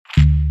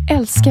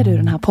Älskar du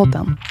den här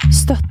podden?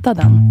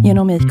 Stötta den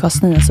genom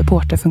IKAs nya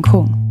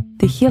supporterfunktion.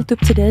 Det är helt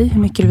upp till dig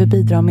hur mycket du vill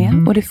bidra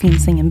med och det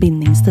finns ingen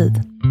bindningstid.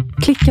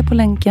 Klicka på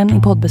länken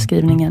i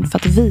poddbeskrivningen för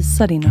att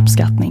visa din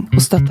uppskattning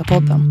och stötta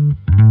podden.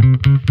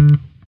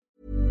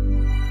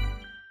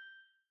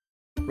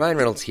 Ryan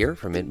Reynolds here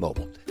from Mint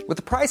Mobile.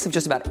 With the price of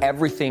just about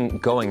everything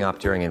going up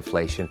during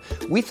inflation,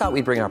 we thought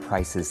we'd bring our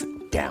prices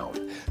down.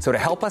 So to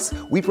help us,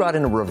 we brought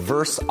in a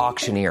reverse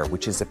auctioneer,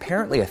 which is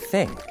apparently a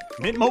thing.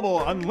 Mint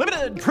Mobile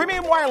Unlimited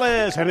Premium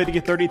Wireless. How to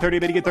get 30, 30,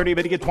 bit to get 30,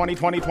 bit to get 20,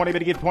 20, 20, bit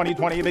to get 20,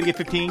 20, bit to get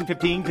 15,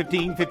 15,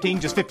 15,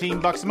 15, just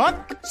 $15 a month?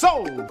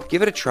 Sold!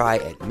 Give it a try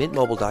at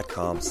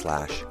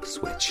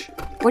mintmobile.com/switch.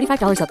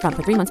 $45 up front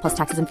for 3 months plus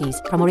taxes and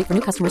fees. Promo rate for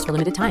new customers for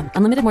limited time.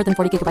 Unlimited more than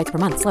 40 gigabytes per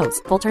month.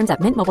 Slows full terms at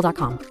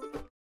mintmobile.com.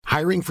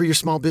 Hiring for your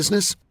small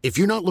business? If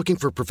you're not looking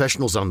for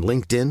professionals on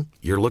LinkedIn,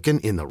 you're looking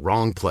in the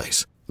wrong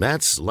place.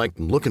 That's like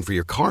looking for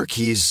your car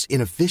keys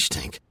in a fish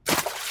tank.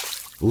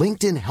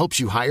 LinkedIn helps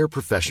you hire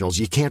professionals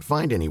you can't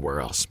find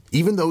anywhere else,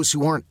 even those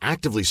who aren't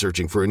actively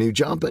searching for a new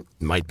job but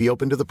might be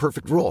open to the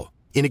perfect role.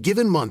 In a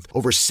given month,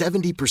 over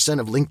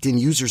 70% of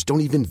LinkedIn users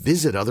don't even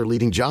visit other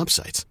leading job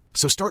sites.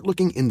 So start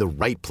looking in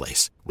the right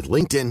place. With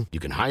LinkedIn,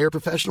 you can hire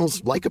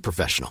professionals like a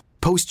professional.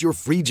 Post your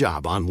free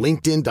job on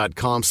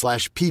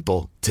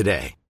linkedin.com/people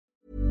today.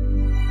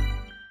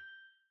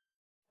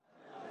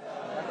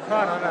 Vi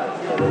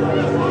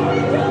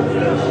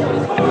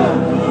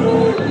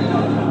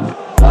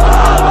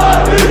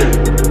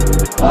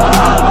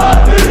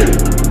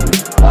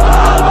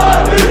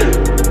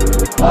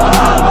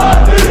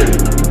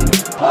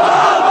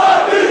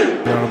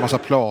har en massa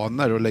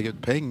planer och lägger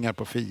ut pengar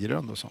på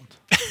firan och sånt.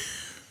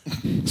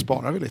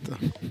 Sparar vi lite.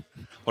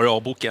 Har du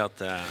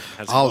avbokat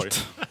Helsingborg?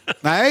 Allt.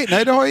 Nej,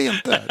 det har jag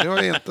inte. Det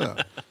har jag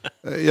inte.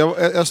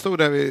 Jag stod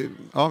där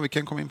vi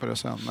kan komma in på det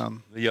sen.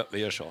 Men... Vi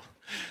gör så.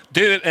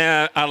 Du,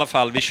 i alla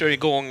fall, vi kör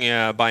igång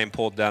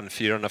Bajenpodden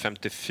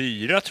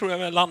 454 tror jag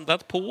vi har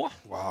landat på.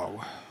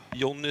 Wow.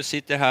 Jonny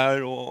sitter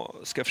här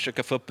och ska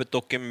försöka få upp ett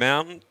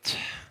dokument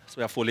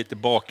så jag får lite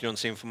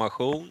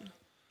bakgrundsinformation.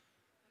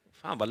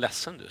 Fan vad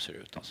ledsen du ser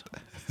ut alltså.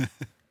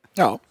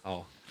 Ja.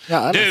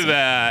 Du,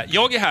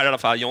 jag är här i alla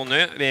fall,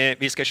 Jonny.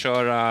 Vi ska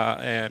köra,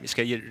 vi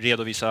ska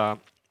redovisa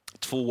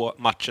 2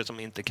 matcher som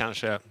inte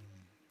kanske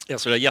är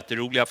så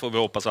jätteroliga. Får vi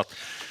hoppas att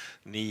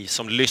ni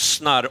som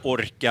lyssnar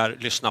orkar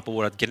lyssna på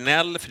vårat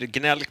gnäll, för det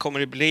gnäll kommer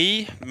det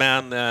bli.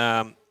 Men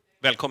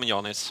välkommen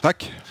Janis.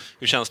 Tack.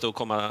 Hur känns det att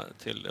komma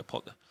till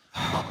podden?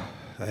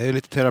 Det är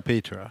lite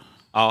terapi tror jag.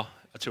 Ja,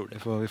 jag tror det.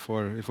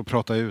 Vi får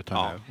prata ut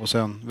här nu. Och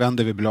sen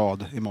vänder vi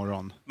blad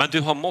imorgon. Men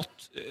du har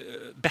mått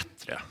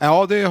bättre?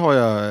 Ja, det har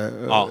jag.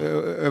 Ja.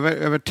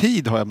 Över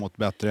tid har jag mått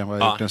bättre än vad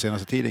jag gjort den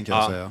senaste tiden kan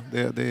jag säga.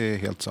 Det är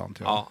helt sant.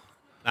 Ja.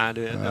 Nej,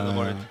 det har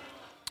varit...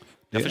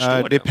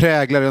 Det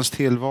präglar ens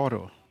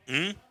tillvaro.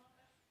 Mm.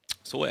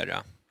 Så är det.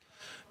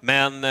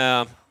 Men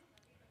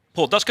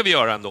poddar ska vi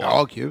göra ändå.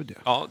 Ja, gud.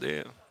 Ja,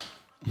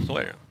 så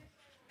är det.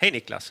 Hej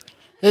Niklas.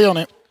 Hej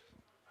Johnny.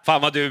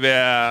 Fan vad du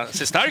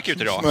ser stark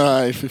ut idag.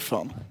 Nej, fy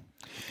fan.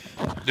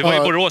 Du var i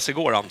Borås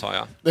igår antar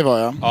jag. Det var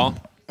jag. Ja.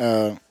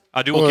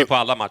 Du åker ju på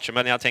alla matcher,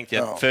 men jag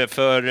tänkte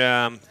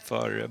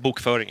för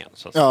bokföringen.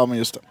 Så. Ja, men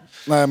just det.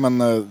 Nej,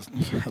 men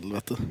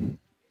helvete.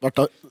 Vart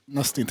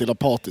nästan till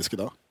apatisk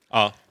idag.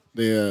 Ja.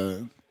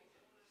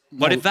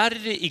 Var det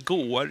värre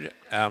igår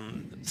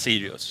än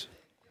Sirius?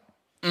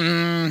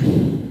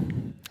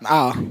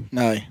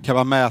 Nej. Kan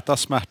man mäta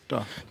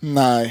smärta?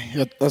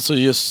 Nej, alltså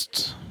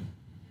just...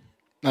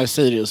 Nej,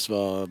 Sirius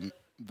var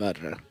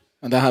värre.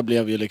 Men det här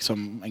blev ju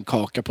liksom en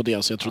kaka på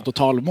det. Så jag tror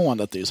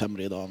totalmåendet är ju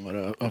sämre idag än vad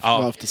det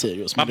var efter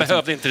Sirius. Man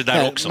behövde inte det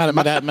där också. Men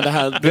det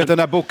här... Du vet den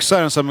där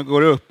boxaren som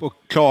går upp och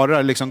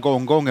klarar liksom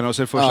gången och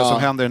så det första som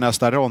händer i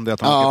nästa rond är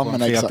att han åker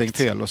på en feting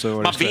till. Och så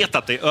man vet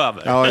att det är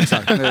över. Ja,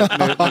 exakt. Nu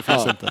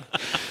finns inte.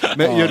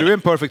 Men gör du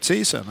en perfect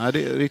season?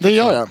 Det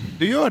gör jag.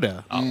 Du gör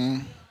det? Ja.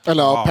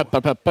 Eller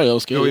peppar.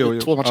 Jag ska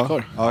ju 2 matcher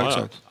kvar. Ja,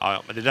 exakt.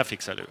 Ja, men det där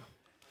fixar du.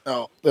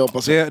 Ja, det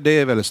hoppas jag. Det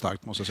är väldigt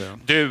starkt måste jag säga.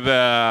 Du,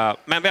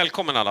 men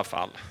välkommen i alla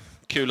fall.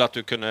 Kul att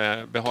du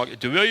kunde behaga.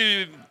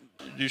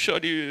 Du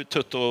körde ju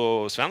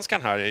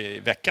Tutto-svenskan här i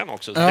veckan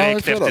också.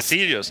 Direkt efter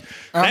Sirius.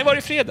 Ja. Nej, var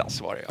det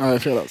fredags var det? Ja,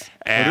 fredags.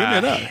 Var du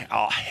med där?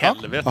 Ja,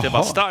 helvete. Det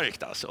var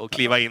starkt alltså. Att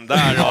kliva in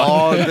där.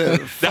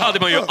 Det hade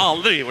man ju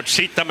aldrig gjort.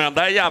 Sitta med de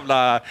där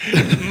jävla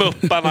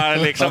mupparna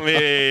liksom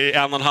i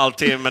 1,5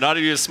 timme. Det hade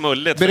ju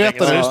smulligt.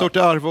 Berätta, hur stort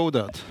är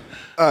arvodet?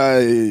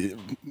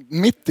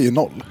 Mitt i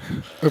 0.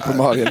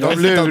 Uppenbarligen. De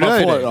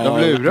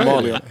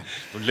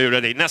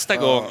lurar dig. Nästa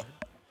gång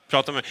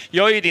prata med.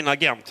 Jag är ju din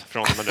agent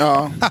från och med nu.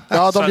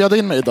 Ja, de bjöd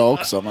in mig idag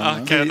också.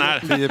 Men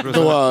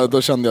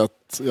då kände jag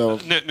att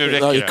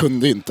jag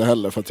kunde inte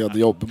heller för att jag hade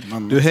jobb.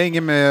 Men du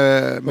hänger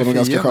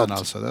med fienden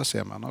alltså, där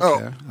ser man.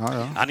 Okay.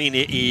 Ja. Han är inne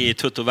i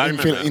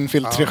tuttovärmen.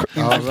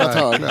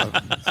 Infiltratör. Med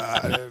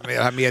de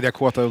här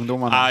mediakåta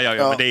ungdomarna.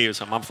 Ja, men det är ju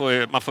så. Man får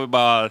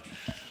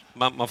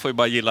ju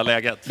bara gilla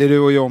läget. Det är du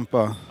och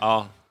Jompa.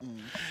 Ja,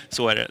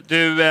 så är det.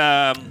 Du,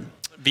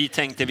 vi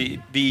tänkte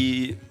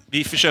vi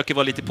vi försöker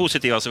vara lite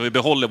positiva så vi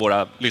behåller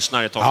våra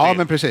lyssnare ett tag Ja, till.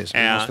 men precis.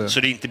 Så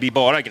det inte blir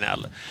bara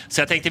gnäll.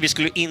 Så jag tänkte vi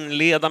skulle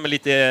inleda med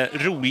lite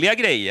roliga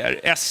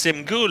grejer.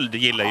 SM-guld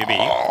gillar ju vi.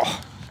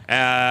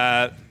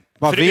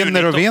 Vad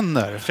vinner U19, och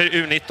vinner? För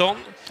U19.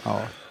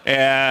 Ja.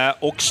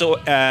 Och så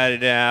är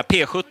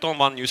P17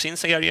 vann ju sin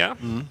serie.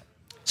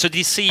 Så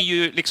det ser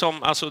ju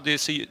liksom, alltså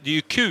det är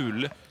ju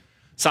kul.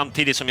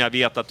 Samtidigt som jag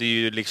vet att det är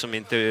ju liksom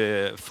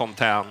inte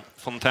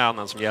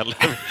fontänen som gäller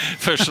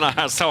för såna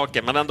här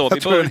saker. Men ändå,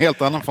 jag tror det är en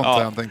helt annan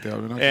fontän, tänkte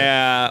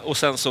jag. Och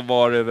sen så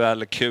var det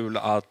väl kul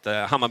att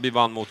Hammarby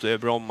vann mot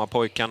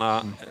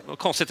Brommapojkarna.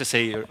 Konstigt att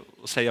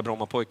säga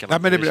Brommapojkarna.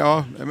 Nej,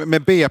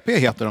 men BP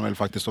heter de väl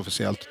faktiskt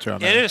officiellt,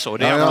 tror jag. Är det så?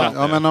 Det är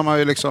ja, men de har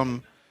ju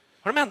liksom...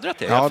 Har de ändrat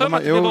det? Jag för mig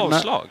att det var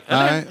avslag.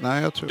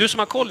 Nej, jag tror... Du som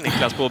har koll,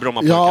 Niklas, på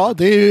Brommapojkarna. Ja,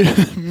 det är ju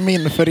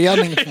min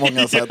förening på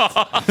många sätt.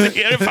 Ja,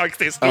 det är det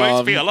faktiskt. Du har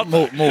ju spelat.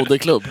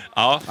 Moderklubb.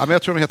 Ja, men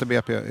jag tror de heter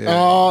BP.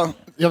 Ja,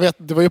 jag vet,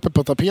 det var ju uppe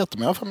på tapeten,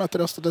 men jag får med att det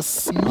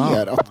röstades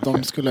ner att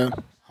de skulle...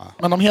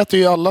 Men de heter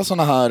ju alla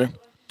såna här...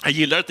 Jag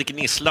gillar att det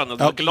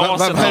gnisslar och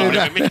glasen har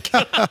bredvid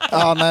mycket.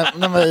 Ja,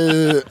 nej,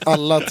 i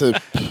alla typ,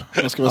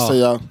 vad ska man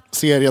säga,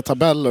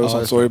 serietabeller och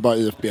sånt så är det bara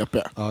IFBP.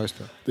 Ja, just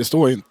det. Det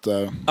står ju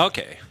inte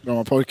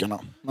Brommapojkarna.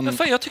 Men... Men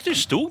fan, jag tyckte det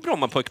stod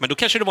Brommapojkarna, men då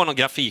kanske det var någon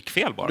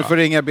grafikfel bara. Du får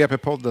ringa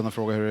BP-podden och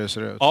fråga hur det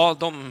ser ut. Ja,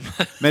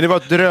 Men det var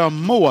ett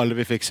drömmål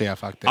vi fick se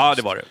faktiskt. Ja,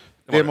 det var det.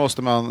 Det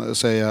måste man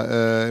säga.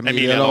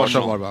 Emilia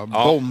Larsson var det, va?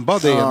 Ja.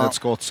 Bombade in ett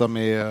skott som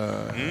är...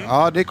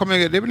 Ja, det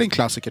är väl en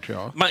klassiker, tror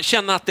jag. Man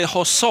känner att det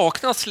har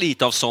saknats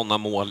lite av sådana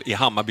mål i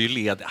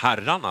Hammarby-led,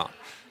 herrarna.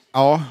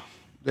 Ja,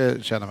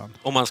 det känner man.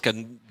 Om man ska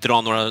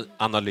dra några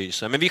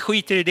analyser. Men vi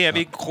skiter i det,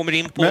 vi kommer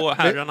in på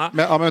herrarna.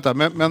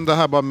 Men det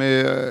här bara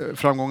med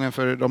framgången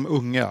för de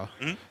unga.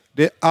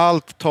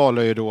 Allt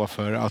talar ju då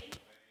för att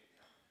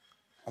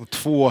om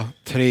 2,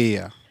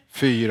 3,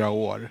 4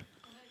 år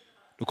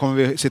då kommer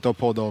vi sitta och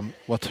podda om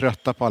och vara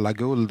trötta på alla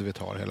guld vi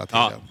tar hela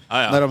tiden.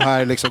 Ja. När de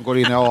här liksom går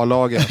in i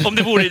A-laget. Om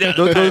det vore det.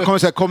 Då kommer vi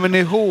säga, kommer ni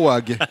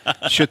ihåg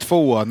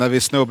 22 när vi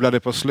snubblade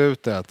på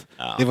slutet?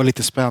 Ja. Det var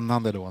lite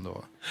spännande då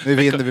ändå. Nu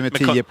vinner vi med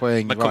 10 poäng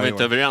varje år. Men kommer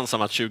inte överens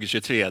om att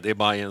 2023, det är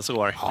Bayerns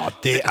år? Ja,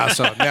 det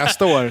alltså,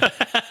 nästa år.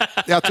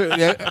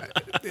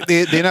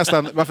 Det är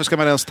nästan, varför ska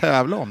man ens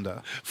tävla om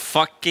det?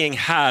 Fucking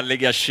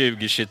härliga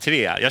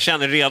 2023. Jag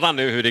känner redan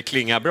nu hur det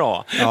klingar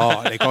bra.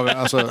 Ja, det kommer,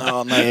 alltså...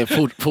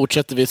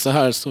 fortsätter vi så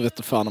här så vet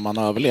du fan om man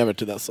överlever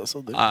till dess.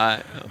 Alltså, nej.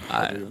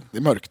 Det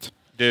är mörkt.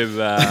 Du...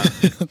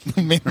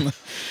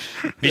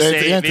 jag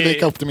är inte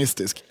lika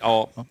optimistisk.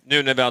 Ja,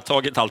 nu när vi har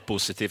tagit allt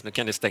positivt, nu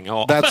kan ni stänga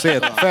av. That's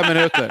it, 5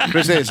 minuter.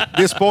 Precis,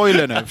 det är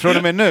spoiler nu. Från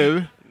och med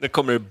nu... Det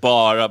kommer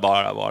bara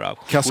vara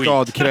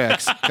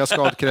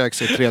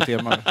Kaskadkräks i 3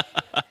 timmar.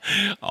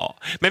 Ja.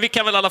 Men vi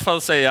kan väl i alla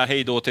fall säga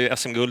hej då till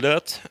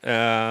SM-guldet.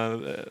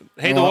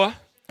 Hej då. Ja.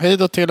 Hej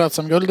då till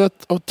SM-guldet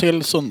och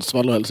till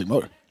Sundsvall och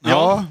Helsingborg.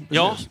 Ja.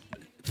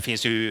 Det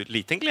finns ju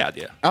liten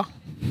glädje. Ja.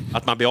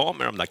 Att man blir av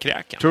med de där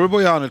kräken. Tror du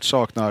Bojanic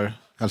saknar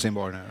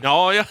Helsingborg nu?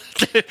 Ja,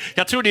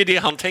 jag tror det är det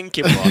han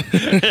tänker på.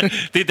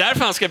 Det är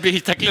därför han ska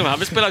byta klubb. Han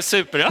vill spela i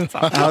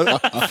Superettan.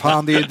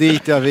 Fan, det är ju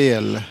dit jag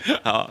vill.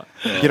 Ja.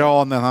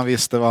 Granen, han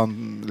visste vad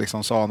han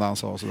liksom sa när han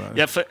sa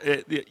sådär.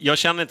 Jag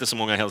känner inte så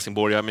många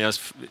helsingborgare, men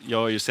jag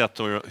har ju sett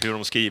hur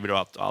de skriver och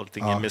att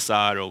allting är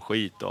misär och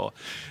skit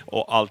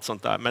och allt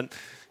sånt där. Men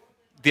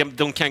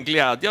de kan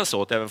glädjas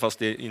åt, även fast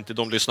det inte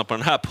de lyssnar på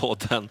den här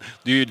podden,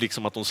 det är ju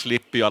liksom att de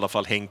slipper i alla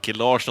fall Henke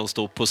Larsson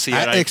stå och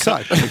posera.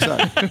 Exakt.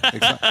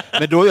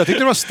 Men då, jag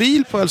tyckte det var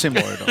stil på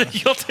Helsingborg då.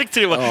 Jag tyckte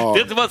det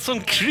var sån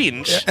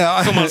cringe,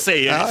 som man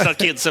säger, så att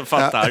kidsen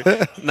fattar,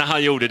 när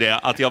han gjorde det,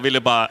 att jag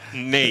ville bara,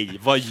 nej,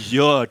 vad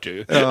gör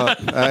du?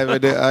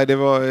 Det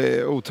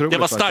var otroligt. Det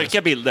var starka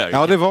faktiskt. Bilder.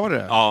 Ja, det var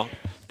det. Ja.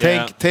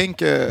 Tänk,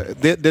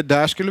 det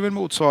där skulle väl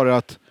motsvara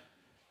att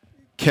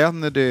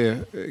Kennedy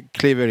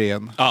kliver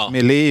in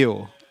med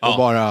Leo och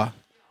bara,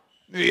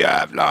 nu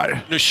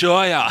jävlar. Nu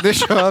kör jag. Det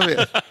kör vi.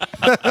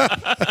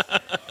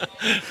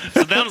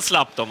 Så den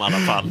slapp de i alla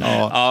fall.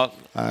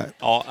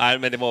 Nej,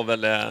 men det var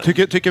väl...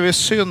 Tycker vi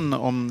synd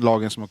om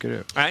lagen som åker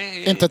ut?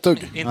 Nej, inte ett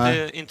dugg.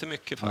 Inte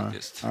mycket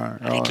faktiskt.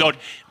 Det är klart,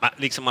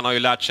 man har ju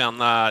lärt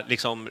känna...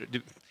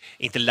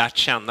 Inte lärt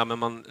känna, men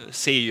man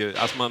ser ju,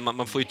 alltså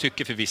man får ju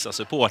tycka för vissa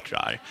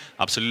supportrar,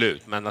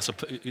 absolut, men alltså,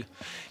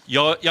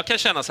 jag kan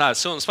känna så här,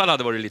 Sundsvall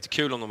hade varit lite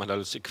kul om de hade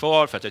hållit sig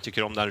kvar, för att jag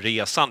tycker om den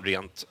resan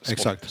rent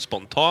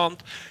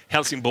spontant.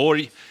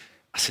 Helsingborg,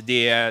 alltså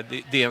det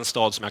är en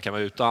stad som jag kan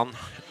vara utan.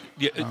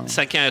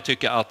 Sen kan jag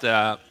tycka att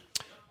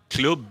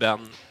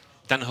klubben,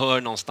 den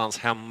hör någonstans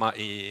hemma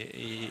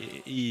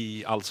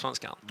i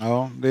Allsvenskan.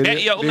 Ja,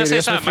 om jag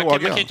säger så här, man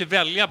kan ju inte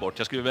välja bort.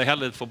 Jag skulle vilja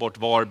hellre få bort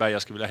Varberg,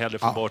 jag skulle vilja hellre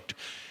få bort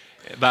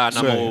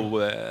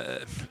Värnamo,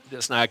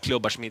 såna här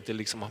klubbar som inte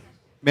liksom...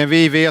 Men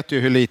vi vet ju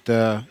hur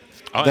lite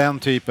den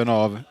typen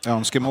av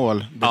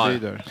önskemål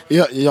betyder.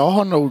 Jag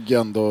har nog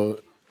ändå,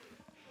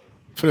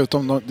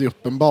 förutom det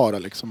uppenbara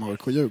liksom,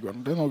 AIK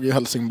Djurgården, det är nog i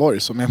Helsingborg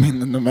som är min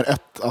nummer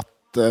 1 att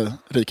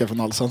ryka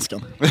från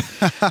Allsvenskan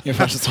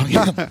inför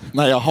säsongen.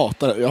 Nej, jag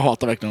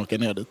hatar verkligen att åka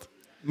ner dit.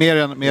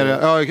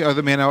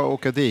 Du menar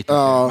åka dit?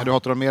 Ja. Men du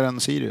hatar dem mer än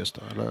Sirius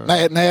då?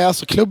 Eller? Nej,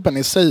 alltså klubben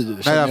i sig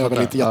känner jag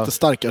väl inte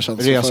jättestarka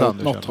känslor resan,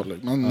 för något håll.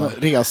 Men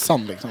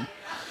resan liksom.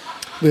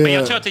 Men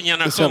jag tror att det är en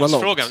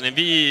generationsfråga. När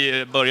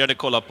vi började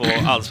kolla på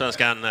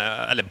Allsvenskan,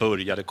 eller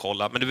började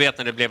kolla, men du vet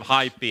när det blev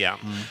hype igen,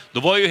 då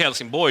var ju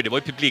Helsingborg, det var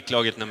ju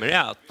publiklaget nummer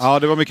 1. Ja,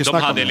 det var mycket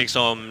snack hade om det.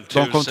 liksom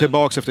de kom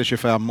tillbaka efter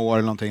 25 år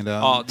eller någonting.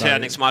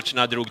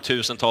 Träningsmatcherna drog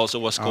tusentals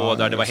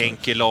åskådare, det var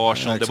Henke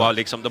Larsson, det var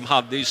liksom, de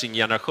hade ju sin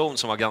generation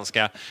som var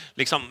ganska,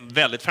 liksom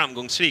väldigt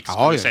framgångsrik,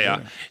 skulle jag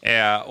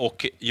säga.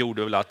 Och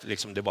gjorde väl att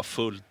liksom, det var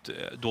fullt,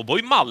 då var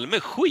ju Malmö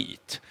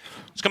skit.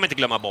 Ska man inte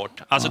glömma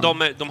bort. Alltså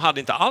de hade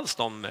inte alls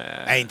de...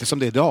 Nej, inte som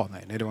det är idag.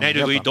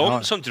 Det var ju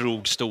de som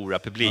drog stora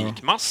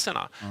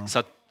publikmassorna. Så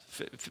att,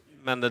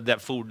 men det där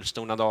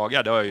fornstorna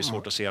dagar, det har jag ju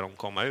svårt att se dem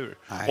komma ur.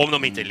 Nej. Om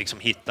de inte liksom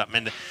hittar.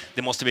 Men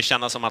det måste väl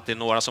kännas som att det är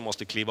några som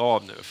måste kliva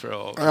av nu.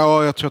 För att...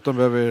 Ja, jag tror att de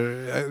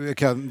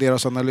behöver...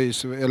 Deras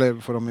analys,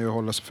 eller får de ju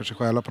hålla sig för sig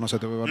själva på något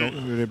sätt.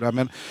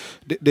 Men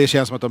det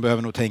känns som att de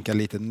behöver nog tänka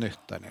lite nytt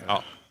där nere.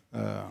 Ja.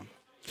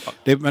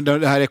 Men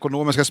de här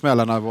ekonomiska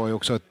smällarna var ju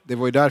också, det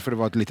var ju därför det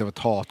var lite av ett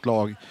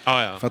hatlag.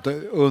 För att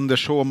under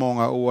så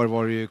många år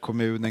var det ju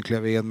kommunen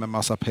klev in med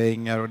massa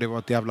pengar och det var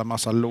ett jävla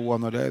massa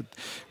lån och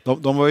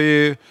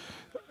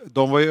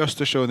de var ju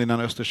Östersund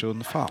innan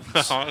Östersund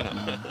fanns.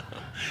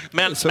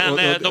 Men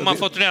de har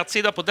fått rätt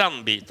sida på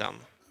den biten.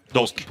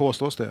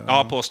 Påstås det?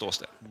 Ja, påstås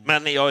det.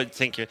 Men nu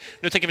tänker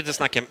vi inte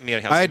snacka mer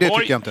Helsingborg. Nej, det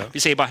tycker jag inte. Vi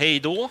säger bara hej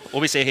då,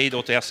 och vi säger hej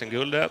då till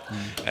SM-guldet.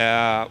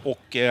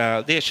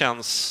 Det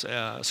känns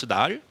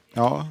sådär.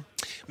 Ja.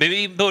 Men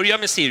vi börjar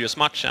med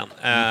Sirius-matchen.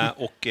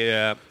 Och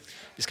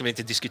vi ska väl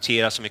inte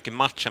diskutera så mycket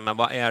matchen, men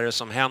vad är det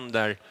som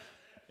händer?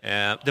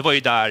 Det var ju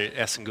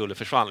där SM-guldet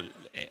försvann.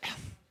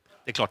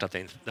 Det är klart att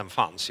den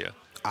fanns ju.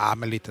 Ja,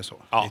 men lite så.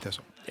 Ja. Lite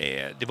så.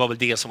 Det var väl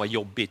det som var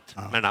jobbigt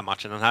med den här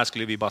matchen. Den här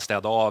skulle vi bara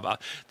städa av.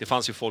 Det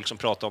fanns ju folk som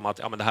pratade om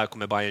att men det här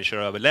kommer Bayern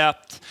köra över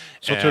lätt.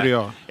 Så trodde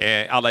jag.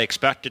 Alla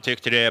experter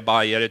tyckte det,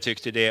 Bayern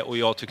tyckte det och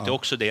jag tyckte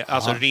också det.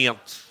 Alltså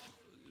rent...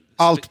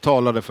 Allt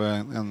talade för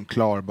en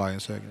klar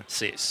Bayern-seger.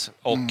 Precis.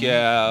 Och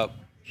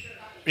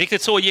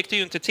riktigt så gick det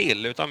ju inte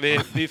till, utan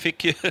vi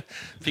fick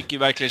ju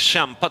verkligen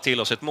kämpa till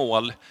oss ett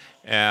mål.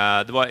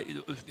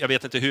 Jag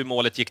vet inte hur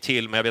målet gick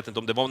till, men jag vet inte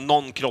om det var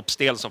någon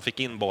kroppsdel som fick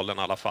in bollen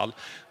i alla fall.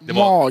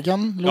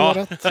 Magen,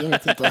 låret, jag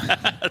vet inte.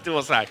 Det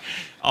var så här.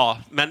 Ja,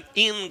 men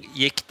in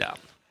gick den.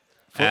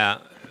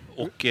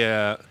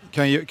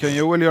 Kan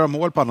Joel göra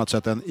mål på annat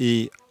sätt än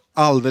i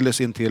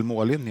alldeles intill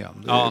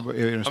mållinjen? Det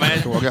är en stor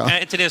fråga.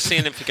 Är inte det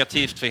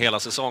signifikativt för hela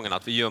säsongen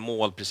att vi gör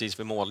mål precis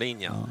vid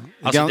mållinjen? Ja.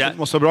 Alltså det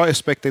måste vara bra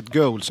expected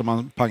goal som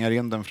man pangar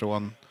in den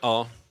från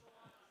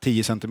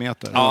 10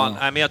 centimeter. Ja,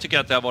 men jag tycker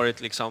att det har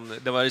varit liksom,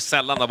 det var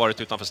sällan det har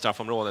varit utanför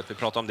straffområdet. Vi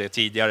pratade om det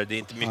tidigare. Det är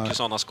inte mycket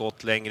sådana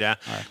skott längre.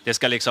 Nej. Det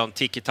ska liksom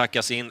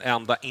tiki-takas in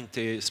ända in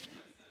till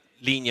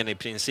linjen i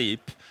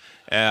princip.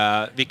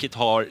 Vilket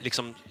har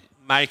liksom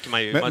märker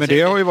man ju. Men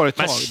det har ju varit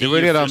man ser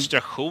ju redan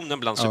frustrationen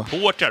bland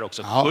supportrar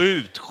också.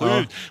 Skjut.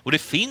 Och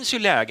det finns ju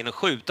lägen att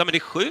skjuta, men det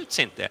skjuts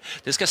inte.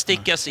 Det ska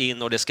stickas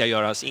in och det ska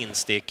göras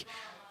instick.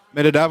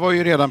 Men det där var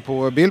ju redan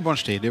på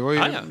Billborns tid. Det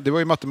var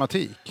ju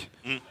matematik.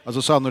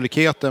 Alltså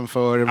sannolikheten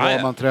för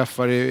vad man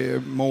träffar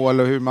i mål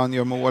och hur man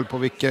gör mål på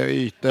vilka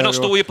ytor. Men de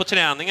står ju på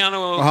träningarna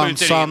och han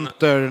skjuter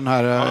Santer, den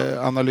här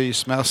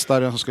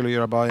analysmästaren som skulle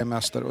göra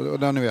Bayern-mästare. Och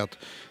där ni vet,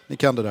 ni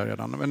kan det där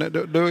redan.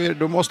 Men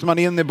då måste man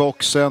in i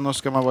boxen och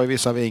ska man vara i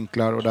vissa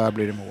vinklar och där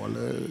blir det mål.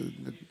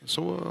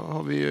 Så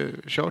har vi ju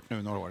kört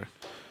nu några år.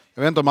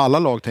 Jag vet inte om alla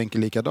lag tänker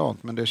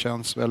likadant, men det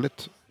känns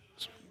väldigt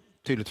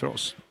tydligt för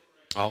oss.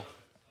 Ja.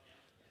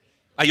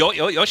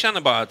 Jag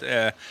känner bara att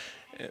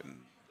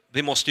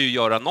vi måste ju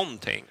göra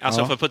någonting.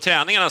 Alltså för på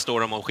träningarna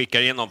står de och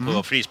skickar in dem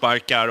på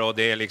frisparkar och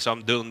det är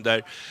liksom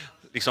dunder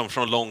liksom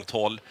från långt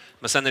håll.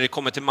 Men sen när det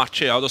kommer till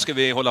matcher, då ska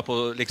vi hålla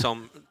på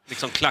liksom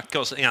klacka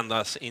oss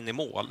endast in i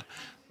mål.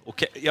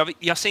 Och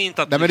jag säger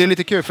inte att... Nej, men det är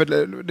lite kul, för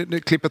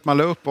det klippet man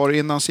la upp, var det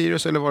innan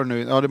Sirius eller var det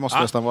nu? Ja, det måste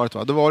nästan varit,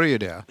 va? Då var det ju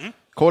det.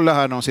 Kolla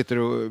här när de sitter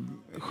och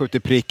skjuter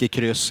prick i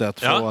krysset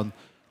från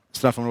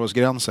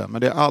straffområdesgränsen.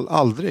 Men det är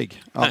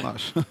aldrig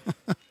annars.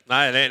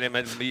 Nej, men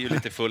det blir ju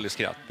lite full i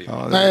skratt.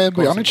 Nej,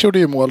 Bojanic gjorde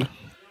ju mål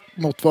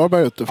mot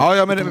Varberg ute.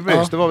 Ja, men det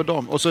var väl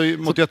dem. Och så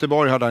mot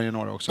Göteborg hade han ju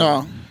några också.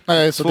 Ja.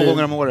 Nej, så 2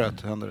 gånger om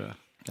året händer det.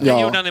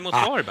 När gjorde han det mot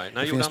Varberg?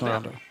 När gjorde han det?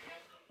 Andra.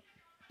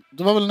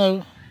 Det var väl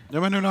nu... Ja,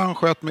 men nu när han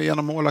sköt med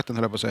genom målakten,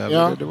 höll jag på att säga.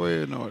 Ja.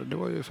 Det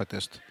var ju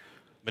faktiskt...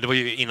 Men det var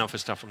ju innanför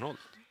straffområdet.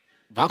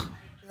 Va?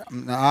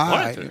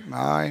 Nej.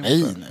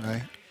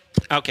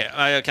 Okej,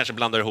 jag kanske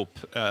blandar ihop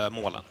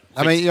målen.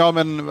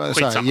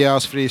 Ge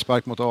oss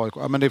frispark mot AIK.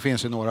 Ja, men det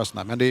finns ju några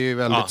sådana, men det är ju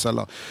väldigt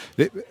sällan.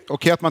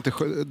 Okej att man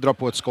inte drar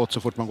på ett skott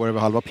så fort man går över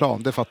halva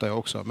plan, det fattar jag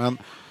också. Men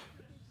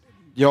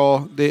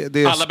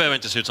alla behöver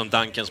inte se ut som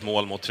Dankens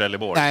mål mot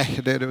Trelleborg. Nej,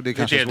 det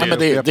kanske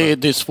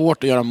det är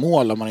svårt att göra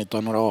mål om man inte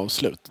har några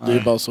avslut. Det är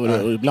bara så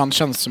det, och ibland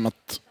känns det som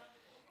att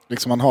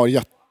liksom man har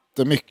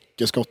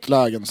jättemycket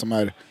skottlägen som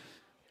är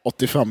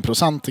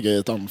 85% i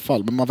ett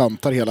anfall, men man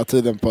väntar hela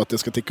tiden på att det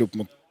ska ticka upp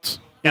mot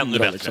ännu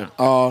bättre. Liksom.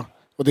 Ja,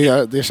 Och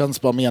det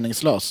känns bara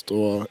meningslöst.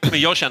 Och men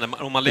jag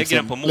känner, om man lägger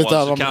den på mål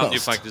så kan ju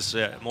faktiskt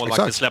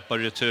målvakten släppa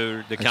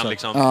retur. Det kan,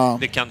 liksom,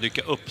 det kan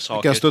dyka upp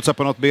saker. Det kan studsa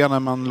på något ben när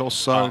man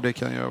lossar. Det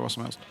kan göra vad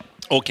som helst.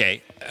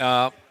 Okej.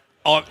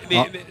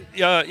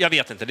 Jag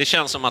vet inte. Det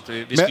känns som att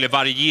vi skulle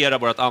variera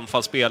vårt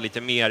anfallsspel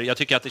lite mer. Jag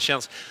tycker att det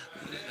känns...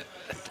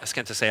 Jag ska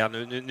inte säga,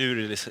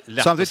 nu är det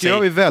lätt samtidigt att säga.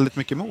 gör vi väldigt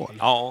mycket mål.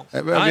 Ja.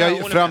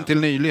 Fram till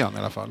nyligen i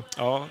alla fall.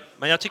 Ja,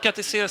 men jag tycker att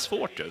det ser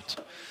svårt ut.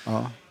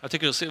 Ja. Jag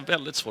tycker det ser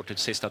väldigt svårt ut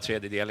sista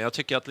tredjedelen. Jag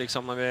tycker att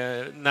liksom,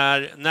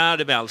 när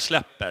det väl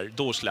släpper,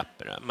 då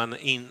släpper det. Men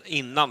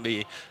innan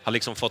vi har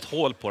liksom fått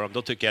hål på dem,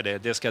 då tycker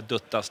jag det ska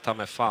duttas ta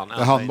med fan. Det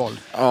är handboll.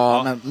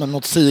 Ja. Men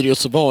mot Sirius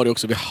så var det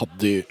också, vi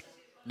hade ju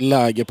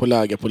läge på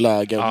läge på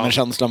läge. Ja. Men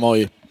känslan var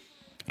ju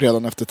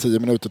redan efter 10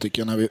 minuter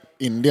tycker jag, när vi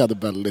inledde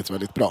väldigt,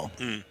 väldigt bra.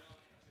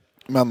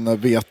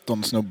 Men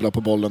Veton snubblar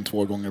på bollen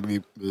 2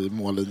 gånger vid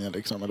mållinjen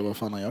liksom, eller vad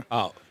fan han gör.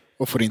 Ja.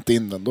 Och får inte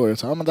in den, då är det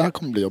så här, men det här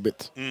kommer bli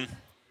jobbigt.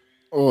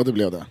 Och det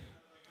blev det.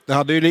 Det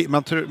hade ju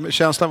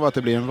känslan var att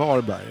det blir en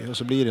Varberg, och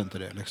så blir det inte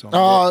det liksom.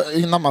 Ja,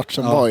 innan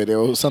matchen var ju det,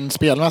 och sen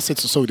spelmässigt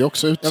så såg det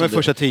också ut som men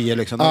första 10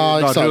 liksom,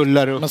 exakt.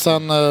 Rullar upp. Men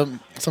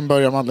sen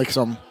börjar man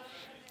liksom,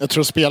 jag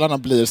tror spelarna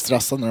blir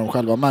stressade när de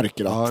själva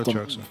märker att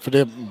för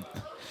det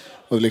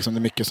och liksom det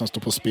är mycket som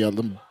står på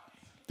spel.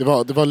 Det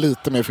var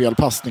lite mer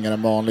felpassningar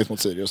än vanligt mot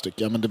Sirius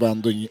tycker jag, men det var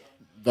ändå en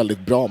väldigt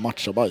bra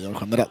match av Bayern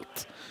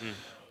generellt.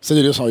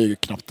 Sirius har ju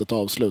knappt ett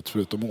avslut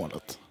förutom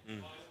målet.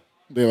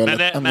 Det är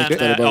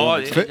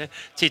väl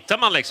tittar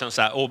man liksom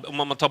så här, och om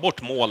man tar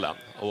bort målen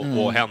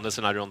och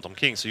händelserna runt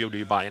omkring, så gjorde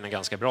ju Bayern en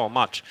ganska bra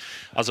match.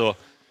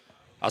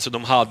 Alltså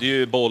de hade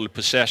ju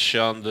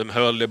bollpossession, de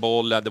höll i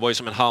bollen, det var ju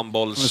som en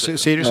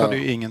handbolls... Sirius hade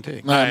ju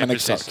ingenting. Nej, men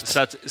exakt. Så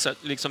att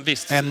liksom,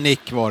 visst. En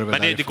nick var det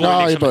väl.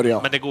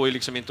 Men det går ju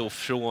liksom inte att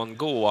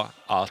frångå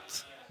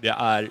att det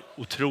är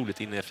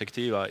otroligt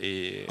ineffektiva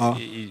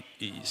i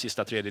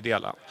sista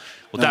tredjedelen.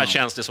 Och där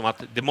känns det som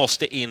att det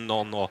måste in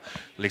någon och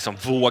liksom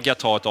våga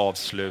ta ett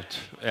avslut.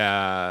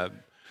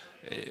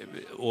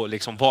 Och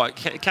liksom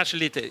kanske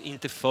lite,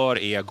 inte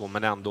för ego,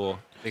 men ändå...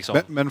 Liksom.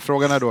 Men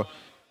frågan är då,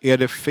 är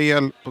det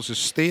fel på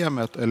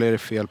systemet eller är det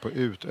fel på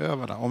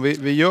utövarna? Om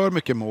vi gör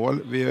mycket mål,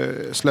 vi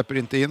släpper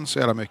inte in så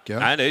jävla mycket.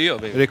 Nej, det gör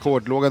vi.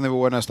 Rekordlåga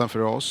nivåer nästan för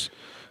oss.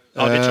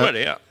 Ja, det tror jag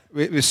det är.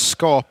 Vi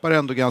skapar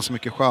ändå ganska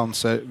mycket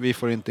chanser, vi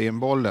får inte in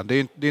bollen. Det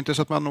är inte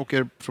så att man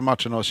åker från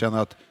matchen och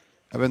känner att,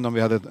 jag vet inte om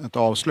vi hade ett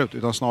avslut,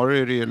 utan snarare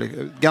är det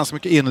ganska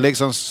mycket inlägg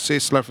som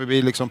sisslar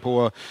förbi liksom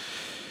på...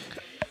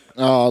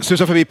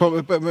 susar förbi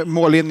på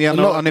mållinjen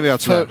och ni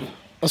vet så.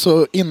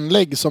 Alltså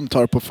inlägg som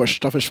tar på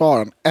första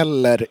försvaren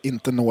eller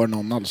inte når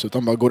någon alls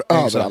utan bara går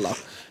över alla.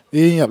 Det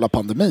är en jävla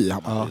pandemi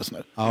här just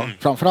nu.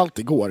 Framförallt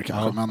igår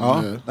kanske. Men,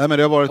 nej, men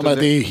det har varit...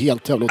 det är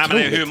helt jävla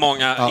otroligt. Men hur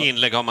många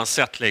inlägg har man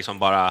sett liksom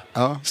bara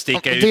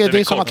sticka ut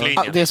över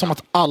kortlinjen? Det är som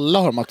att alla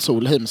har Mats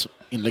Solheims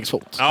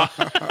inläggsfot.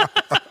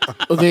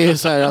 Och det är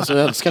så här, alltså,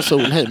 jag älskar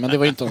Solheim, men det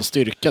var inte en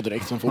styrka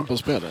direkt som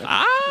fotbollsspelare.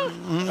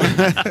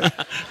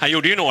 Han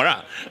gjorde ju några.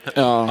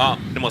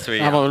 Det måste vi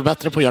Han var väl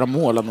bättre på att göra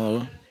mål än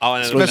att...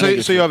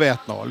 Men så gör vi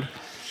 1-0.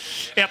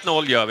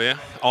 1-0 gör vi,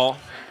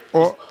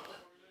 Och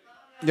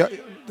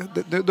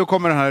då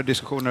kommer den här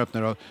diskussionen upp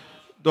nu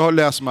då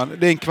läser man,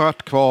 det är en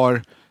kvart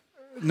kvar,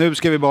 nu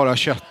ska vi bara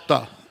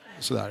kötta.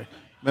 Sådär.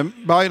 Men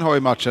Bayern har ju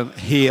matchen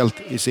helt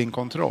i sin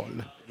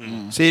kontroll.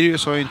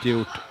 Sirius har ju inte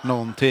gjort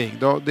någonting.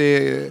 Det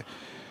är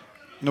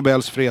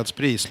Nobels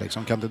fredspris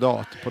liksom,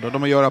 kandidat på det.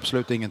 De gör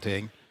absolut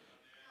ingenting.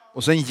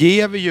 Och sen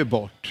ger vi ju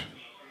bort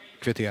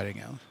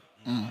kvitteringen.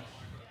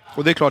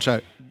 Och det är klart så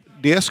här,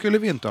 det skulle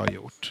vi inte ha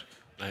gjort.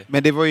 Nej.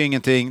 Men det var ju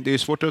ingenting, det är ju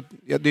svårt att,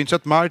 det är inte så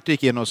att Marti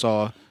gick in och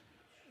sa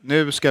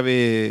nu ska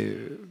vi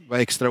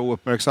vara extra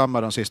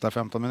ouppmärksamma de sista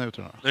 15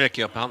 minuterna. Nu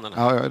räcker jag upp handen.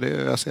 Ja,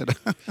 jag ser det.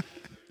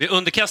 Vi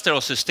underkastar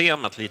oss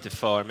systemet lite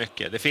för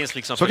mycket. Det finns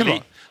liksom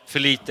för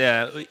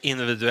lite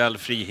individuell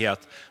frihet,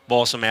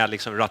 vad som är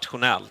liksom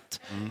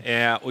rationellt.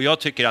 Och jag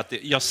tycker att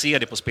jag ser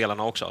det på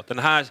spelarna också.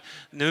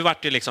 Nu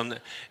vart det liksom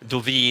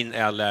Dovin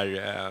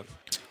eller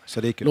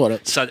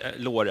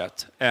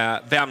Låret.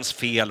 Vems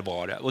fel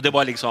var det? Och det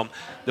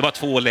var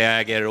 2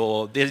 läger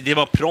och det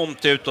var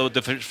prompt ut och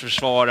det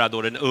försvara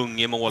då den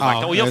unge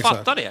målvakten. Och jag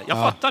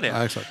fattar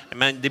det.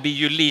 Men det blir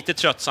ju lite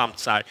tröttsamt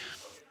så här.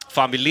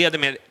 Fan, vi leder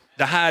med...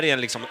 Det här är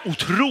en liksom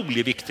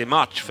otroligt viktig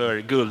match för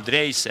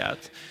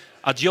guldracet.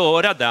 Att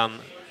göra den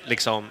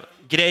liksom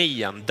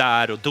grejen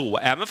där och då,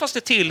 även fast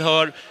det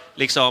tillhör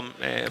liksom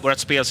vårt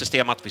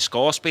spelsystem att vi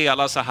ska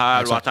spela så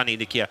här och att han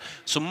indikerar,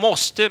 så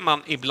måste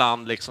man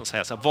ibland liksom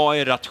säga så här, vad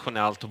är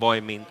rationellt och vad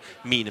är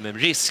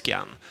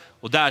minimumrisken?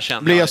 Och där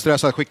känner blir jag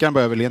stressad, skickar han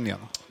bara över linjen.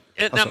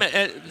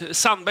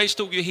 Sandberg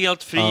stod ju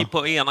helt fri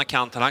på ena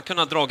kanten. Han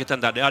kunde ha dragit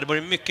den där. Det hade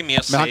varit mycket mer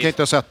safe. Men han kan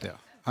inte ha sett det.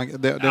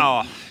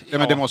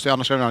 Men det måste ju,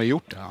 annars ha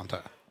gjort det, antar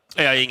jag.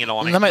 Jag har ingen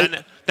aning. Nej, men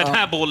den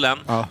här bollen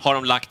har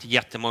de lagt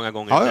jättemånga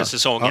gånger under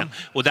säsongen.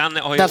 Och den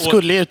har ju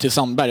skulle ju till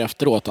Sandberg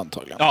efteråt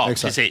antagligen. Ja,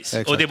 precis.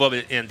 Och det var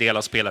väl en del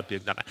av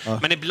speluppbyggnaden.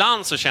 Men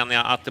ibland så känner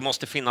jag att det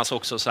måste finnas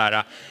också så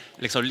här,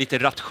 liksom lite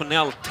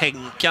rationellt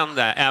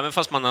tänkande. Även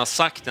fast man har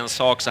sagt en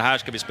sak, så här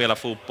ska vi spela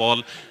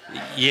fotboll,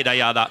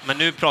 jada. Men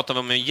nu pratar vi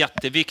om en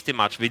jätteviktig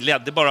match. Vi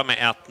ledde bara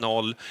med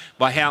 1-0.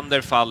 Vad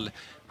händer fall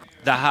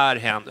det här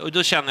händer? Och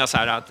då känner jag så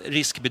här att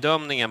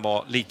riskbedömningen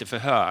var lite för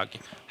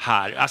hög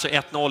här. Alltså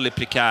 1-0 är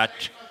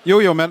prekärt.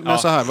 Jo, men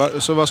så här,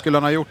 så vad skulle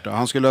han ha gjort då?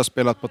 Han skulle ha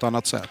spelat på ett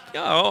annat sätt.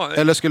 Ja.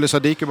 Eller skulle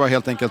Sadiku bara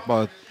helt enkelt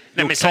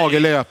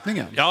tagit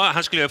löpningen? Ja,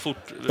 han skulle fort...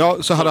 Ja,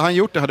 så hade han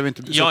gjort det hade vi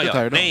inte suttit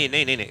här idag.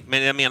 Nej.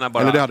 Men jag menar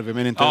bara... Eller det hade vi,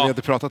 men inte, vi hade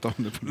inte pratat om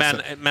det.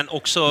 Men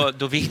också,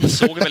 då vi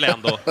insåg väl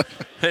ändå...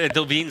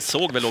 då vi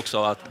insåg väl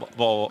också att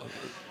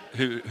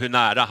hur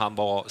nära han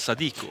var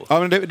Sadiku. Ja,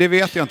 men det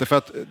vet jag inte, för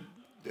att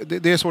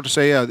det är svårt att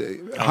säga.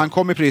 Han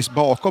kom ju precis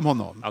bakom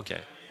honom.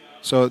 Okej.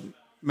 Så...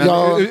 Men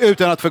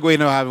utan att få gå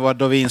in och här vara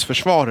Dovins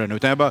försvarare nu,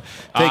 utan jag bara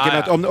tänker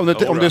att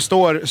om det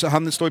står, så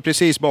han står ju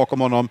precis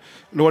bakom honom,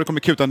 låret kommer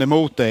kutande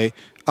mot dig,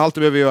 allt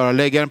du behöver göra,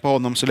 lägga den på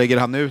honom så lägger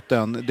han ut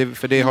den,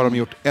 för det har de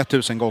gjort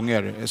 1000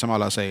 gånger som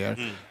alla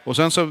säger. Och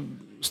sen så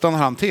stannar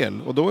han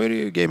till och då är det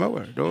ju game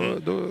over.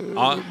 Då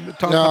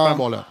tappar han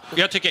bollen.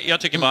 Jag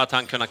tycker bara att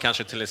han kunde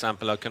kanske till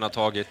exempel ha kunnat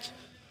tagit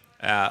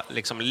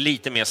liksom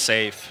lite mer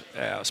safe,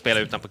 spela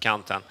utan på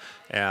kanten.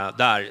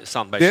 Där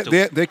Sandberg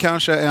stod. Det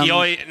kanske en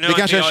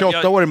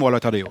 28-årig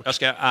målvakt hade gjort. Jag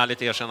ska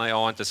ärligt erkänna, jag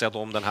har inte sett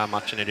om den här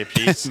matchen i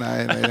repris.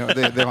 nej,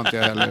 det har inte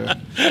jag heller.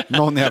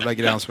 Någon jävla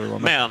gräns för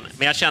vad men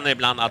jag känner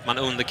ibland att man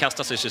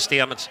underkastar sig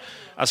systemet,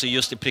 alltså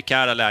just i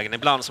prekära lägen.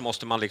 Ibland så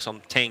måste man liksom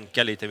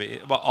tänka lite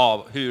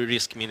av hur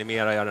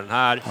riskminimerar jag den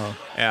här.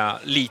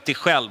 Lite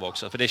själv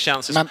också, för det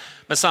känns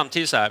men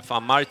samtidigt så här,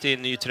 fan,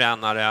 Martin, ny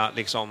tränare,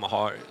 liksom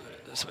har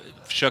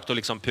försökt att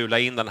liksom pula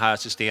in den här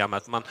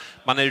systemet.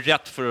 Man är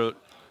rätt för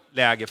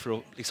läge för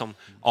att liksom,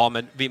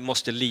 men vi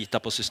måste lita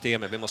på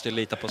systemet.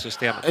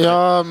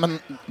 Ja, men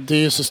det är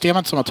ju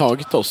systemet som har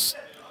tagit oss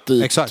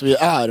dit vi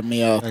är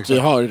med att vi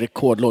har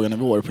rekordlåga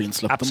nivåer på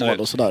insläppta mål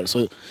och sådär.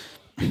 Så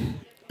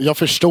jag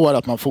förstår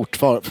att man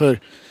fortfarande, för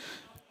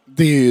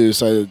det är ju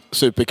så här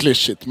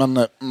superklyschigt,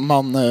 men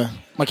man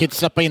kan inte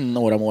släppa in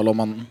några mål om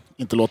man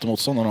inte låter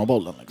motståndarna ha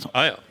bollen. Liksom.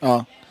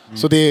 Ja.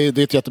 Så det är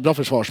ett jättebra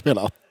försvarsspel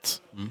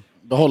att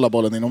behålla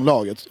bollen inom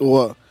laget.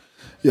 Och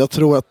jag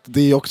tror att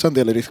det är också en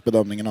del i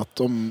riskbedömningen att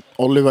om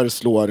Oliver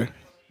slår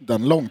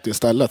den långt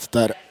istället,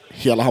 där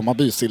hela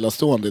Hammarby är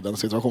stillastående i den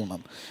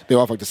situationen. Det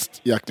var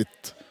faktiskt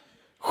jäkligt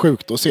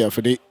sjukt att se,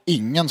 för det är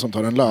ingen som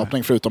tar en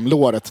löpning förutom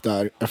låret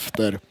där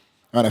efter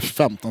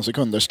 15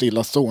 sekunder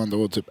stillastående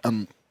och typ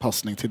en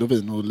passning till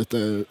Dovin och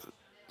lite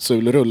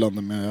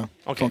sulrullande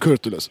från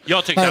Kurtulus.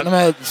 Jag tycker jag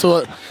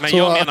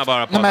menar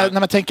bara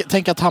på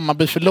tänk att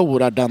Hammarby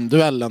förlorar den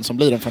duellen som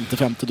blir en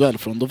 50-50 duell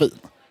från Dovin.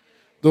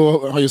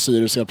 Då har ju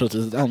Sirius helt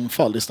plötsligt ett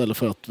anfall istället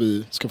för att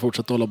vi ska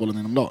fortsätta hålla bollen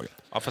inom laget.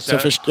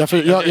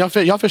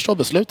 Jag förstår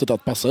beslutet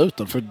att passa ut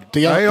den, för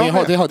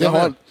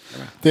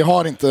det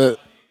har inte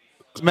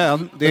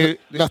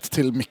lett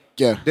till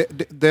mycket.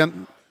 Det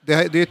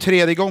är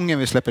tredje gången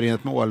vi släpper in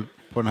ett mål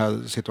på den här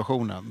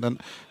situationen.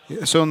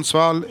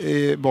 Sundsvall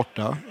är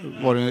borta,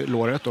 var det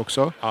låret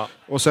också. Ja.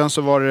 Och sen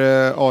så var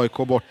det AIK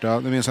borta.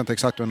 Nu minns jag inte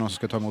exakt vem som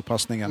ska ta emot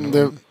passningen. Men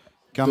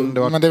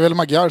det är väl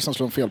Magyar som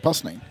slår en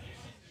felpassning?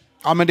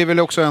 Ja, men det är väl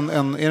också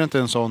är det inte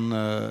en sån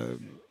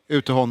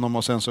ut till honom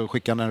och sen så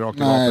skickar den rakt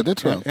tillbaka? Nej, det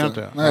tror jag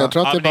inte. Nej, jag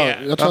tror att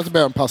det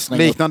bara är en passning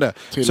liknande.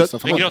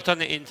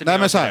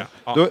 Men så här,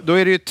 då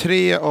är det ju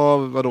 3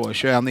 av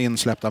 21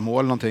 insläppta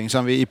mål någonting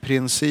som vi i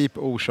princip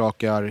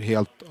orsakar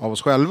helt av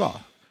oss själva.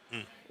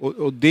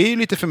 Och det är ju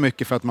lite för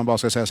mycket för att man bara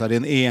ska säga så här, det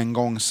är en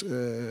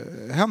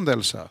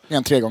engångshändelse. Det är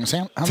en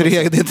tregångshändelse. Det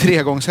är en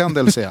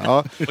tregångshändelse, ja.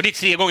 Och det är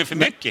 3 gånger för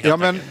mycket. Ja,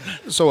 men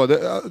så.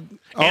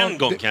 En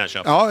gång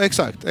kanske. Ja,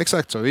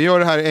 exakt så. Vi gör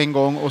det här en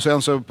gång och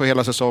sen så på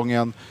hela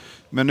säsongen.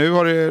 Men nu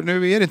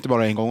är det inte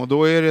bara en gång och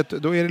då är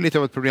det lite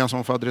av ett problem som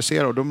man får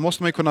adressera. Och då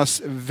måste man ju kunna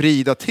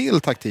vrida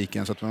till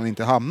taktiken så att man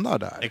inte hamnar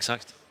där.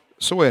 Exakt.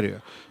 Så är det ju.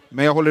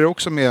 Men jag håller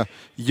också med.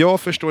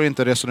 Jag förstår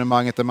inte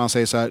resonemanget där man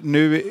säger så här.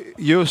 Nu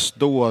just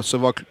då så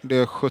var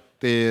det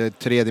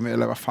 73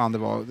 eller vad fan det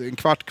var. En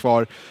kvart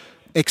kvar.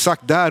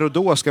 Exakt där och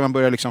då ska man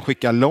börja liksom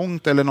skicka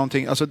långt eller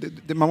någonting. Alltså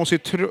man måste ju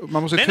tro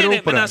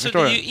på det. Alltså, det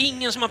är ju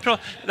ingen som har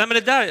pratat. Nej, men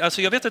det där,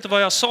 alltså, jag vet inte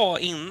vad jag sa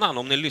innan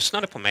om ni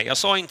lyssnade på mig. Jag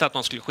sa inte att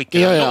man skulle skicka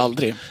det. Det gör jag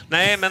aldrig.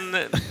 Nej, men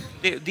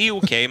det är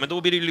okej, men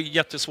då blir det ju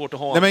jättesvårt att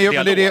ha men det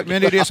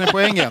är det som är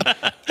poängen.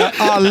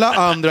 Alla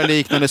andra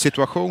liknande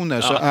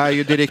situationer så är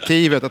ju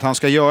direktivet att han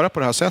ska göra på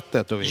det här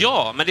sättet.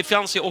 Ja, men det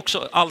fanns ju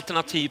också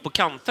alternativ på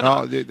kanterna.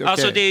 Ja, okay.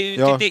 Alltså,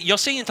 jag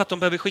säger inte att de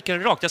behöver skicka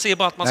den rakt. Jag säger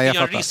bara att man ska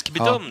göra en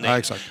riskbedömning.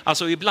 Ja,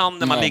 alltså ibland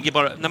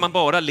när man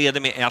bara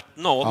leder med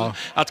 1-0,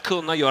 att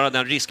kunna göra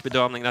den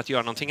riskbedömningen att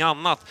göra någonting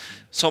annat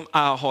som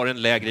har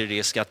en lägre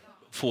risk att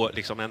få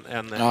liksom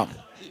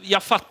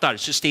jag fattar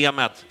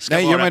systemet ska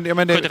Nej, vara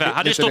men det, 75.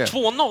 Hade det stått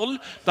 2-0,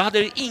 då hade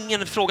det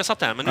ingen ifrågasatt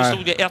det här. Men nu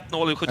stod det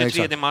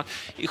 1-0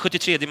 i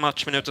 73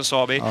 matchminuten,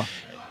 sa vi. Ja.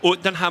 Och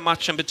den här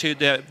matchen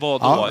betydde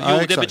vad då?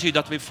 Det betydde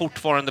att vi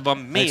fortfarande var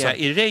med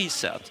i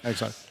racet.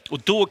 Exakt. Och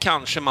då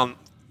kanske man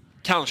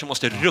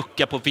måste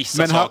rucka på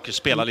vissa saker,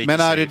 spela lite. Men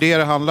är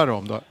det handlar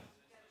om då?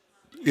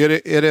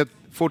 Är det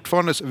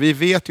fortfarande... Vi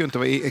vet ju inte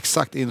vad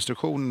exakt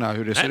instruktionerna,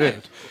 hur det ser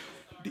ut.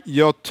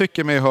 Jag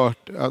tycker mig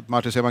hört att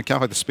Martin säger att man kan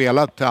faktiskt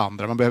spela till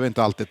andra. Man behöver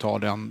inte alltid ta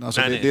den.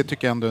 Alltså det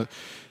tycker jag ändå...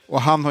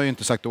 Och han har ju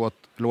inte sagt åt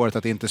Loret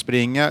att inte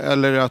springa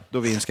eller att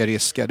Dovin ska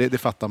riska. Det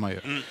fattar man ju.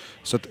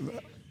 Så att,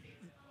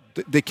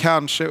 det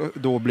kanske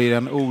då blir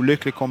en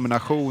olycklig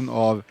kombination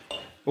av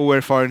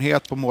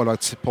oerfarenhet på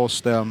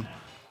målvaktsposten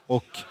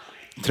och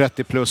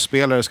 30 plus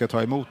spelare ska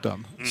ta emot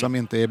den som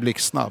inte är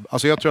blixtsnabb.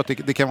 Alltså jag tror att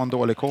det kan vara en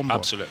dålig kombo.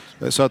 Absolut.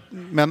 Så att,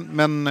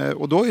 men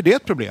och då är det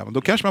ett problem.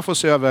 Då kanske man får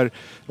se över,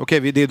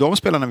 okej, det är de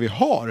spelarna vi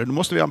har. Då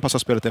måste vi anpassa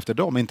spelet efter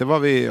dem, inte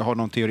vad vi har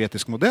någon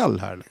teoretisk modell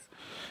här.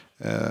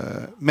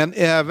 Men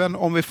även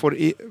om vi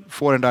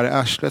får den där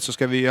arslet så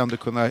ska vi ju ändå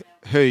kunna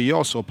höja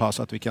oss så pass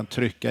att vi kan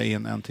trycka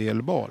in en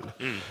till boll.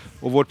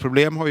 Och vårt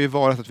problem har ju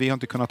varit att vi har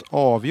inte kunnat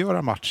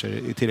avgöra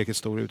matcher i tillräckligt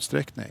stor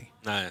utsträckning.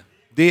 Nej.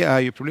 Det är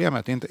ju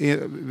problemet.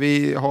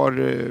 Vi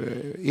har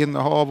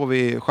innehav och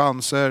vi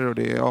chanser och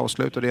det är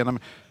avslut och det ena,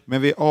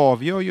 men vi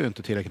avgör ju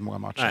inte tillräckligt många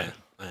matcher.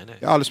 Nej.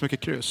 Det är alldeles mycket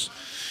kryss.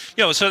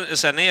 Ja, och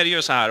sen är det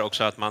ju så här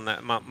också att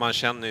man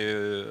känner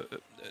ju...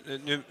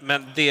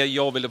 Men det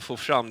jag ville få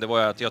fram, det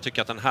var att jag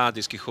tycker att den här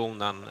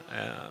diskussionen,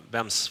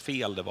 vems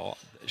fel det var,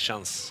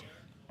 känns...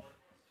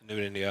 Nu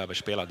är den ju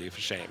överspelad i och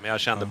för sig, men jag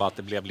kände bara att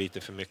det blev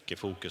lite för mycket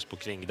fokus på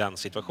kring den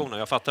situationen.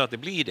 Jag fattar att det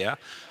blir det,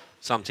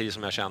 samtidigt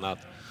som jag känner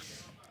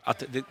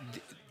att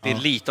det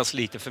litas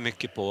lite för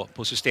mycket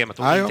på systemet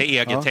och inte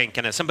eget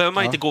tänkande. Sen behöver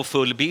man inte gå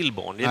full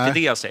Billborn. Det är inte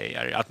det jag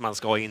säger, att man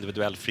ska ha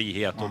individuell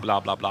frihet och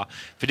bla bla bla.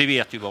 För det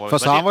vet ju vad...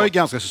 Fast han var ju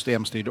ganska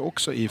systemstyrd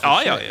också i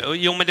försvaret.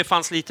 Jo, men det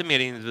fanns lite mer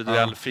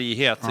individuell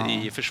frihet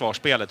i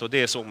försvarsspelet och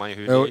det såg man ju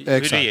hur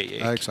det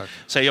gick. Exakt.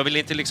 Så jag vill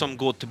inte liksom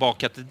gå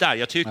tillbaka till det där.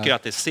 Jag tycker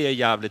att det ser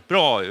jävligt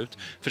bra ut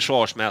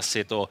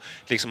försvarsmässigt och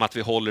liksom att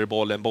vi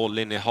håller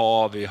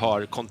bollinnehav, vi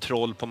har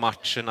kontroll på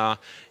matcherna.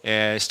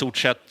 I stort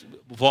sett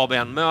vad vi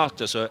än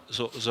möter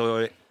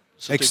så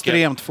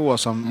extremt få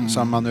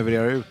som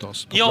manövrerar ut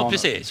oss på planen.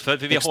 Precis. För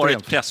vi har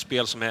ett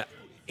pressspel som är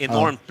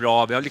enormt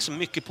bra. Vi har liksom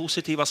mycket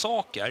positiva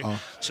saker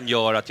som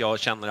gör att jag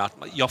känner att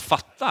jag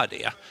fattar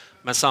det.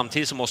 Men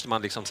samtidigt så måste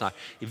man liksom så här,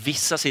 i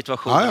vissa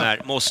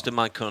situationer måste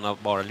man kunna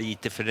vara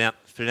lite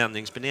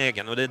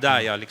förändringsbenägen. Och det är där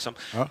jag liksom...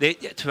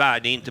 Tyvärr,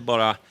 det är inte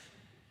bara...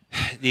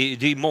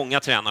 Det är många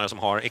tränare som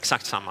har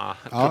exakt samma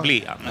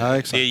problem.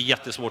 Det är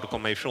jättesvårt att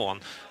komma ifrån.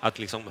 Att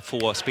liksom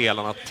få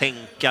spelarna att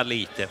tänka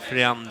lite,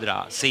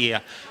 förändra, se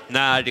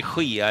när det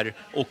sker,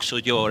 också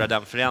göra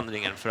den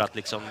förändringen för att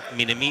liksom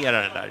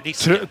minimera den där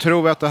risken.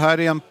 Tror vi att det här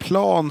är en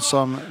plan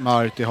som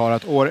Marti har,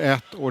 att år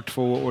 1, år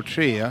 2, år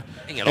 3?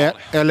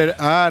 Eller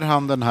är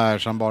han den här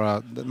som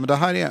bara... Men det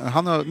här är,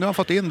 nu har han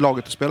fått in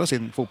laget att spela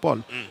sin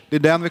fotboll. Det är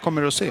den vi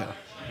kommer att se.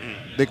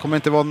 Det kommer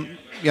inte vara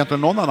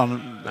egentligen någon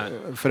annan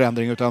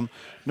förändring, utan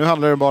nu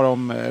handlar det bara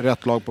om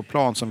rätt lag på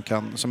plan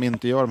som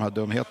inte gör de här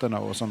dumheterna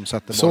och som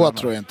sätter så bollarna.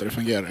 tror jag inte det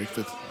fungerar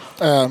riktigt.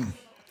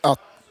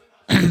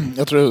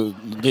 Jag tror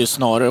det är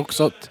snarare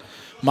också att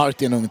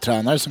Martin är en ung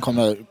tränare som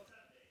kommer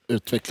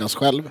utvecklas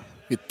själv,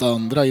 hitta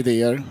andra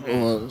idéer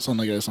och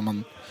sådana grejer som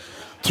man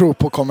tror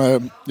på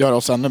kommer göra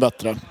oss ännu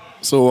bättre.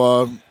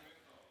 Så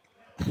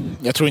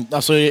jag tror inte,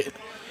 alltså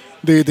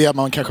det är det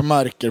man kanske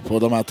märker på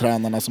de här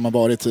tränarna som har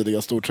varit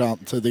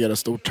tidigare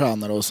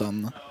stortränare och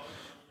sen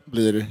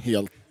blir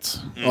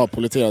helt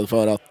avpoliterade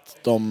för att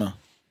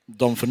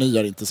de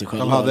förnyar inte sig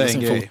själva i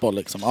sin fotboll.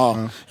 Liksom.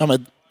 Ja,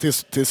 men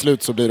till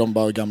slut så blir de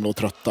bara gamla och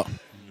trötta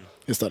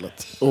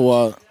istället.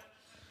 Och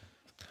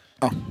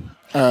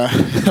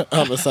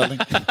översäljning.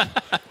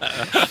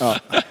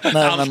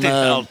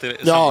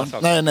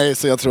 Nej,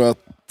 så jag tror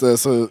att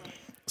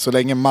så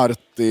länge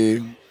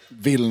Marti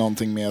vill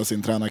någonting med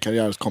sin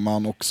tränarkarriär så kommer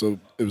han också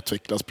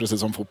utvecklas, precis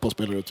som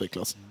fotbollsspelare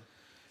utvecklas.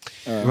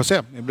 Vi får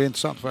se, det blir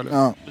intressant.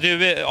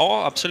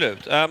 Ja,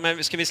 absolut.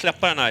 Men ska vi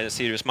släppa den här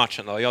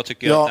Sirius-matchen då? Jag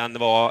tycker att den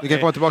var... Vi kan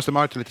komma tillbaka till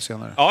Marti lite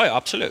senare. Ja,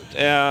 absolut.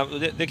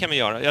 Det kan vi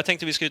göra. Jag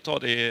tänkte vi skulle ta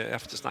det i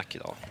eftersnack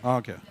idag.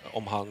 Okay.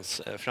 Om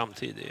hans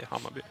framtid i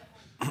Hammarby.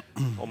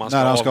 Om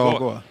han ska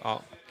avgå.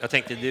 Ja. Jag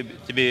tänkte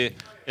det blir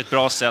ett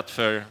bra sätt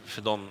för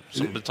de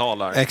som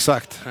betalar.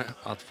 Exakt.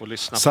 Att få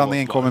lyssna på.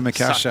 Sanningen kommer med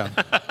cashen.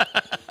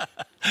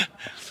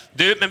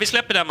 Men vi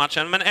släpper den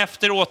matchen. Men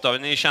efteråt då,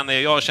 jag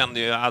kände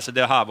ju, alltså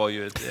det här var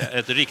ju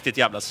ett riktigt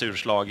jävla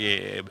surslag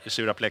i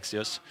Sura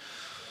Plexius.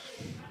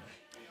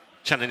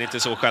 Kände ni inte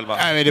så själva?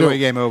 Nej, men det var ju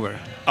game over.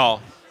 Ja,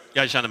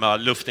 jag kände bara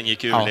luften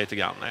gick ur lite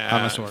grann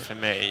för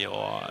mig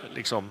och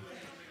liksom,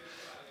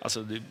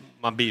 alltså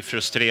man blir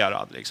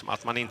frustrerad liksom,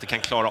 att man inte kan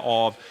klara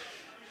av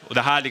Och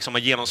det här liksom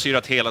har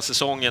genomsyrat hela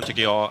säsongen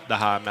tycker jag, det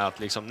här med att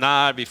liksom,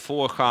 när vi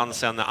får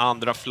chansen, när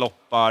andra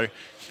floppar,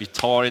 vi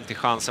tar inte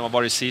chansen, vad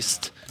var det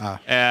sist?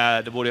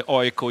 Det både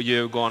AIK,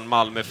 Djurgården,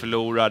 Malmö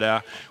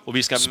förlorade och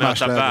vi ska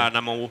möta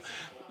Värnamo.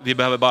 Vi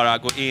behöver bara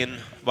gå in,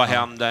 vad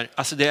händer?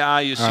 Alltså det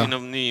är ju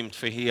synonymt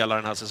för hela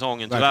den här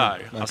säsongen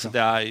tyvärr. Alltså det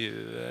är ju,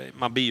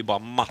 man blir ju bara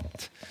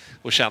matt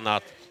och känner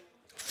att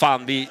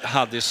fan, vi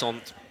hade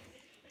sånt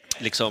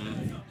liksom,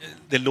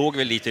 det låg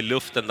väl lite i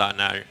luften där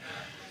när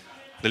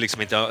det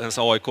liksom inte ens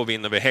AIK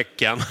vinner vid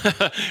Häcken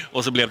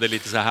och så blev det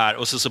lite så här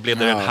och så blev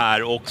det den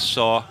här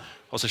också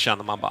och så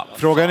känner man bara...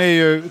 Frågan är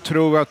ju,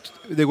 tror vi att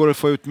det går att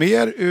få ut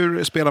mer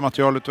ur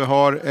spelarmaterialet vi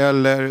har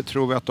eller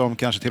tror vi att de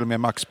kanske till och med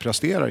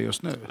maxpresterar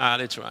just nu? Nej,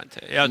 det tror jag inte.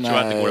 Jag tror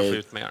att det går att få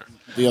ut mer.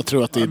 Jag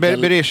tror att det är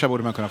Berisha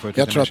borde man kunna få ut.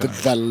 Jag tror att det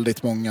är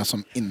väldigt många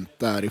som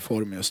inte är i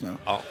form just nu.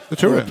 Ja. Du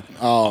tror det?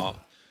 Ja.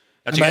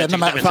 Jag tycker att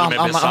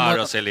de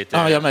Besara ser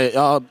lite...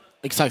 Ja,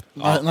 exakt.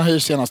 När hyr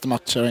senaste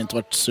matcher har inte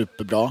varit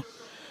superbra.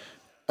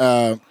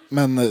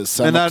 Men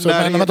sen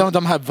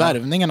de här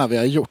värvningarna vi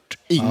har gjort,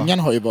 ingen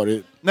har ju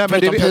varit... Nej,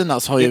 men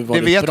Pinas har ju varit bra.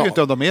 Vi vet ju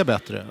inte om de är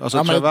bättre. Alltså,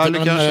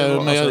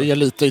 jag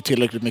litar ju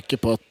tillräckligt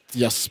mycket på att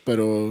Jesper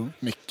och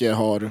Micke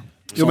har...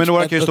 Jo, men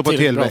några kan ju stå på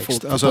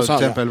tillväxt. Alltså till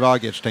exempel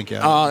Vagic, tänker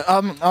jag.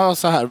 Ja,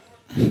 så här.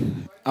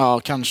 Ja,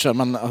 kanske.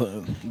 Men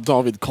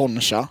David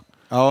Concha.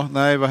 Ja,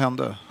 nej, vad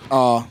hände?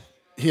 Ja,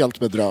 helt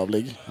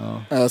bedrövlig.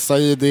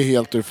 Said är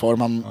helt ur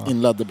form. Han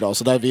inledde bra.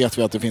 Så där vet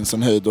vi att det finns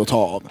en höjd att ta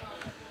av.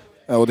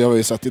 Och det har vi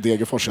ju sett i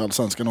Degerfors i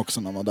Allsvenskan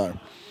också när man var där.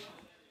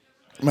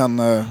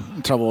 Men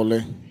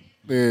Travoli,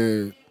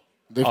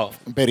 det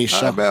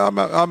Berisha. Det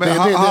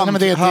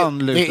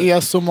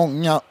är så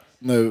många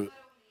nu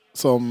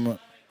som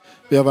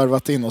vi har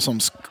värvat in och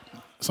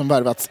som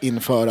värvats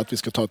in för att vi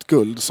ska ta ett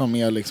guld som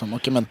är liksom,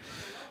 men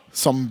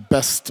som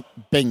bäst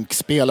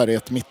bänkspelare i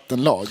ett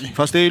mittenlag.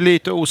 Fast det är ju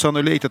lite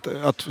osannolikt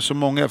att så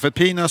många, för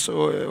Pinas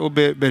och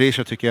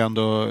Berisha tycker jag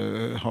ändå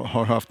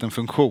har haft en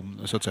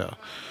funktion så att säga.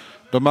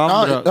 De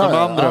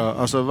andra,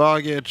 alltså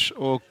Vagic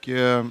och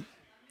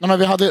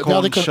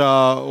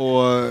Concha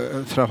och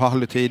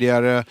Travalli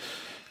tidigare,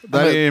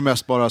 där är det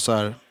mest bara så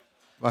här,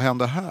 vad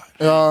händer här?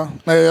 Ja,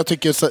 men jag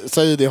tycker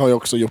Saidi har ju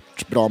också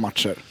gjort bra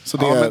matcher. Så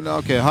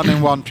det han är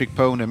en one-trick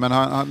pony, men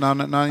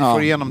när han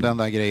får igenom den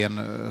där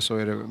grejen så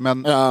är det...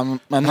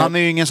 Men han är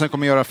ju ingen som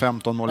kommer göra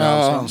 15 mål i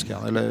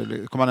Allsvenskan.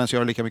 Eller kommer han ens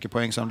göra lika mycket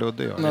poäng som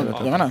Ludde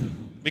gör?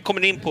 Vi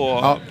kommer in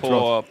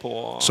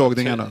på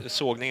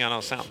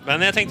sågningarna sen.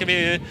 Men jag tänkte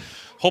vi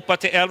hoppar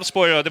till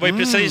Elfsborg då. Det var ju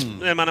precis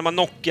när man var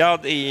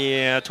knockad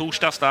i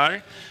torsdags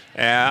där.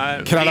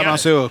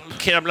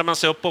 Kravlar man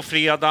sig upp på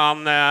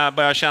fredagen,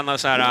 börjar känna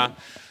så här,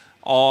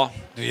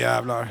 nu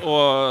jävlar.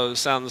 Och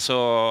sen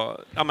så,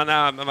 men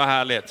vad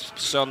härligt.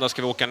 Söndag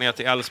ska vi åka ner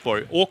till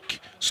Elfsborg. Och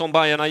som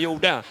Bajarna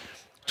gjorde,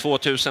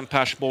 2000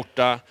 pers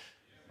borta,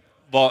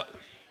 var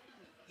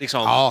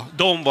liksom,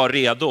 de var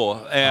redo.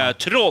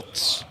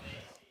 Trots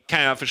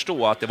kan jag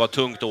förstå att det var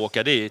tungt att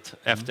åka dit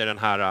efter den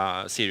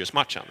här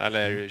Sirius-matchen.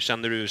 Eller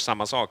kände du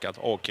samma sak? Att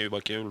det var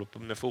kul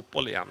med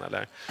fotboll igen,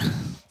 eller?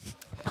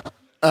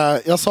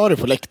 Jag sa det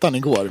på läktaren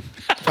igår,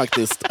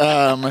 faktiskt.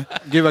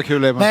 Gud vad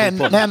kul det är med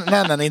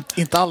fotboll. Nej,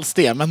 inte alls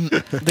det. Men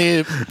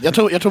jag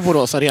tror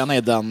Borås Arena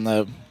är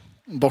den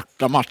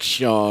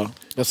bortamatch jag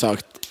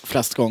besökt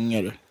flest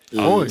gånger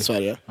i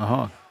Sverige.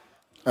 Aha.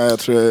 Jag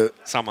tror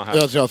samma här.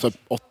 Jag har typ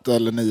 8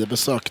 eller 9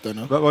 besök där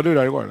nu. Var du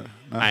där igår? Eller?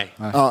 Nej.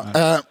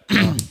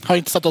 Har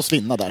inte satt oss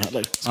vinna där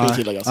heller, ska vi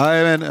tillägga.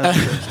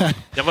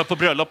 Jag var på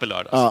bröllop i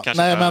lördag.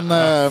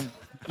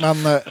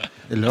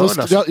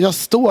 Jag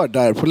står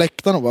där på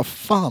läktaren och bara,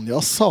 fan, jag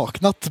har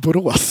saknat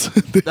Borås.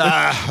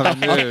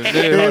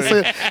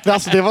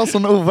 Det var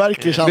sån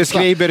overklig känsla.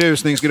 Beskriv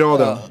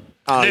berusningsgraden.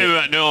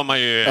 Nu har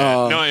man ju,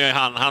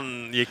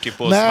 han gick ju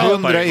på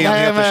 100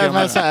 enheter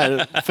men så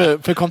här,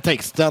 för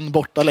kontext, den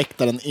borta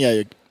läktaren är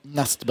ju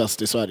näst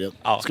bäst i Sverige.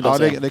 Skulle jag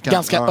säga.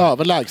 Ganska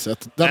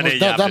överlägset.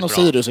 Den och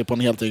Sirius är på en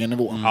helt egen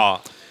nivå.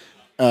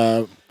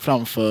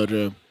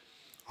 Framför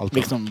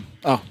liksom,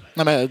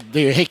 men det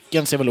är ju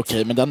Häcken ser väl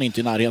okej, men den är inte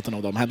i närheten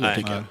av dem heller,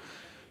 tycker jag.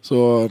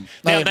 Så,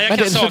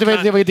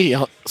 det var ju det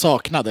jag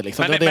saknade.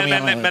 Liksom.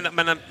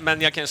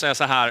 Men jag kan säga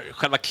så här,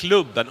 själva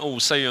klubben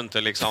osar ju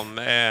inte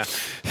liksom...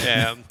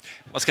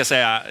 vad ska jag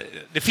säga?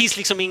 Det finns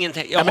liksom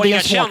ingenting... Jag har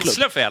inga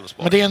känslor för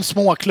Elfsborg. Men det är en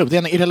småklubb, det är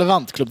en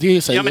irrelevant klubb. Det är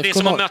ju så, men det är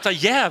som att möta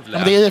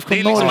Gävle. Det är IFK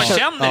Norrköping. Man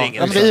känner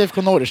inget. Det är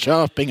IFK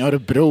Norrköping,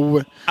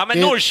 Örebro. Ja, men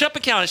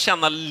Norrköping kan jag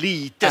känna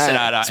lite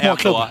sådär...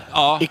 Småklubb,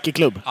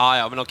 icke-klubb.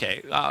 Ja, men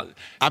okej.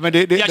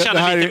 Jag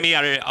känner lite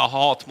mer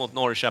hat mot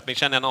Norrköping.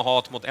 Känner jag något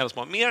hat mot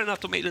Elfsborg. Mer än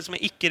att de är som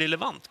en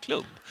icke-relevant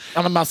klubb.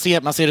 Ja, men man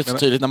ser det så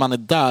tydligt när man är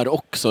där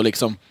också,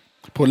 liksom.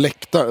 På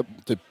läktar,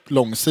 typ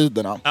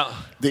långsidorna.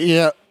 Det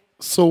är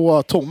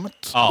så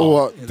tomt.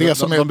 Och det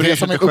som är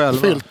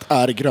uppfyllt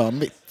är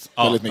grönvitt.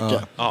 Väldigt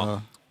mycket.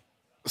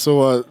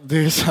 Så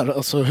det är så här,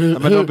 alltså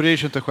men de bryr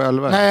sig inte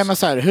själva. Nej, men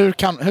så här,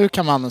 hur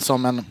kan man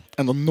som en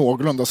ändå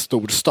någorlunda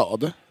stor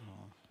stad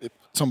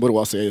som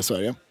Borås är i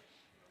Sverige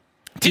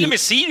Till och med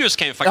Sirius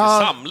kan ju faktiskt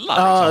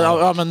samla.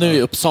 Ja, men nu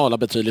är Uppsala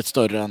betydligt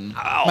större än...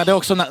 Men det är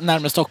också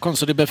närmare Stockholm,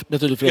 så det är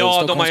betydligt fler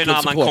Ja, de har ju en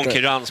annan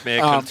konkurrens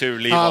med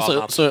kulturliv och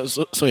annat.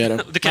 Så är det.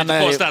 Du kan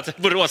inte påstå att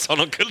Borås har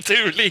någon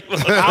kulturliv.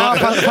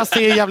 Fast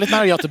det är jävligt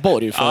nära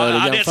Göteborg för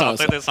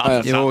jämförelse. Det är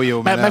sant.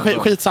 Jo, men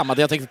skitsamma,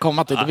 det jag tänkte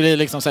komma till. Det blir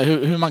liksom så här,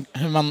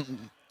 hur man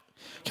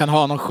kan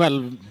ha någon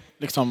själv...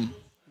 Liksom,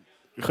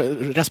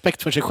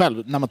 respekt för sig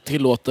själv när man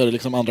tillåter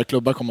liksom andra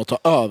klubbar komma och ta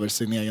över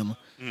sin egen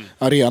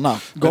arena.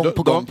 Gång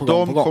på gång.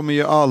 De kommer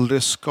ju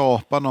aldrig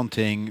skapa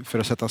någonting för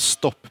att sätta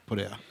stopp på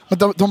det.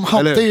 Men de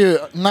hade ju,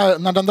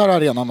 när den där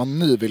arenan var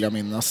ny vill jag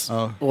minnas,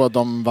 och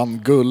de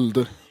vann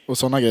guld och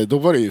sådana grejer, då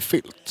var det ju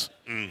fyllt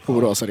på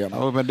Borås arena.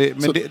 Ja, men det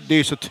är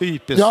ju så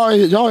typiskt.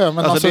 Ja,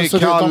 men alltså det är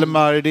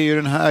Kalmar, det är ju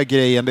den här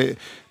grejen.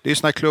 Det är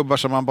såna klubbar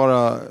som man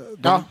bara...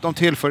 De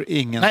tillför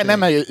ingenting. Nej,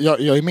 men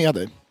jag är med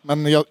dig.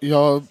 Men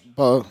jag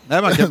bara...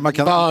 Nej, man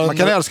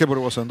kan älska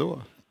Borås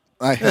ändå.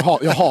 Nej,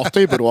 jag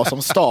hatar ju Borås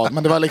som stad,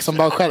 men det var liksom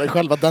bara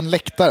själva den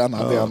läktaren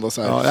hade jag ändå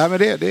så här. Ja, men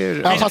det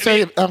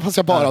är... Fast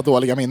jag bara har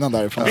dåliga minnen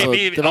därifrån.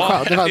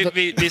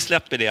 Vi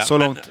släpper det. Så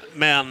långt.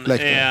 Men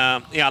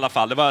i alla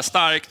fall, det var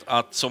starkt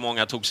att så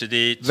många tog sig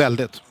dit.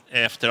 Väldigt.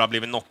 Efter att ha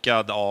blivit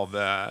knockad av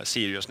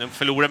Sirius. Nu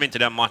förlorar vi inte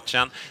den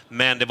matchen,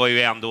 men det var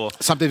ju ändå...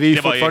 Samtidigt, vi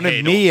är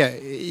fortfarande med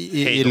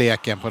i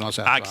leken på något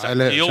sätt. Exakt.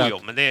 Jo,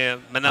 men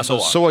ändå. Alltså,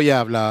 så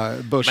jävla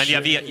börs. Men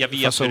jag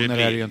vet hur det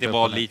blir. Det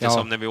var lite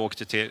som när vi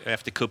åkte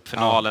efter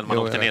cupfinalen. Man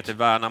åkte ner till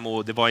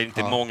Värnamo. Det var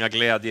inte många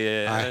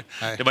glädje.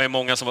 Nej. Det var ju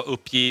många som var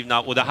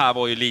uppgivna. Och det här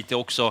var ju lite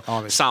också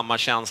samma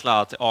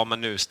känsla att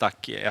men nu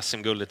stack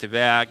SM-guldet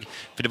iväg.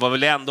 För det var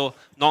väl ändå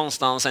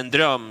någonstans en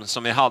dröm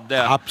som vi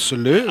hade.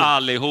 Absolut.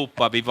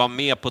 Allihopa. Vi var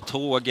med på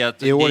tåget.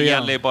 Det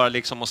gäller ju bara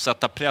liksom att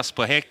sätta press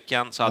på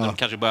Häcken, så hade de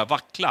kanske börjat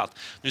vackla.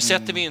 Nu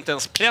sätter vi inte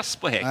ens press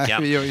på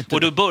Häcken. Nej,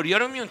 och då börjar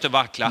de ju inte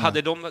vackla.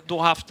 Hade de då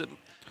haft...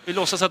 Vi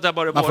låtsas att det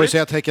bara man får ju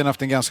säga att Häcken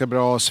haft en ganska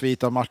bra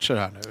svit av matcher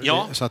här nu.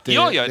 Ja, så att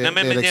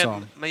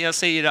men jag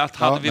säger att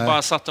hade vi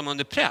bara satt dem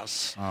under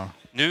press... Ja.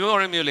 Nu har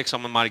de ju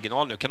liksom en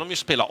marginal. Nu kan de ju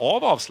spela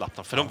av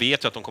avslappnat, för de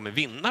vet ju att de kommer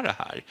vinna det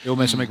här. Jo,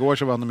 men som igår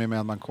så vann de ju med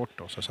en man kort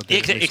då. Så det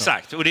liksom,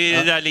 exakt, och det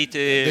är där lite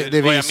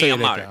det vad jag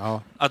menar.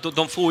 Lite, att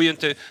de får ju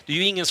inte... Det är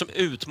ju ingen som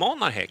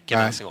utmanar Häcken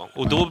ens en gång.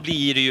 Och då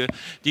blir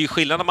det är ju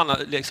skillnad när man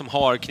liksom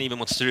har kniven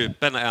mot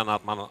strupen än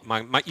att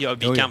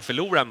vi kan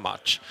förlora en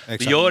match. Exakt.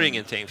 Det gör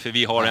ingenting, för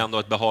vi har ändå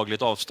ett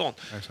behagligt avstånd.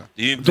 Exakt.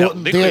 Det är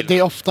ju det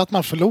är ofta att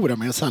man förlorar,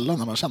 men sällan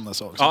när man känner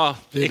så också. Ja,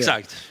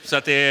 exakt. Så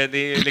att det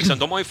är liksom,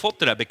 de har ju fått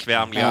det där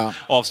bekvämliga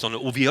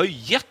avståndet, och vi har ju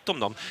gett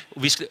dem.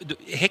 Och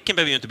Häcken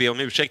behöver ju inte be om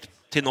ursäkt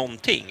till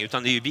någonting,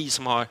 utan det är ju vi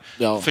som har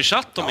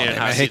försatt dem i den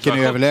här situationen.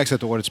 Häcken är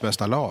överlägset årets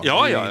bästa lag. Det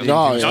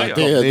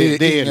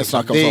är inget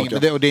snack om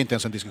saker. Och det är inte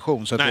ens en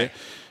diskussion. Så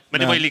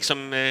men det var ju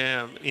liksom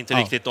inte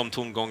riktigt de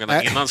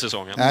tongångarna innan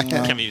säsongen,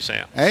 kan vi ju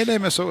säga. Nej,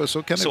 men så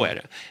kan det så är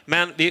det.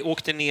 Men vi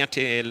åkte ner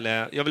till...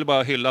 jag vill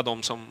bara hylla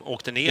dem som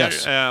åkte ner.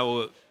 Yes.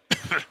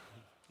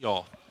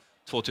 Och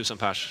 2000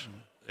 pers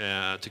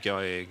tycker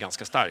jag är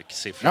ganska stark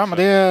siffra. Ja, men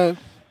det är...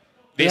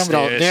 Visst, det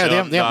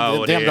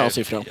är en bra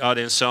siffra. Ja,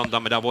 det är en söndag,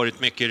 men det har varit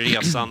mycket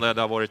resande,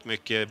 det har varit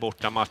mycket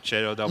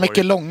bortamatcher. Och det har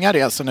mycket långa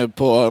resor nu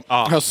på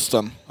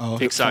hösten. Ja,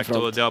 exakt,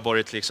 och det har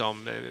varit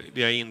liksom,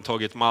 vi har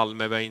intagit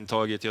Malmö, vi har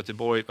intagit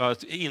Göteborg.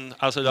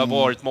 Alltså det har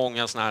varit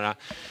många såna här,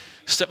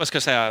 vad ska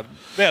jag säga,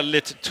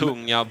 väldigt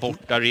tunga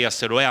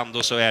bortaresor, och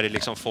ändå så är det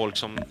liksom folk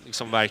som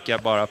liksom verkar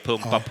bara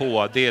pumpa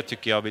på. Det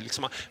tycker jag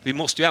vi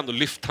måste ju ändå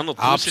lyfta något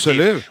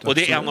positivt. Och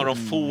det är en av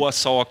de få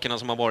sakerna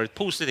som har varit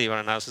positiva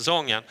den här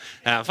säsongen.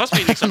 Fast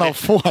vi liksom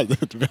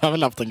vi har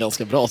väl haft en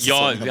ganska bra säsong.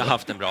 Ja, vi har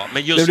haft en bra.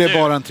 Men det blev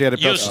bara en tredje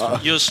plats.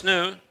 Just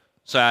nu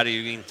så är det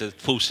ju inte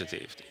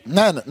positivt.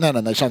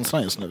 Nej,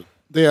 känslan just nu.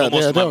 Det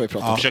har vi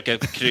pratat om. Försöka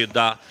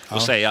krydda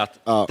och säga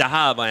att det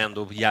här var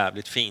ändå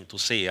jävligt fint att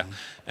se,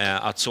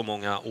 att så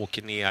många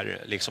åker ner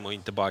liksom, och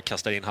inte bara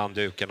kastar in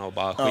handduken och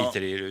bara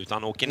skiter i det,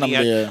 utan åker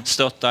ner,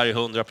 stöttar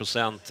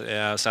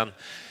 100%. Sen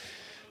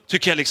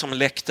tycker jag liksom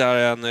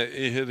läktaren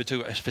i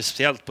huvudet,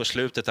 speciellt på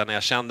slutet där, när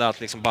jag kände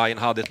att liksom Bayern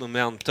hade ett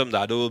momentum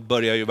där, då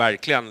började ju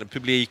verkligen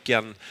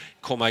publiken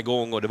komma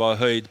igång, och det var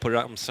höjd på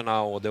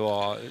ramsorna, och det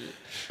var...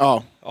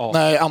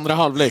 Nej, andra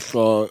halvlek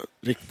var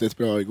riktigt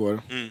bra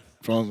igår.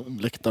 Från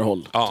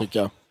läktarhåll, tycker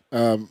jag.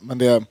 Men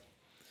det,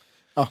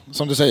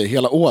 som du säger,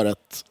 hela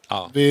året.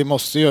 Vi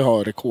måste ju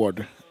ha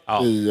rekord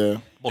i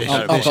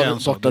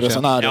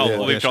bortaresenärer. Ja,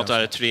 och vi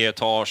pratar 3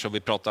 etage, och vi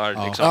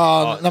pratar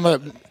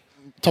liksom...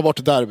 Ta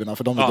bort derbyna,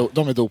 för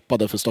de är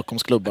dopade för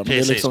Stockholmsklubbar.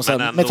 Precis, det är liksom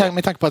sen,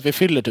 med tanke på att vi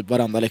fyller typ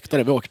varenda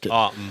läktare vi åker till.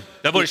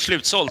 Det har varit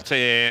slutsålt.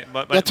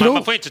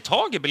 Man får inte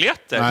tag i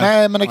biljetter.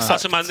 Nej, men exakt.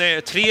 Alltså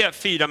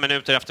 3-4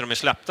 minuter efter de är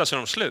släppta så är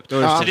de slut.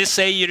 Så det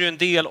säger ju en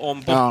del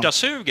om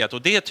bortasuget,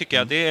 och det tycker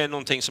jag det är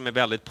någonting som är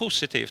väldigt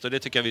positivt, och det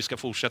tycker jag vi ska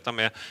fortsätta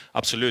med.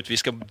 Absolut, vi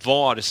ska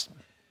vara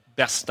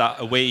bästa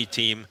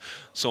away-team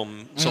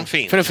som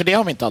finns. För det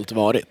har vi inte alltid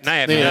varit.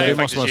 Nej, men det är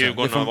faktiskt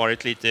Djurgården har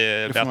varit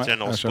lite bättre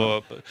än oss.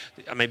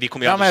 Men vi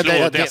kommer ju aldrig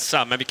slå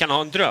dessa, men vi kan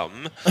ha en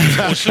dröm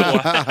och slå.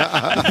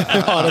 Vi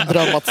har en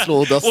dröm att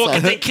slå dessa. Åka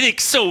till en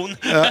krigszon.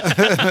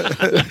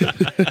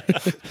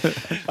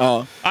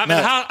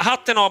 Men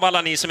hatten av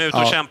alla ni som är ute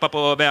och kämpar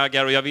på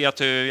vägar, och jag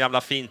vet hur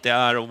jävla fint det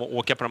är att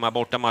åka på de här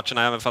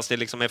bortamatcherna, även fast det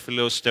liksom är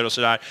förluster och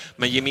sådär.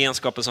 Men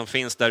gemenskapen som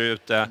finns där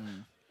ute.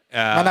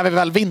 Men när vi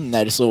väl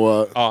vinner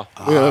så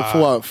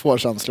får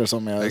känslor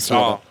som är svåra.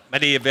 Ja,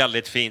 men det är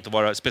väldigt fint att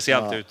vara,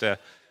 speciellt ute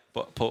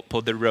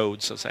på the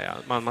road, så att säga.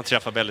 Man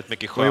träffar väldigt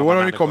mycket sköna människor. I år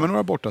har det människor. kommit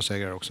några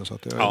bortasegrar också, så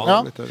att det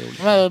är lite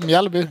roligt.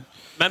 Mjällby.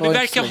 Men vi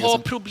verkar ha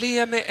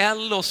problem med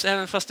Ellos,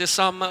 även fast det är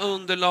samma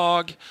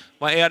underlag.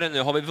 Vad är det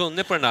nu? Har vi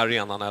vunnit på den här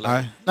arenan, eller?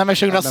 Nej, men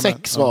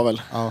 2006 var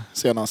väl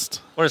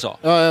senast. Var det så?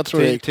 Ja, jag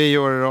tror 10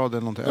 år i rad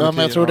eller någonting. Ja,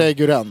 men jag tror det är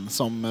Guren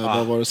som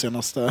var vår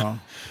senaste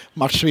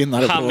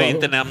matchvinnare. Han vi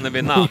inte nämner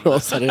vid namn.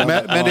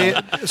 Men det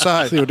är så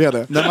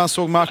här, när man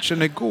såg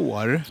matchen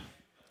igår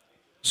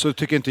så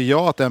tycker inte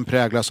jag att den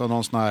präglas av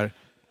någon sån här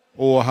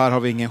här har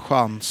vi ingen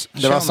chans.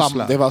 Det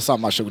var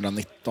samma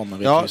 2019 när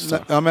vi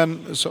kryssade. Ja, men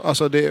så,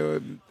 alltså det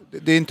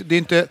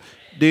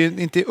är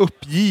inte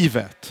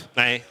uppgivet.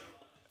 Nej.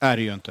 Är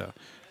det ju inte.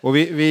 Och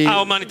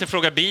om man inte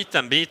frågar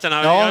biten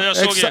jag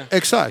såg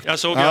exakt. Jag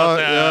såg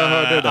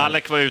att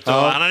Alec var ute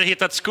och han hade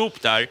hittat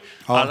scoop där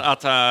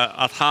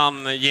att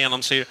han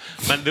genomsyr.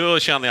 Men då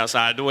känner jag så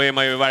här, då är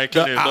man ju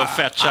verkligen ute och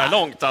fetchar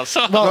långt alltså.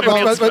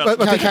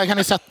 Kan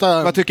ni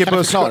sätta, vad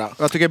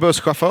tycker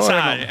busschauffören? Så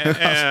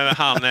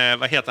här,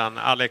 vad heter han?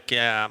 Alec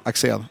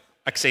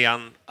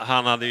Axén,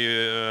 han hade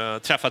ju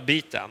träffat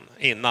biten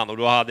innan, och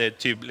då hade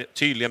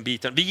tydligen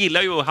biten. Vi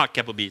gillar ju att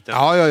hacka på biten.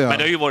 Men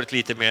det har ju varit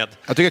lite med.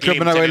 Jag tycker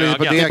klubben har varit lite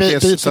på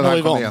dekis så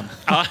han kom igen.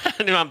 Ja,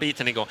 nu är han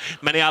biten igång.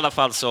 Men i alla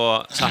fall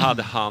så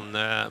hade han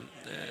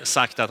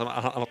sagt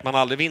att man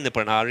aldrig vinner på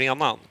den här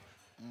arenan.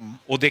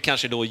 Och det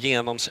kanske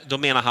då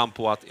menar han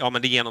på att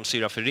men det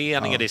genomsyrar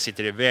föreningen, det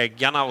sitter i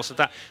väggarna och sånt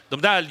där.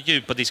 De där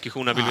djupa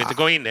diskussionerna vill vi inte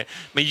gå in i.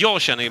 Men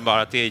jag känner ju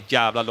bara att det är ett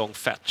jävla lång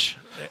fetch.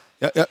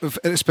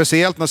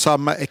 Speciellt när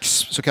samma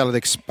så kallad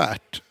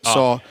expert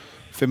sa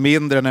för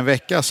mindre än en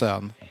vecka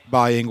sedan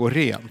Bayern går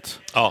rent.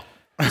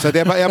 Så att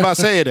jag bara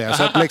säger det.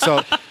 Så att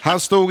liksom, han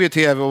stod i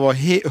tv och var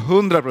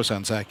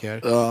 100%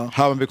 säker.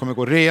 Hammarby kommer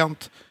gå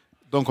rent.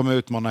 De kommer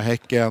utmana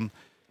Häcken.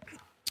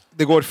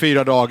 Det går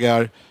 4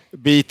 dagar.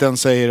 Biten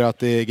säger att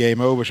det är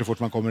game over så fort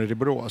man kommer till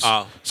Borås.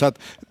 Så att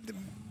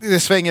det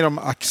svänger om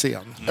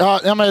Axén.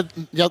 Ja, men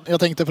jag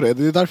tänkte på det.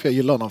 Det är därför jag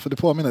gillar honom. För det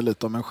påminner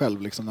lite om en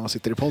själv liksom, när man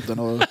sitter i podden.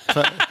 Och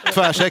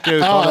tvärsäkra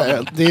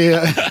uttalanden.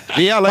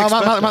 Vi är alla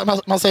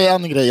experter. Man säger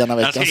en grej ena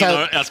veckan.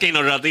 Jag ska in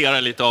och radera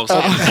lite av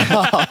sånt.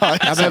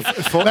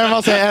 Men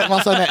man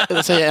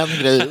säger en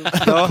grej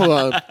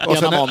på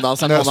ena måndagen.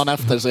 Sen måndagen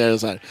efter så är det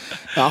så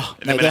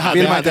här.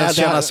 Vill man inte ens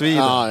kännas vid.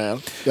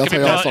 Jag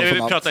tar avstånd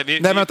från allt. Det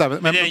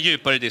är en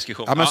djupare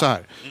diskussion. Ja, men så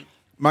här.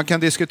 Man kan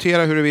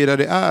diskutera huruvida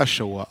det är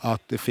så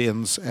att det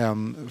finns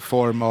en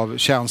form av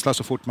känsla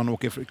så fort man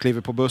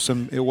kliver på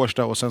bussen i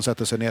Årsta och sen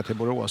sätter sig ner till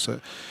Borås.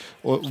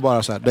 Och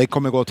bara så här, det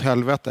kommer gå åt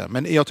helvete.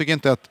 Men jag tycker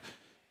inte att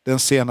den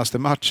senaste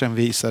matchen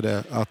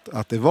visade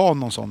att det var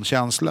någon sån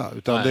känsla.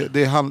 Utan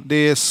det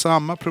är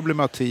samma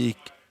problematik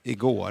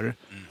igår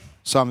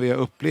som vi har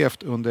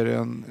upplevt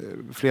under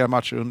flera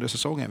matcher under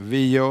säsongen.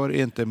 Vi gör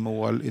inte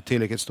mål i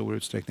tillräckligt stor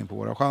utsträckning på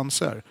våra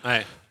chanser.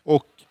 Nej.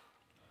 Och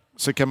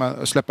så kan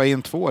man släppa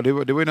in 2. Det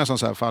var ju nästan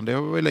så här, fan det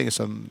var ju länge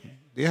sedan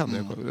det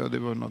hände. Det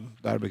var någon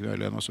derby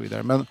möjligen och så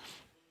vidare. Men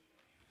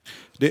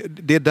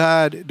det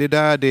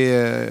där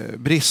det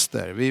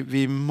brister.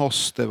 Vi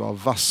måste vara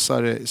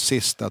vassare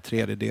sista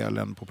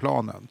tredjedelen på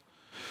planen.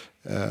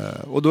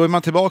 Och då är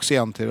man tillbaka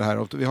igen till det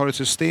här. Vi har ett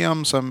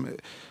system som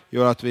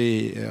gör att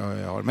vi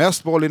har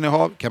mest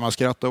bollinnehav, kan man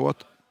skratta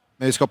åt.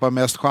 Men vi skapar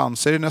mest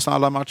chanser i nästan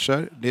alla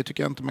matcher. Det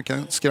tycker jag inte man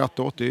kan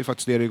skratta åt. Det är ju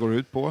faktiskt det går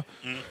ut på.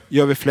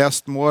 Gör vi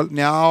flest mål?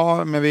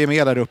 Ja, men vi är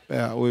med där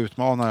uppe och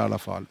utmanar i alla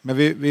fall. Men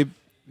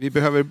vi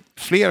behöver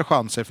fler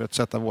chanser för att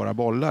sätta våra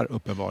bollar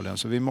uppenbarligen.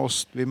 Så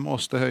vi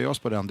måste höja oss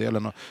på den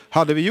delen. Och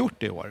hade vi gjort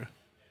det i år,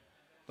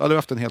 då hade vi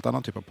haft en helt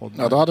annan typ av podd.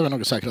 Ja, då hade vi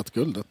nog säkrat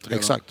guldet. Redan.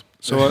 Exakt.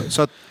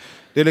 Så att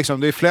det är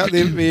liksom,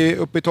 vi är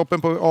uppe i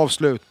toppen på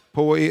avslut,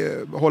 på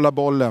hålla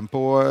bollen,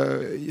 på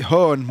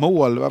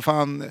hörnmål, vad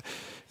fan...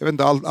 Jag vet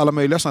inte alla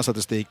möjliga sådana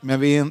statistik, men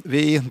vi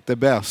är inte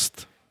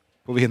bäst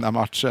på att vinna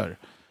matcher.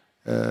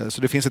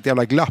 Så det finns ett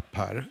jävla glapp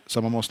här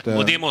som man måste...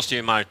 Och det måste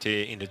ju Marti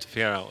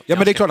identifiera. Ja,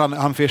 men det är klart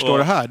han förstår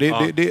det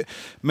här.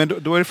 Men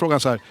då är det frågan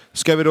så här,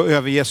 ska vi då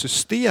överge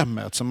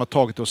systemet som har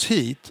tagit oss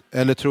hit?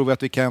 Eller tror vi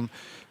att vi kan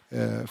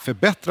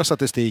förbättra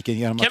statistiken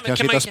genom att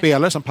kanske hitta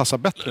spelare som passar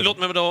bättre? Låt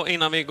mig då,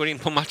 innan vi går in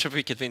på matchen,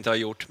 vilket vi inte har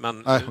gjort,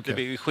 men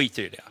vi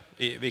skiter i det.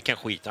 Vi kan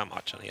skita i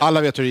matchen.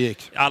 Alla vet hur det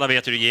gick. Alla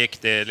vet hur det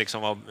gick. Det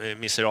liksom var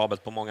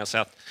miserabelt på många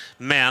sätt.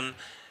 Men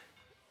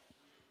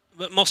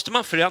Måste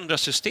man förändra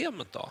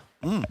systemet då?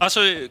 Alltså,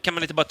 kan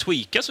man inte bara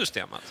tweaka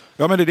systemet?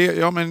 Ja, men det är det.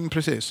 Ja, men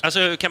precis.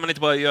 Alltså, kan man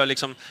inte bara göra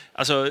liksom...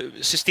 Alltså,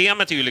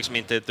 systemet är ju liksom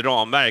inte ett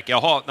ramverk.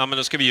 Jaha, men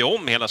då ska vi göra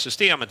om hela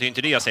systemet. Det är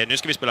inte det jag säger. Nu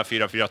ska vi spela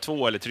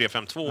 4-4-2 eller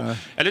 3-5-2.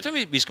 Eller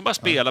utan vi ska bara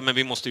spela, men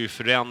vi måste ju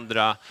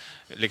förändra...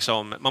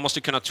 Liksom, man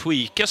måste kunna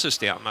tweaka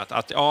systemet.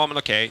 Att, men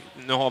okej,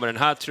 nu har vi den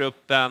här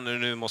truppen och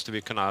nu måste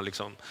vi kunna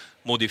liksom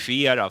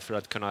modifiera för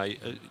att kunna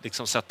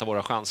liksom sätta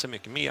våra chanser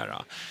mycket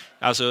mera.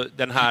 Alltså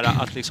den här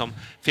att liksom...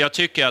 För jag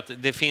tycker att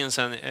det finns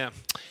en...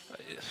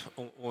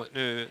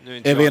 Nu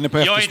är vi inne på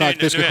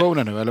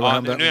eftersnackdiskussionen nu? Eller vad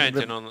händer? Nu är jag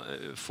inte någon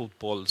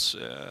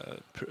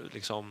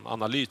liksom,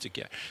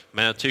 analytiker.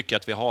 Men jag tycker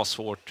att vi har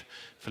svårt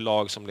för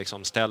lag som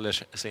liksom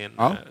ställer sin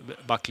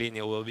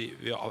backlinje. Och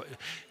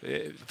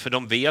för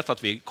de vet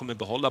att vi kommer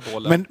behålla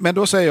bollen. Men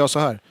då säger jag så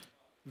här.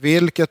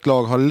 Vilket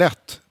lag har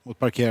lätt mot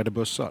parkerade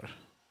bussar?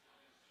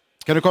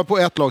 Kan du komma på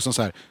ett lag som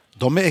så här,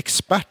 de är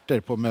experter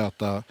på att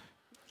möta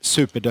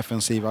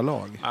superdefensiva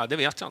lag? Ja, det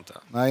vet jag inte.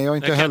 Nej, jag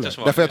inte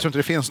heller. Därför jag tror inte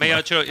det finns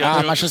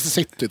något. Manchester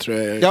City tror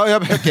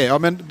jag. Okej,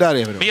 men där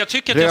är vi då. Men jag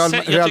tycker att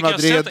Real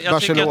Madrid,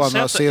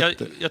 Barcelona,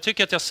 City. Jag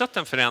tycker att jag sett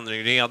en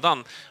förändring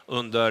redan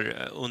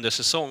under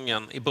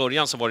säsongen. I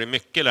början så var det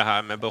mycket det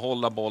här med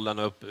behålla bollen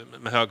upp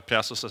med hög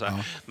press och så där.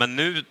 Ja. Men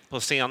nu på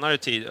senare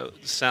tid,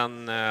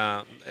 sen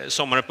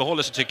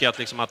sommaruppehållet, så tycker jag att,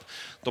 liksom att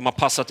de har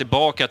passat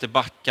tillbaka till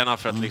backarna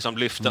för att liksom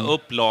lyfta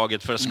upp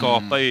laget, för att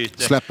skapa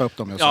ytor. Släppa upp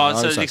dem.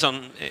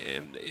 Liksom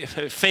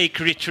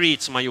fake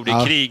retreat som man gjorde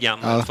i krigen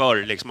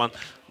förr. Liksom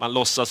man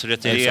låtsas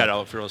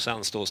retirera för att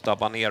sen stå och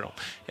stabba ner dem.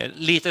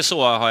 Lite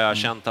så har jag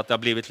känt att det har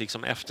blivit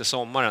liksom efter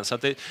sommaren. Så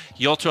att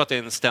jag tror att det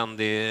är en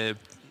ständig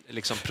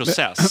liksom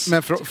process.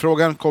 Men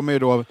frågan kommer ju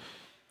då...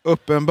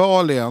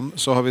 Uppenbarligen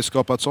så har vi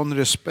skapat sån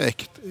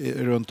respekt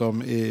runt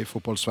om i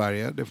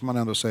fotbollssverige, det får man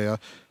ändå säga,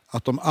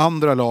 att de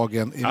andra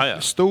lagen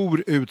i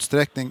stor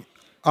utsträckning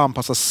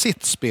anpassa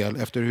sitt spel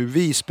efter hur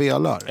vi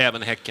spelar.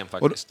 Även Häcken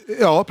faktiskt.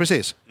 Ja,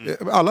 precis.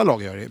 Alla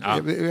lag gör det. Ja.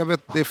 Jag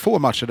vet, det är få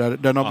matcher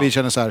där vi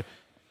känner så här,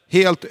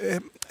 helt...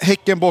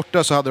 Häcken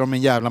borta så hade de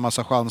en jävla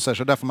massa chanser,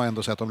 så där får man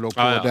ändå säga att de låg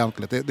på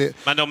ordentligt.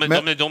 Men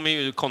de är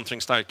ju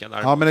kontringsstarka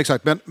där. Ja, men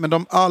exakt. Men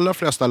de allra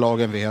flesta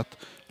lagen vet,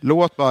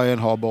 låt Bayern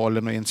ha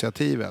bollen och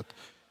initiativet.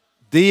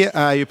 Det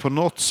är ju på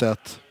något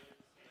sätt...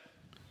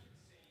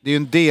 Det är ju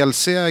en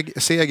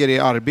delseger i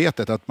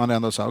arbetet att man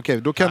ändå säger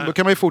okej, då kan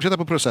man ju fortsätta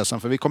på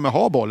processen, för vi kommer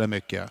ha bollen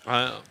mycket.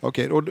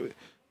 Okej,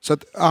 så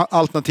att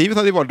alternativet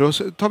hade ju varit,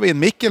 då tar vi in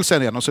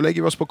Mikkelsen igen och så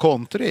lägger vi oss på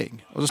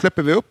kontring. Och så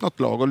släpper vi upp något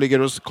lag och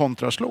ligger och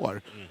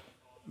kontraslår.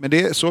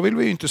 Men så vill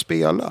vi ju inte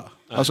spela.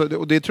 Alltså,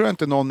 och det tror jag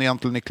inte någon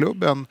egentligen i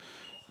klubben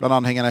bland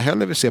anhängarna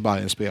heller vill se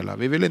Bayern spela.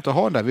 Vi vill inte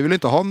ha den där. Vi vill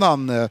inte ha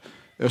någon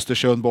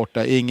Östersund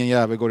borta. Ingen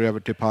jävel går över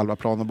till halva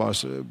plan och bara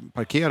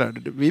parkerar.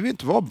 Vi vill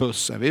inte vara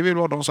bussen. Vi vill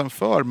vara de som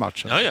för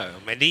matchen. Ja,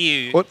 men det är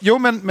ju...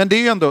 Men det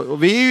är ju ändå...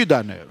 Och vi är ju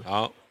där nu.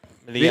 Ja,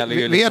 men det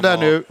vi är där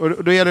nu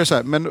och då gäller det så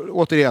här. Men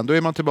återigen, då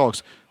är man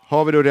tillbaks.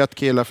 Har vi då rätt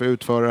killar för att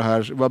utföra det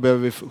här? Vad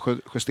behöver vi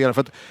justera?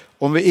 För att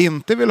om vi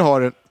inte vill ha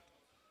det...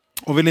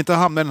 Och vill inte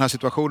hamna i den här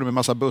situationen med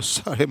massa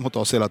bussar mot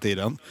oss hela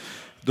tiden,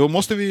 då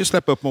måste vi ju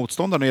släppa upp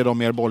motståndarna och ge dem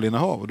mer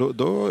bollinnehav.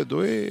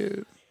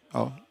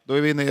 Då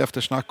är vi inne i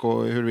eftersnack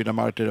och huruvida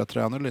Marti är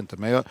tränare eller inte.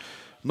 Men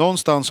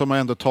någonstans har man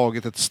ändå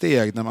tagit ett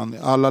steg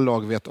när alla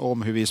lag vet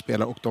om hur vi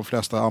spelar och de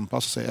flesta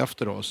anpassar sig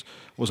efter oss.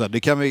 Och så här,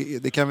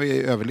 det kan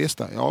vi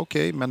överlista. Ja,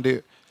 okej, men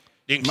det...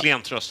 Det är en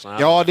klen tröst.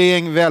 Ja, det är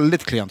en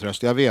väldigt klen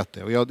tröst, jag vet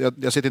det. Och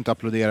jag sitter inte och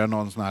applåderar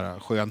någon sån här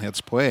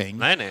skönhetspoäng.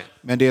 Nej.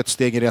 Men det är ett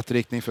steg i rätt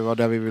riktning för vad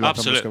där vi vill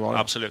att de ska vara.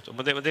 Absolut,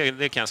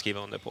 det kan jag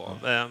skriva under på.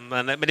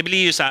 Men det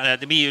blir ju så här,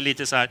 det blir ju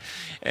lite så här...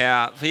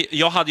 För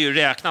jag hade ju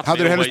räknat...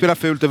 Hade du hellre spelat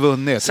fult och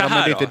vunnit? Så här, men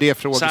det är inte det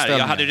frågeställningen.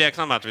 Jag hade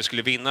räknat med att vi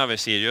skulle vinna över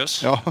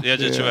Sirius. Ja, det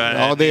tror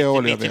jag. Det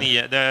håller jag med.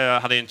 99. Det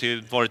hade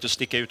inte varit att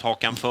sticka ut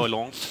hakan för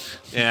långt.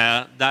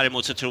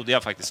 Däremot så trodde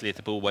jag faktiskt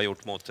lite på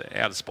oavgjort mot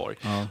Elfsborg.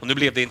 Ja. Och nu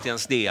blev det inte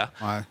ens det.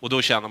 Nej. Och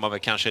då känner man väl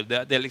kanske...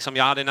 Det liksom,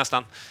 jag hade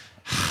nästan...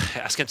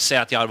 Jag ska inte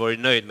säga att jag hade varit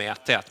nöjd med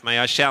 1-1, men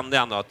jag kände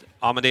ändå att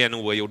men det är en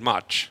oavgjord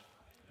match.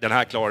 Den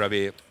här klarar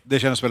vi. Det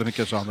känns väldigt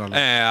mycket så andra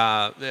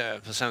lag.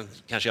 Sen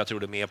kanske jag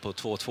trodde mer på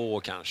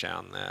 2-2 kanske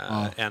än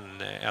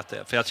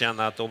 1-1. För jag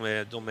känner att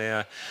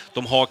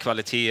de har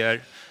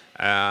kvaliteter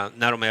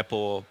när de är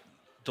på...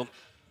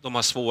 De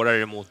har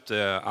svårare mot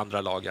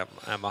andra lag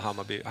än vad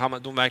Hammarby.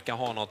 De verkar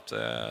ha något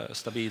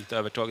stabilt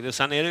övertag.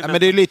 Sen är det men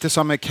det är lite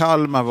som med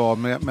Kalmar var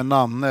med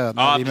Nanne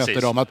när vi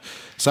mötte dem. Att,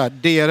 så här,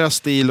 deras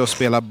stil att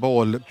spela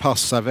boll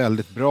passar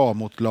väldigt bra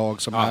mot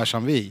lag som är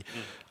som vi.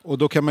 Och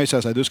då kan man ju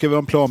säga så här, du ska vi ha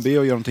en plan B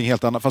och göra någonting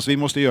helt annat. Fast vi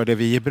måste göra det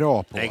vi är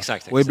bra på.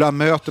 Exakt. Och ibland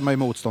möter man ju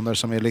motståndare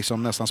som är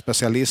liksom nästan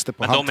specialister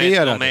på att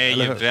hantera det. De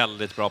är ju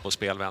väldigt bra på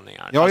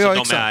spelvändningar.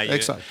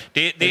 Exakt.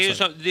 Det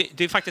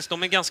är faktiskt,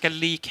 de är ganska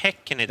lik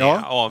Häcken i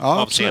det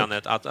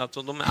avseendet. Att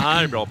de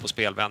är bra på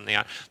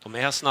spelvändningar. De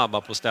är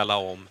snabba på att ställa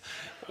om.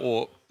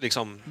 Och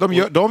liksom,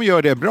 de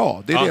gör det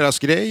bra. Det är deras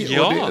grej.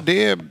 Ja.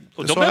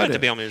 Och de behöver inte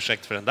be om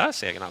ursäkt för den där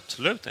segern.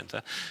 Absolut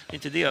inte.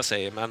 Inte det jag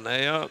säger. Men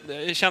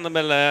jag känner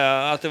väl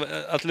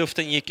att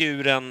luften gick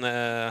ur en...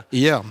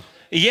 Igen.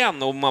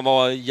 igen, och man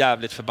var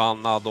jävligt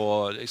förbannad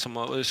och, liksom,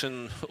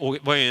 och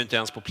var ju inte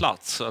ens på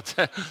plats. Så att,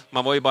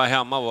 man var ju bara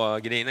hemma och var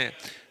grinig.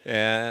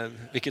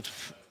 Vilket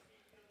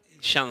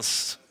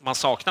känns... Man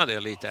saknar det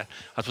lite.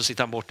 Att få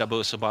sitta en borta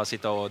buss och bara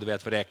sitta och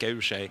räka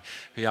ur sig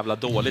hur jävla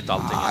dåligt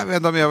allting är. Jag vet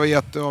inte om jag var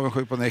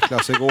jätteavundsjuk på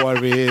Niklas igår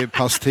vid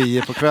pass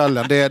 10 på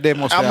kvällen. Det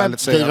måste jag ärligt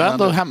säga. Vi var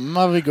ändå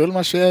hemma vid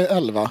Gullmars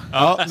 11.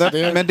 Ja,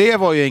 men det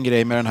var ju en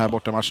grej med den här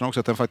bortamatchen också,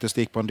 att den faktiskt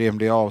gick på en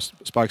rimlig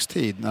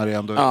avsparkstid. När det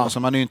ändå, alltså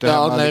man är ju inte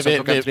hemma liksom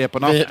klockan 3 på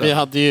natten. Vi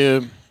hade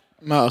ju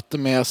möte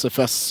med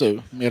SFSU,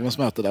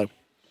 medlemsmöte där,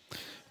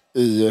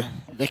 i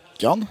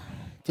veckan,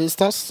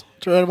 tisdags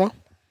tror jag det var.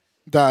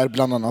 Där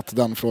bland annat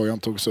den frågan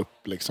togs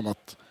upp, liksom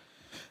att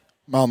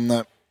man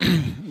det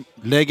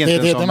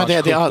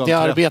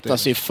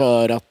arbetas ju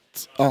för att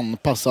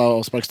anpassa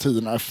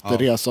avsparkstiderna efter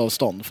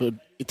reseavstånd. För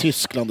i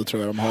Tyskland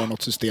tror jag de har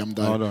något system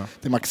där det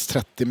är max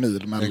 30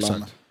 mil mellan.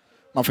 Exakt.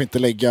 Man får inte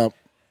lägga,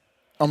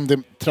 om det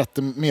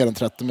är mer än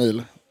 30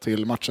 mil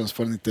till matchen så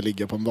får den inte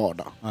ligga på en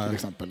vardag till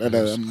exempel.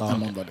 Eller en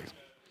måndag liksom.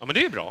 Ja, men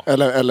det är bra.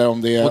 Eller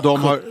om det är... Och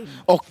de har...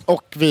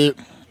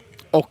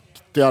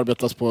 Det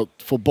arbetas på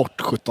att få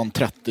bort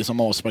 17.30 som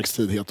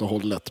avsparkstid helt och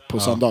hållet på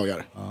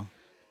söndagar.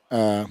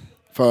 Ja.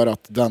 För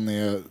att den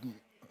är...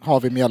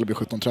 Har vi Mjällby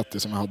 17.30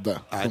 som vi hade?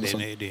 Nej,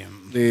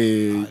 det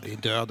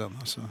är döden.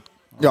 Alltså.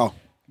 Ja,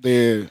 det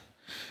är...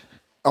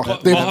 Ja,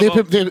 det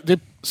är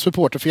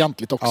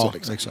supporterfientligt också. Ja,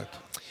 liksom. Exakt.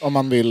 Om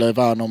man vill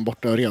värna om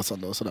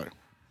bortaresande och sådär.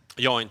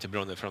 Jag är inte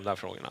brunnen för de där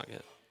frågorna.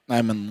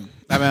 Nej men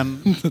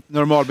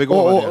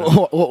normalbegåvad.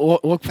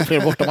 Och på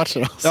fler bortamatcher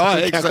då. Ja,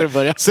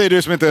 exakt. Säger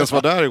du som inte ens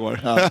var där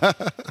igår. Ja.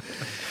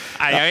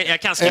 Nej,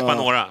 jag kan skippa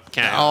några.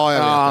 Kan jag? Ja,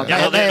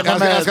 jag vet.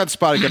 Jag ska inte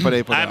sparka på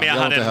dig på det. Nej, men jag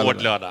hade en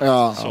hård lördag.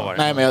 Ja. Så var det.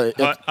 Nej, men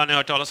har ni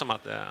hört talas om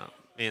att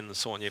min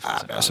son gifte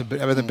sig? Alltså,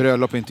 jag vet inte,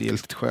 bröllop är inte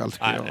giltigt skäl.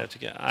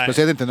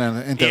 Speciellt inte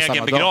ens samma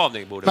dag.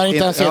 begravning borde det.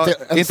 Inte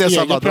ens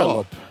samma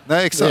dag.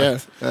 Nej,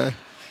 exakt.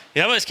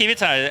 Jag har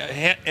skrivit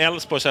här,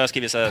 Elfsborg, så har jag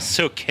skrivit så här,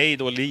 suck, hej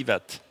då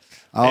livet.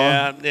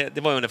 Ja.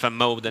 Det var ungefär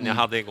moden jag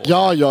hade igår.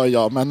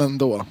 Ja, men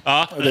ändå.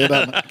 Ja. Det är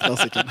den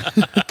klassiken.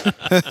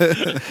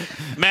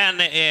 Men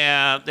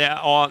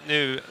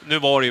nu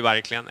var det ju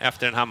verkligen,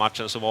 efter den här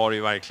matchen så var det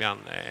ju verkligen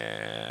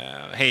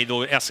hej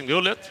då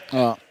SM-guldet.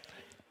 Ja.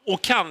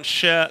 Och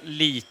kanske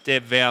lite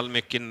väl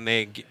mycket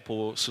negg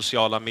på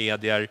sociala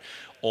medier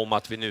om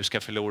att vi nu ska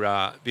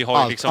förlora. Vi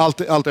har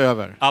allt är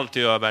över. Allt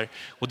är över.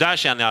 Och där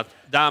känner jag att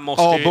där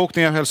måste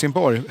avbokningen av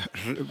Helsingborg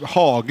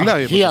haglar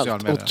ju på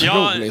sociala medier.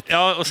 Otroligt.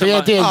 Ja, och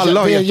det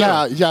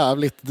är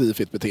jävligt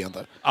difigt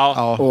beteende.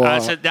 Ja, och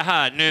alltså det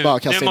här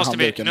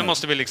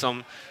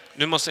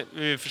nu måste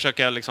vi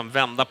försöka liksom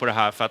vända på det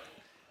här, för att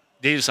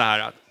det är ju så här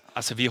att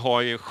alltså vi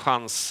har ju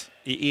chans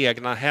i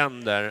egna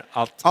händer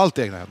allt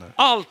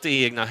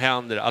i egna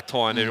händer att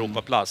ta en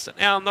Europaplats. Den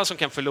enda som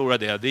kan förlora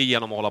det är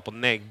genom att hålla på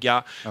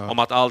negga om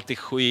att allt är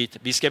skit.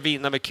 Vi ska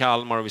vinna med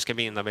Kalmar och vi ska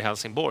vinna med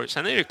Helsingborg.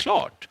 Sen är det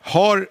klart.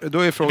 Då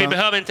är frågan, vi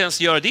behöver inte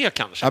ens göra det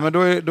kanske. Ja, men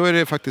då är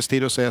det faktiskt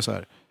tid att säga så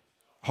här.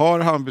 Har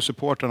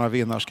Hammarby-supporterna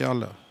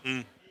vinnarskalle?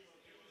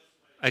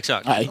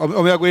 Exakt.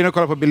 Om jag går in och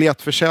kollar på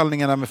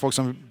biljettförsäljningarna med folk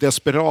som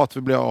desperat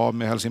vill bli av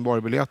med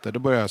Helsingborg-biljetter, då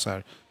börjar jag så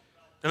här.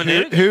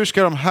 Hur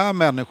ska de här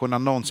människorna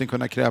någonsin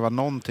kunna kräva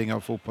någonting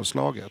av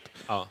fotbollslaget?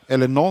 Ja.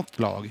 Eller något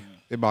lag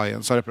i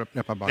Bayern?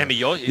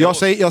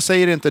 Jag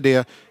säger inte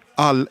det.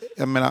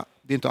 Jag menar,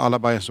 det är inte alla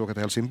Bayern som åker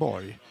till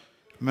Helsingborg.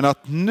 Men att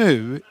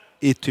nu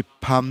i typ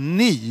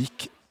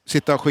panik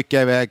sitta och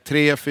skicka iväg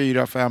 3,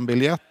 4, 5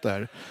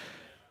 biljetter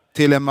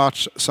till en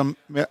match som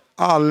med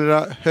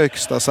allra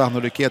högsta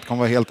sannolikhet kommer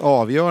vara helt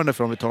avgörande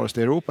för om vi tar oss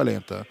till Europa eller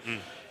inte.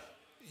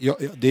 Ja,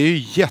 det är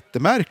ju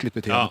jättemärkligt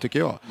beteende tycker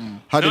jag.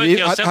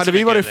 Hade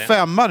vi varit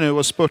 5 nu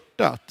och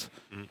spurtat,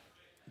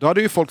 då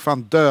hade ju folk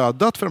fan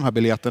dödat för de här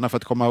biljetterna för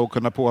att komma och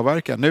kunna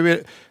påverka.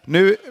 Nu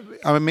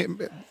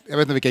jag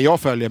vet inte vilka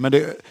jag följer, men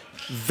det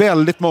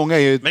väldigt många är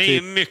ju... Men det är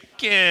ju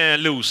mycket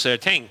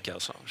loser-tänk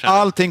alltså.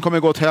 Allting kommer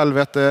gå åt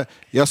helvete.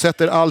 Jag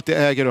sätter allt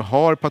jag äger och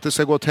har på att det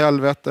ska gå åt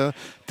helvete.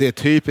 Det är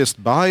typiskt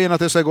Bayern att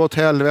det ska gå åt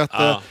helvete.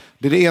 Ja.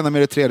 Det är det ena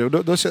med det tredje.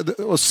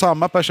 Och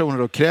samma personer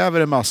då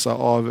kräver en massa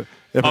av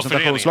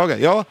representationslaget.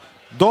 Ja,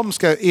 de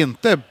ska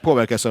inte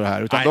påverkas av det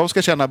här, utan de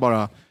ska känna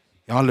bara,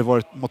 jag har aldrig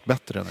mått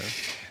bättre än det.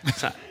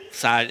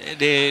 Så här,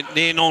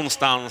 det är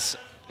någonstans,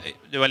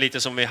 det var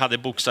lite som vi hade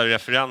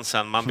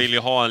boxarreferensen. Man vill ju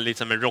ha en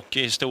lite med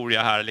rockig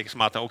historia här,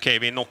 liksom att okej,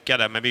 vi är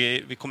knockade, men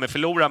vi kommer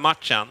förlora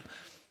matchen.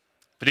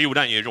 För det gjorde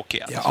han ju i Rocky.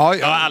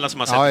 Ja, alla som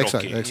har sett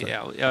Rocky.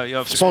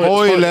 Exakt.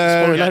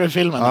 Spoiler i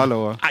filmen.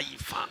 Hallå. Aj,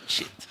 fan,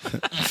 shit.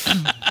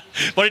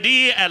 Var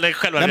det eller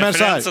själva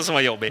referensen som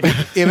var jobbig?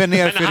 Är vi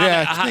ner för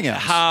räkningen?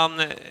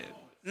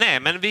 Nej,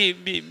 men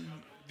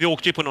vi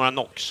åkte ju på några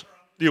knocks.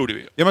 Det gjorde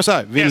vi. Ja, men så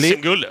här,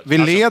 vi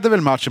leder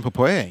väl matchen på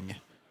poäng.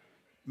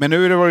 Men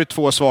nu har det varit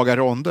 2 svaga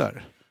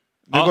ronder.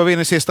 Nu går vi in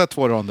i sista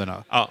 2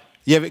 ronderna. Ja.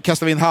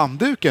 Kastar vi in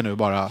handduken nu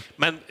bara?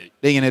 Men,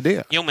 det är ingen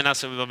idé. Jo, men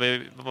alltså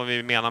vad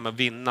vi menar med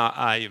vinna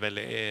är ju väl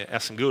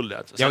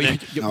SM-guldet.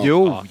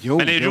 Jo.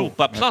 Men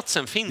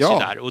Europaplatsen finns ju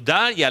där. Och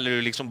där gäller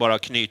det liksom bara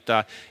att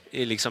knyta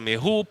liksom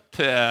ihop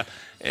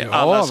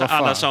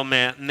alla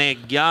som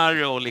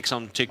neggar och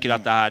liksom tycker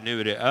att det här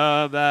nu är det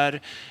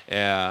över.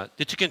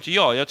 Det tycker inte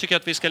jag. Jag tycker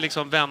att vi ska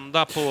liksom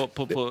vända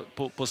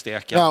på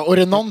steken. Ja, och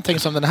det är någonting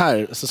som den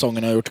här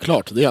säsongen har gjort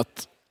klart. Det är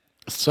att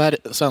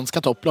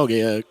svenska topplag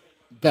är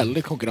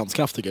väldigt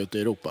konkurrenskraftiga ute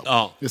i Europa.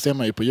 Ja. Det ser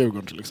man ju på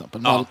Djurgården till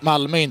exempel.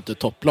 Malmö är inte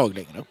topplag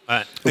längre.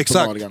 Nej.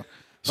 Exakt.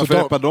 Så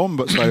varför de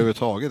Sverige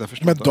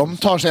överhuvudtaget? Men de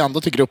tar sig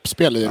ändå till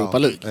gruppspel i Europa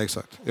League.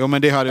 Exakt. Jo,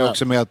 men det hade ju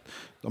också med att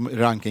de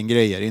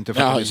ranking-grejer, inte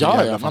för att de är så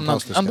jävla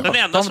fantastiska. Den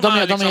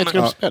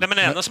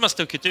enda som har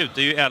stuckit ut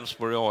är ju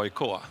Elfsborg och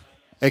AIK.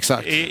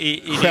 Exakt.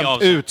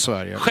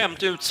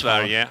 Skämt ut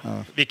Sverige.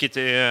 Vilket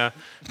är,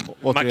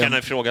 man kan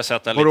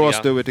ifrågasätta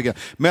lite grann.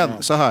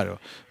 Men så här då.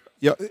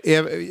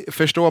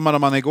 Förstår man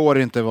om man igår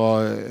inte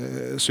var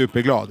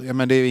superglad? Ja,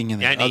 men det är ingen.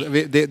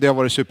 Det har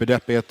varit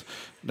superdeppigt.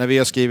 När vi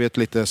har skrivit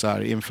lite så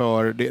här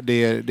inför, det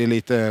är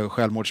lite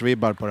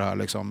självmordsvibbar på det här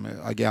liksom,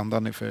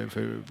 agendan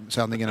för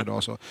sändningen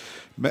idag. Så.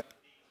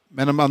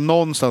 Men om man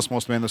någonstans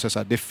måste man ändå säga så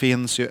här, det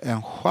finns ju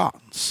en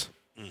chans.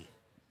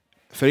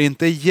 För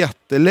inte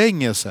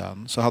jättelänge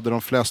sedan så hade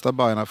de flesta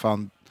Bajarna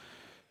fan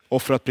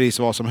offrat pris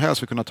vad som helst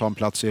för att kunna ta en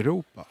plats i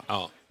Europa.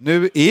 Ja.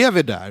 Nu är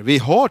vi där. Vi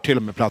har till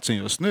och med platsen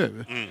just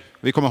nu.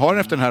 Vi kommer ha den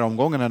efter den här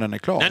omgången när den är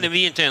klar. Nej,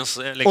 vi är inte ens,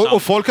 liksom,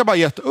 och folk har bara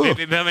gett upp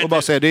och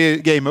bara säger det är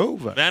game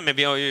over. Nej, men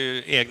vi har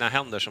ju egna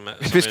händer som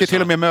vi ska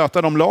till och med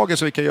möta de lagen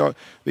så vi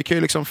kan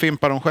ju liksom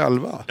fimpa dem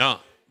själva. Ja,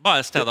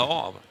 bara städa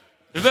av.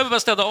 Vi behöver bara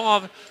städa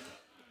av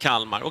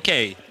Kalmar.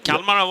 Okej,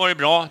 Kalmar har varit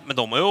bra, men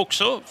de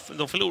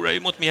förlorar ju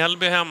mot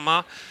Mjällby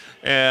hemma.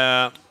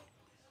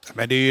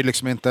 Men det är ju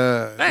liksom inte...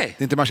 Det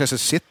är inte Manchester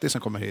City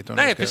som kommer hit.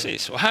 Nej,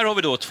 precis. Och här har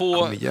vi då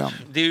två...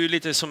 Det är ju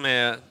lite som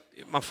är...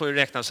 Man får ju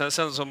räkna. Sen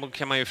så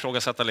kan man ju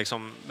ifrågasätta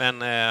liksom...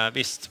 Men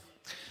visst,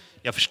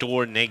 jag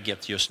förstår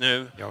negget just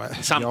nu.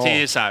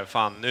 Samtidigt så här,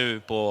 fan, nu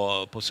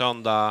på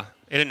söndag...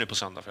 Är det nu på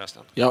söndag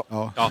förresten? Ja.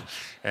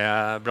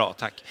 Bra,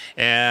 tack.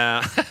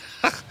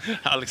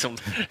 Liksom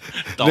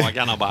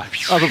dagarna bara...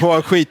 Alltså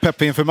på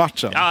skitpepp inför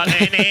matchen. Ja,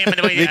 nej, men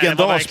det var, vilken det var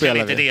dag verkligen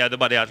spelar inte vi? det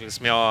var det att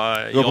liksom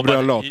jag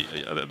jobbade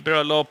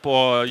bröllop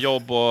och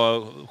jobb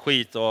och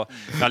skit och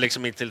jag har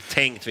liksom inte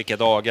tänkt vilka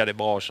dagar det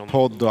var som...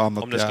 Podd och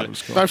annat.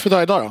 Varför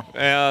dag idag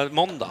då?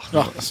 Måndag.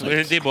 Ja.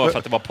 Det är bara för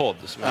att det var podd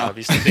som jag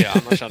visste det.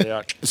 Annars hade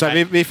jag... Så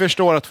här, vi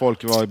förstår att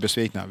folk var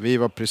besvikna. Vi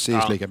var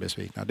precis lika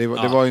besvikna.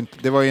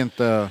 Det var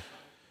inte...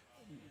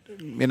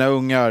 Mina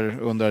ungar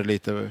undrade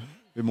lite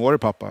hur mår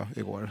pappa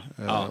igår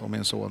och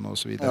min son och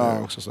så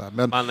vidare. Också så här.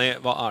 Men, man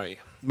var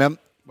arg. Men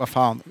vad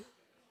fan,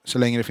 så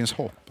länge det finns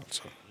hopp.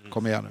 Alltså.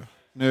 Kom igen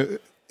nu.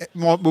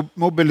 Nu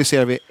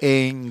mobiliserar vi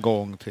en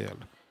gång till.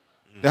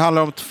 Det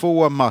handlar om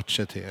 2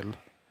 matcher till.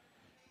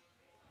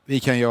 Vi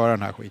kan göra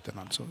den här skiten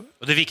alltså.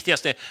 Och det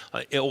viktigaste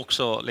är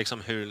också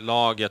liksom hur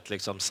laget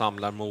liksom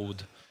samlar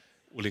mod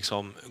och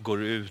liksom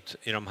går ut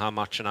i de här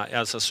matcherna.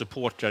 Alltså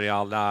supportrar i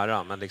all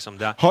ära, men liksom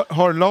det...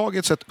 Har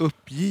laget sett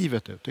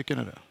uppgivet ut? Tycker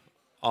ni det?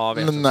 Ja,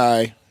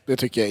 nej, det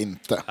tycker jag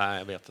inte. Nej,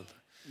 jag vet inte.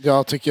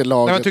 Jag tycker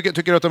laget... Nej,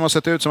 tycker du att de har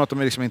sett ut som att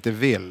de liksom inte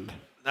vill?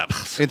 Nej,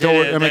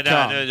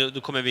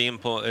 då kommer vi in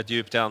på ett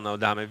djupt ämne och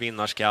det här med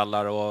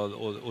vinnarskallar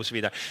och så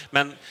vidare.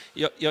 Men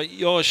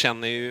jag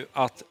känner ju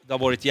att det har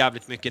varit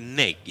jävligt mycket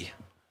negg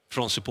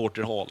från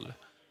supporterhåll.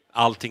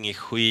 Allting är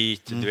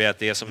skit, du vet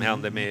det som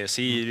hände med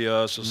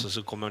Sirius och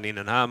så kommer man in i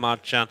den här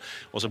matchen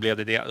och så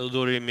blev det och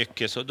då är det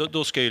mycket så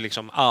då ska ju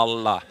liksom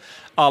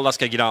alla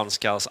ska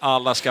granskas,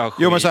 alla ska ha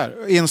skit. Jo, men så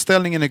här,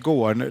 inställningen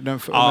igår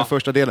den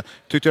första delen,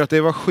 tyckte du att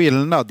det var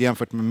skillnad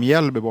jämfört med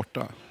Mjällby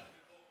borta?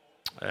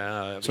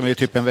 Som är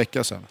typ en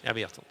vecka sedan. Jag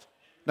vet inte.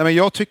 Nej, men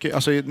jag tycker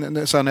alltså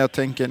när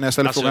jag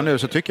ställer frågan nu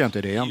så tycker jag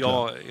inte det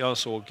egentligen. Jag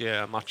såg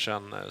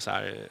matchen så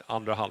här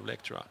andra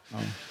halvlek tror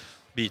jag.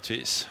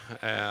 Bitvis.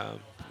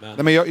 Nej,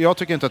 men jag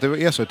tycker inte att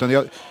det är så.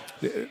 Utan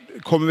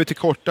kommer vi till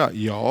korta?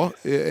 Ja.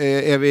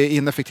 Är vi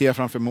ineffektiva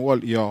framför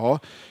mål? Ja.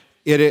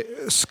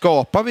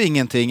 Skapar vi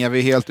ingenting? Är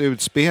vi helt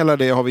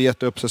utspelade? Har vi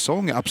gett upp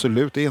säsongen?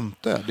 Absolut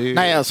inte.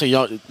 Nej, alltså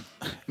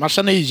man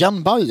känner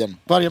igen Bayern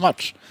varje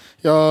match.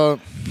 Jag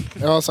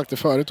har sagt det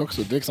förut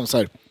också. Det är liksom så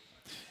här,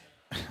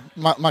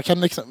 man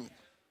kan liksom,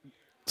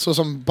 så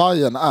som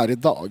Bayern är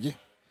idag,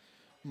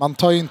 man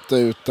tar inte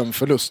ut en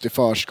förlust i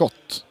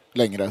förskott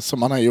längre som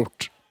man har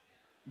gjort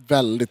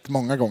väldigt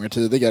många gånger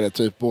tidigare,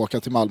 typ åka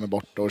till Malmö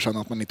borta och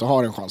känna att man inte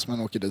har en chans, men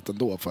åker dit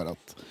ändå för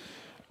att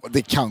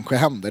det kanske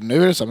händer.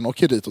 Nu är det så att man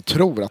åker dit och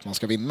tror att man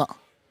ska vinna.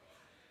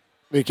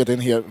 Vilket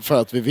är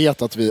för att vi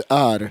vet att vi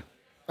är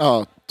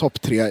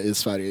topp 3 i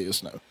Sverige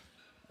just nu.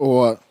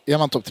 Och är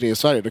man topp 3 i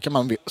Sverige, då kan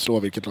man slå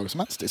vilket lag som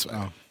helst i Sverige.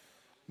 Ja.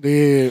 Det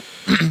är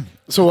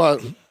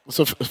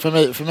så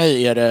för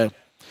mig är det...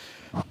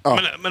 Ja.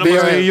 Men det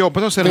är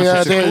jobbat att ställa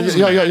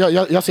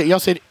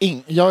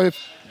jag är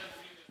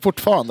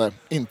fortfarande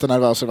inte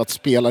nervös över att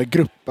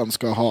spelargruppen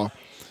ska ha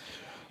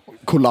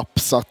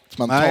kollapsat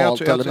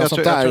mentalt eller något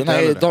sånt där.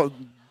 Nej,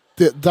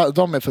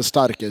 de är för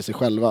starka i sig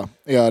själva.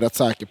 Är jag rätt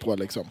säker på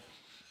liksom.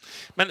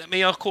 Men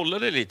jag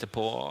kollade lite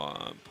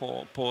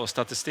på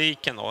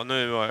statistiken då.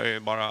 Nu var jag ju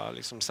bara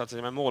liksom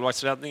statistik med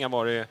målvaktsräddningar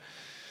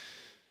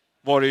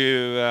var det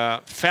ju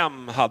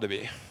 5 hade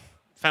vi.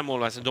 5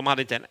 målvaktsräddningar. De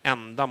hade inte en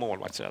enda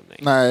målvaktsräddning.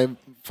 Nej,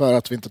 för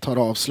att vi inte tar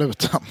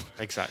avsluten.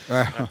 Exakt.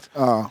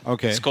 Ja.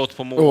 Okay. Skott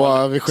på mål.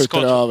 Och vi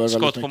skjuter över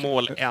skott på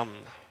mål 1.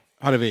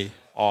 Hade vi?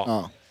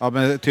 Ja. Ja,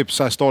 men typ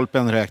så här,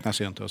 stolpen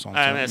räknas ju inte och sånt.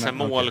 Nej, så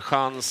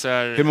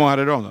målchanser. Hur många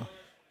hade de då?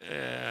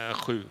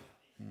 7.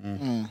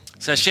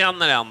 Så jag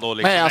känner ändå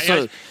liksom. Nej,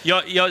 alltså,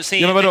 jag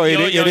ser men vadå,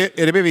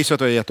 är det bevis att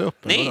du har gett upp?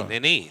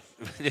 Nej.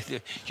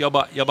 Jag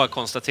bara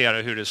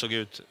konstaterar hur det såg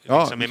ut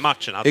liksom, i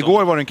matchen. Att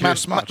igår var det en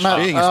kryssmatch. Det är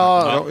inget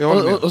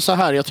snack. Och så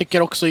här, jag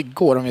tycker också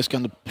igår, om vi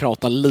ska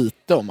prata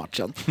lite om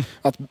matchen,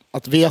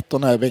 att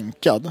Veton är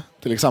vänkad,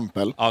 till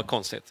exempel. Ja,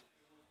 konstigt.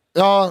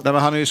 Ja. Nej,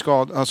 men han är ju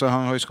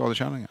han har ju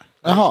skadekänningar.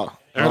 Jaha.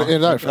 Är det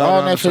därför?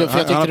 Ja, nej, för jag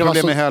han har det var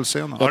problem så... med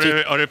hälsenan.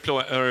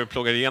 Har du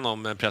plågat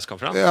igenom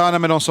presskonferensen? Ja, nej,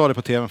 men de sa det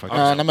på tv faktiskt.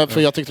 Nej, men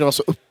för jag tyckte det var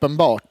så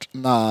uppenbart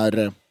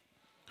när...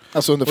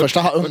 Alltså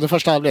under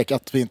första halvlek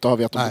att vi inte har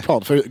vetat på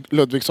plan. För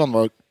Ludvigsson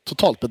var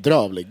totalt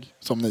bedrövlig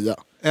som 9,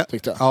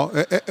 tyckte jag.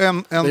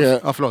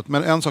 Ja, förlåt.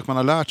 Men en sak man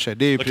har lärt sig,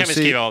 det är ju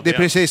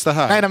precis det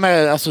här. Nej,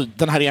 men alltså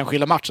den här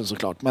enskilda matchen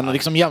såklart. Men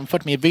liksom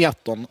jämfört med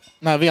Veton,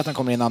 när Veton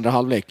kommer in andra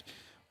halvlek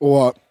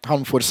och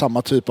han får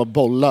samma typ av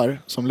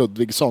bollar som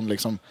Ludvigsson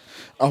liksom,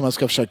 man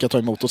ska försöka ta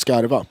emot och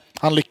skarva.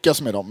 Han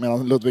lyckas med dem,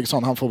 medan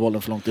Ludvigsson han får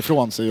bollen för långt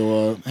ifrån sig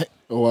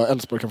och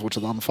Elfsborg kan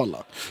fortsätta anfalla.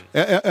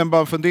 Bara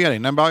en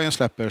fundering, när Bayern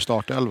släpper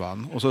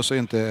startelvan och så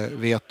inte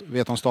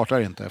vet de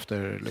startar inte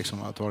efter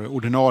liksom att vara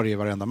ordinarie i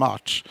varenda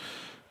match.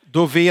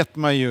 Då vet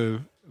man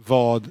ju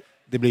vad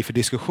det blir för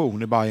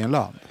diskussion i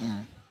Bayernland.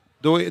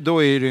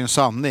 Då är det en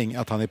sanning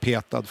att han är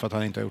petad för att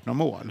han inte har gjort några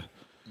mål.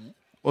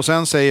 Och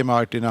sen säger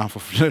Martin, när han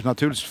får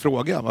naturligtvis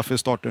fråga varför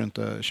startar du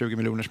inte 20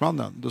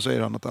 miljonersmannen? Då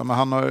säger han att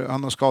han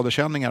har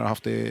skadekänningar och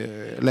haft det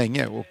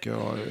länge och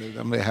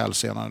om det är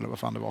hälsenan eller vad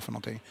fan det var för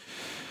någonting.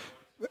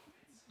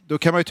 Då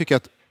kan man ju tycka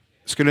att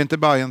skulle inte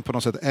Bayern på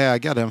något sätt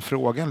äga den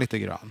frågan lite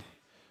grann?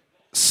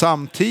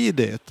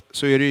 Samtidigt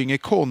så är det ju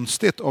inget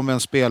konstigt om en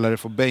spelare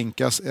får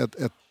bänkas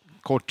ett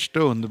kort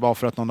stund bara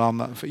för att någon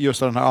annan,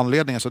 just av den här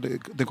anledningen så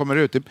det kommer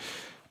ut.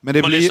 Men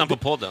det blir, på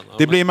podden.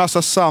 Det blir en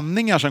massa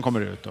sanningar som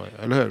kommer ut då,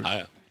 eller hur?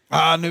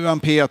 Ja. Nu är han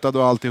petad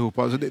och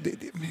alltihopa. Alltså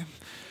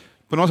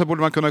på något sätt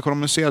borde man kunna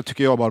kommunicera,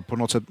 tycker jag, bara på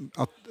något sätt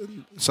att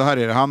så här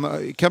är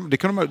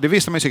det. Det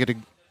visste man ju säkert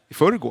i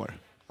förrgår.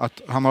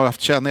 Att han har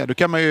haft känningar. Då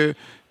kan man ju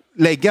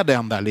lägga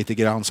den där lite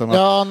grann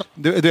som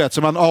du vet,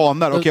 som man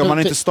anar. Okej, om man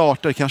inte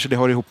startar kanske det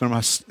har ihop med de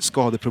här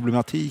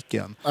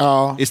skadeproblematiken.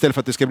 Ja. Istället för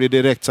att det ska bli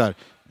direkt så här,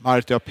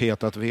 Marti har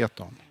petat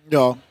Veton.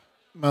 Ja,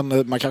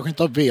 men man kanske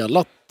inte har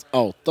velat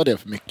outa det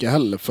för mycket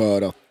heller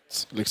för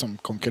att liksom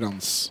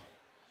konkurrens...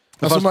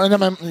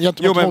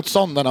 Gentemot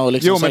motståndarna och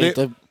liksom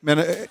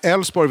men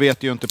Elfsborg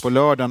vet ju inte på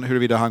lördagen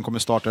huruvida han kommer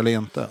starta eller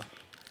inte.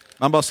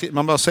 Man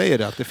bara säger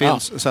det, att det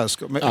finns så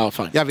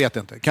här, jag vet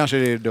inte, kanske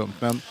det är dumt,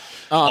 men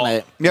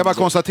nej. Jag bara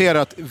konstaterar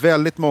att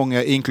väldigt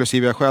många,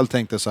 inklusive jag själv,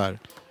 tänkte så här.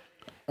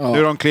 Nu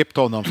har de klippt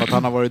honom för att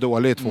han har varit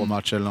dålig i 2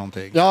 matcher eller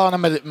någonting. Ja,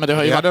 men det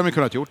har ju... Det hade de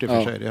kunnat gjort i och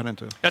för sig. Det hade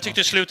inte... Jag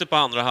tyckte i slutet på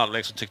andra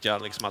halvlek så tyckte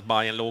jag liksom att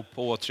Bayern låg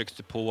på,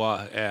 tryckte på,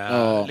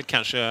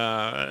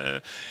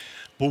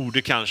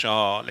 borde kanske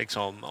ha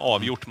liksom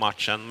avgjort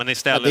matchen, men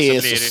istället det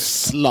är så blir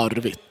så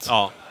slarvigt.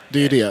 Ja. Det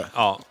är ju det.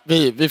 Ja.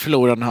 Vi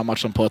förlorar den här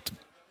matchen på ett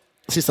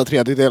sista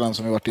tredjedelen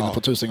som vi varit inne på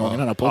 1000 gånger i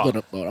den här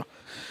podden bara.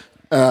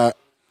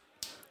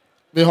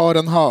 Vi har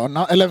en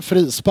hörna, eller en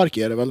frispark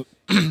är det väl,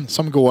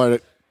 som går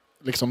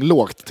liksom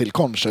lågt till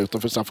Concha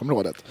utanför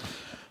straffområdet.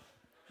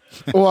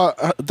 Och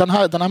den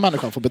här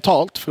människan får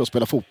betalt för att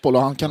spela fotboll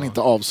och han kan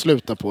inte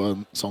avsluta på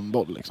en sån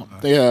boll. Liksom.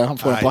 Han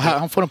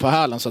får den på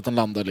hälen så att den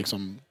landar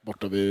liksom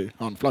borta vid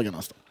hörnflaggan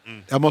nästan.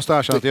 Jag måste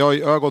erkänna att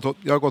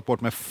jag har gått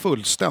bort med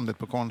fullständigt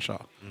på Concha.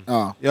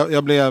 Ja.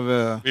 Jag blev...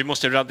 Vi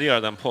måste radera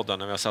den podden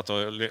när vi har satt och...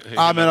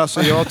 men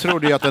alltså, jag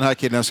trodde ju att den här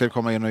killen skulle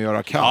komma in och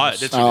göra kaos. Ja,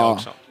 det tror jag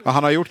också. Ja,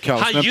 han har gjort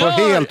kaos, men på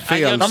helt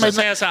fel.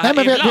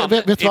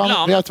 Vet du vad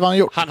han har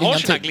gjort? Han har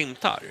sina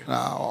glimtar.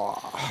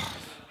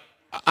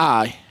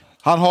 Nej.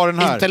 Han har den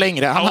här. Inte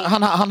längre.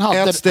 Han hade,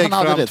 ett steg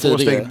han hade fram, det 2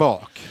 steg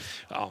bak.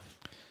 Ja.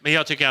 Men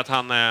jag tycker att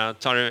han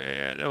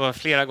det var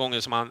flera gånger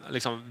som han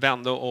liksom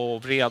vände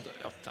och vred.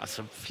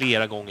 Alltså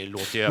flera gånger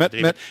låter jag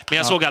överdrivet. Men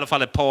jag såg i alla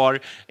fall ett par...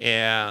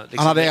 liksom,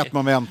 han hade ett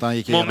moment han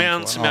gick igenom.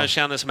 Moment som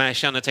jag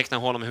kännetecknar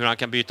honom, hur han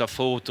kan byta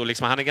fot. Och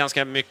liksom, han är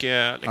ganska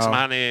mycket... Liksom,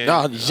 han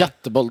är,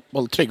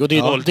 jättebolltrygg. Och det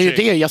är ju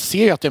det, jag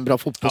ser att det är en bra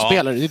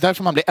fotbollsspelare. Det är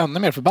därför man blir ännu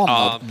mer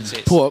förbannad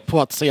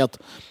på att se att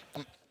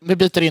vi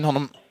byter in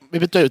honom. Vi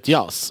byter ut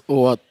Jas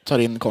och tar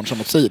in Concha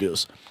mot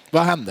Sirius.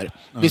 Vad händer?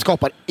 Vi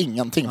skapar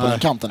ingenting på den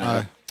kanten.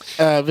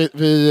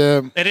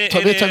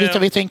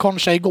 Vi tar in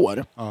Concha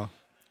igår.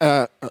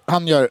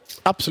 Han gör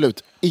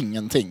absolut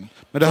ingenting.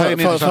 Men det här är en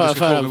intressant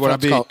diskussion med våra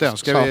byten.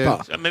 Ska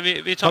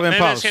vi ta en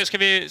paus?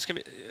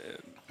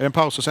 det en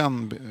paus och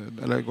sen...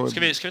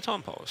 Eller Ska vi ta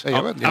en paus?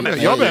 Jag vet inte.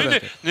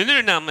 Nu när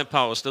du nämner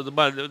paus,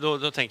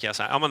 då tänker jag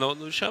så här, ja men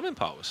då kör vi en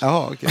paus.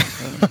 Jaha, okej.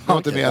 Det var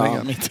inte meningen.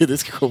 Ja, mitt i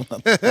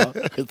diskussionen. Ja,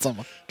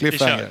 skitsamma.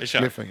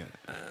 Cliffhanger.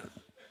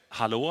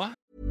 Hallå?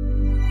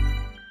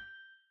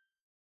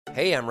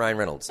 Hey, I'm Ryan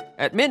Reynolds.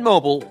 At Mint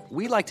Mobile,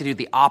 we like to do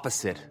the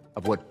opposite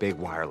of what Big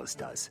Wireless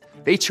does.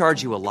 They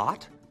charge you a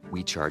lot,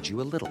 we charge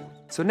you a little.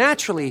 So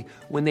naturally,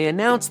 when they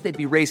announced they'd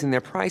be raising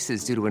their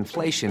prices due to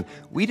inflation,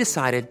 we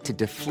decided to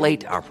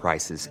deflate our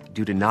prices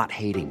due to not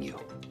hating you.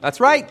 That's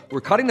right. We're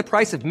cutting the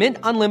price of Mint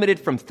Unlimited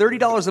from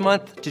 $30 a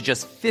month to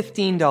just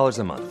 $15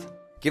 a month.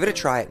 Give it a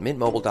try at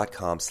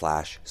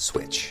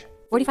mintmobile.com/switch.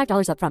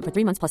 $45 up front for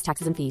 3 months plus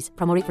taxes and fees.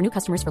 Promo rate for new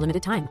customers for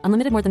limited time.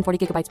 Unlimited more than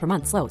 40 gigabytes per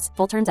month. Slows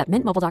full terms at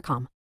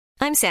mintmobile.com.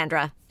 I'm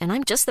Sandra, and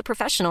I'm just the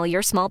professional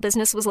your small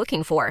business was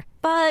looking for.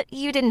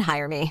 But you didn't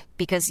hire me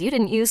because you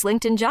didn't use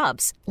LinkedIn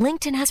Jobs.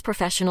 LinkedIn has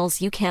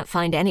professionals you can't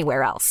find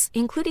anywhere else,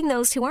 including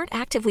those who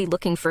aren't actively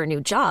looking for a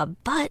new job,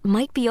 but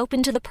might be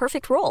open to the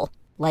perfect role,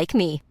 like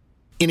me.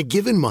 In a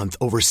given month,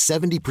 over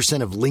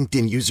 70% of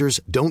LinkedIn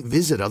users don't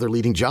visit other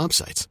leading job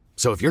sites.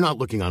 So if you're not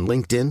looking on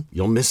LinkedIn,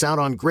 you'll miss out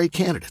on great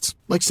candidates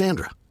like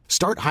Sandra.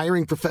 Start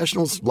hiring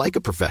professionals like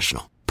a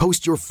professional.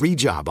 Post your free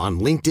job on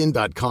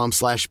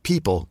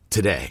linkedin.com/people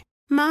today.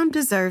 Mom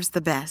deserves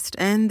the best,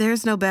 and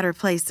there's no better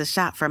place to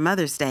shop for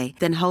Mother's Day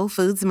than Whole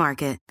Foods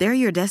Market.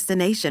 They're your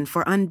destination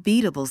for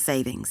unbeatable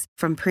savings,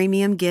 from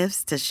premium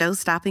gifts to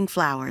show-stopping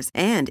flowers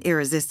and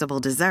irresistible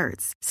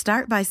desserts.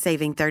 Start by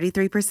saving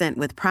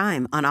 33% with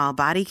Prime on all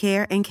body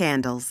care and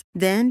candles.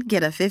 Then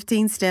get a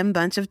 15-stem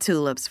bunch of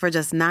tulips for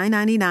just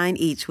 $9.99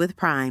 each with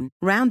Prime.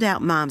 Round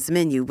out Mom's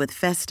menu with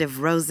festive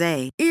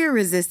rosé,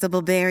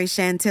 irresistible berry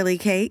chantilly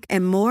cake,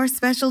 and more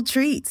special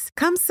treats.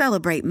 Come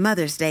celebrate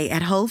Mother's Day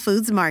at Whole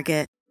Foods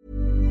Market.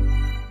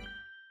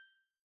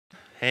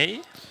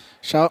 Hej.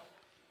 Tja.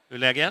 Hur är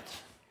läget?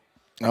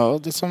 Ja,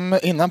 det är som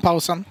innan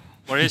pausen.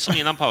 Var det som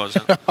innan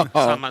pausen?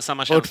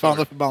 samma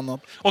Fortfarande förbannad.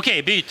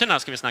 Okej, bytena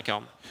ska vi snacka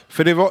om.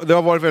 För det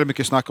har varit väldigt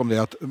mycket snack om det,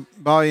 att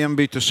Bayern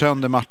byter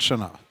sönder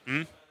matcherna.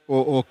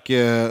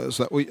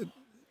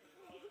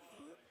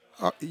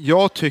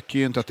 Jag tycker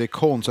ju inte att det är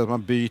konstigt att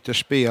man byter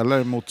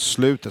spelare mot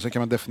slutet. Sen kan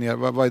man definiera,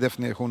 vad är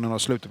definitionen av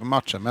slutet på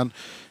matchen? Men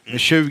med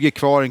 20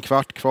 kvar, en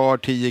kvart kvar,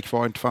 10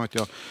 kvar, inte fan vet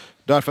jag.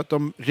 Därför att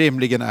de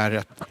rimligen är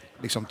rätt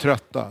liksom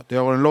trötta. Det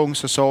har varit en lång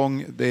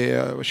säsong. Det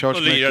är kört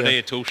och lirade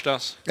i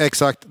torsdags.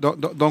 Exakt.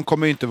 De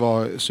kommer ju inte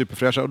vara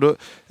superfräscha. Och då,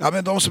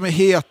 men de som är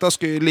heta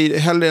ska ju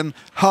hellre en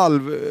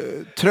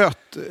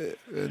halvtrött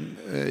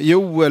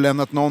Joel än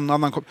att någon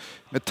annan kommer.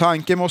 Men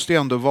tanken måste ju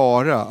ändå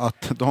vara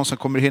att de som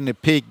kommer in är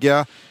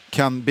pigga,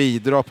 kan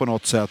bidra på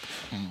något sätt.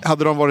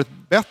 Hade de varit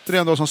bättre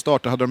än de som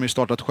startade hade de ju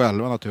startat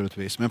själva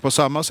naturligtvis. Men på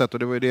samma sätt, och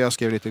det var ju det jag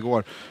skrev lite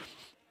igår,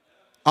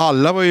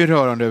 alla var ju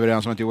rörande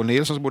överens om att Joel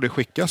Nilsson borde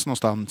skickas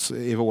någonstans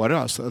i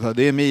våras.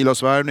 Det är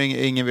Milos värvning,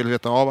 ingen vill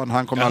veta av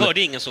honom. Jag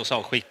hörde ingen som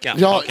sa skicka.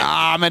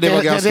 Ja, men det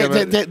var ganska...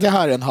 Det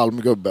här är en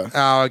halmgubbe.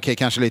 Ja, okej,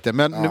 kanske lite.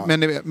 Men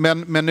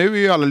nu är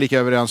ju alla lika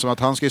överens om att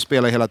han ska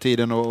spela hela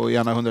tiden och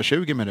gärna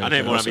 120 minuter. Han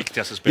är vår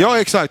viktigaste spelare.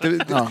 Ja, exakt.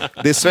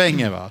 Det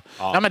svänger, va?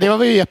 Ja, men det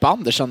var ju Jeppe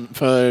Andersson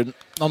för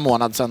någon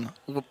månad sedan.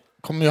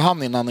 Kom ju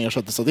han innan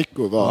ersatte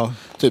Sadiko var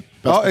typ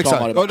ja,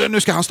 exakt. Och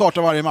nu ska han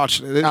starta varje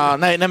match. Ja,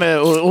 nej men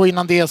och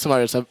innan det så var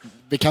det så här,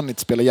 vi kan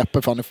inte spela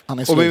Jeppe för han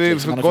är slut.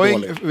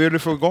 Vill du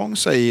få igång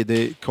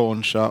Saidi,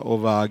 Concha och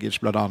Vagic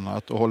bland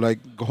annat och hålla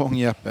igång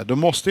Jeppe, då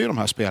måste ju de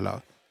här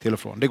spela till och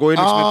från. Det går ju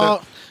liksom inte...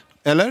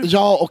 Eller?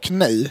 Ja och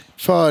nej.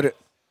 För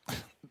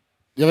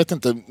jag vet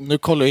inte, nu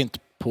kollar jag inte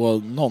på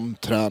någon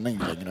träning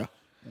längre.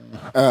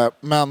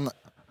 Men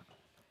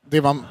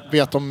det man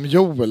vet om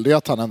Joel, det är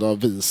att han ändå har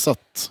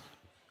visat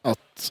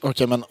att,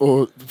 men,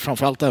 och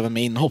framförallt även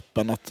med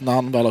inhoppen, att när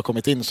han väl har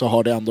kommit in så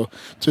har det ändå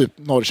typ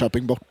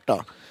Norrköping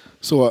borta.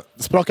 Så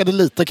det sprakade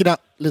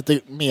lite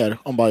mer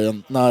om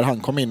Bayern när han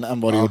kom in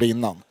än vad det gjorde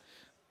innan.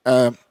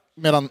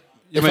 Medan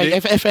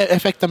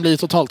effekten blir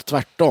totalt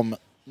tvärtom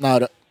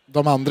när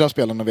de andra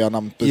spelarna vi har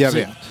namnt byts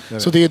in.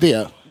 Så det är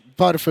det.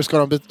 Varför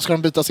ska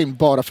de bytas in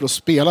bara för att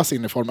spela sin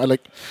uniform? Eller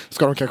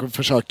ska de kanske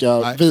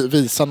försöka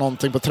visa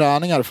någonting på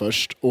träningar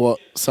först och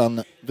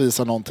sen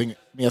visa någonting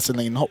med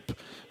sina inhopp?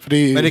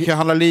 För men det kan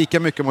handla lika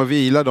mycket om att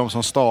vila de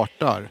som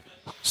startar.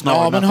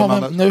 Ja, men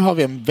nu har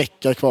vi en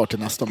vecka kvar till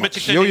nästa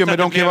match. Men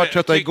de kan ju vara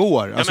trötta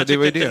igår. Alltså, det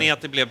var ju det. Ni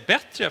att det blev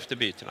bättre efter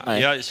bytena?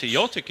 Jag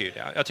tycker ju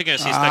det. Jag tycker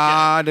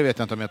sista... det vet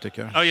jag inte om jag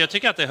tycker. Ja, jag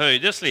tycker att det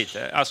höjdes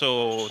lite. Alltså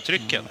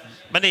trycken.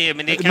 Men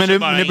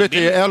nu bytte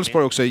ju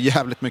Elfsborg också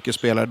jävligt mycket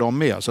spelare de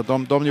med. Så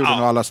de gjorde nog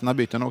alla sina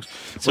byten också.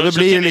 Så det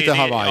blir lite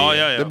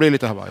Hawaii. Det blir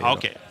lite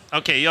Hawaii.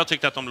 Okej, jag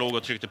tyckte att de låg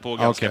och tryckte på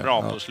ganska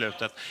bra på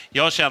slutet.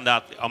 Jag kände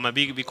att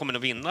vi kommer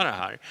att vinna det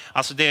här.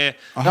 Alltså det...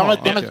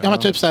 men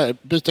typ så här,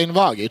 byta in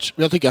Vagic.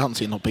 Jag tycker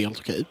hans inhopp är helt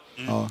okej.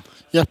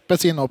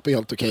 Jeppes inhopp är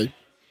helt okej.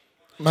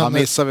 Han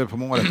missar väl på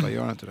målet,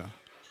 gör han inte det?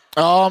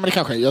 Ja, men det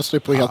kanske jag står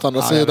på helt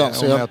andra sidan.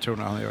 Jag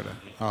tror att han gör det.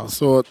 Ja.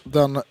 Så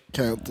den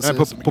kan jag inte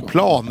säga på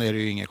plan är det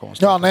ju inget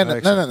konstigt. Ja,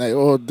 nej.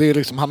 Och det är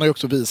liksom, han har ju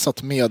också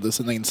visat med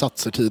sina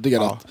insatser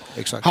tidigare att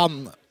exakt.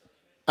 han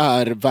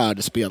är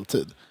värd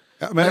speltid.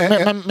 Ja,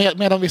 men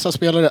medan vissa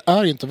spelare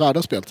är inte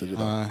värda speltid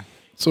idag. Nej.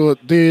 Så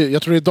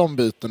jag tror det är de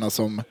bitarna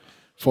som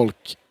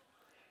folk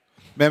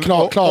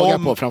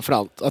klagar på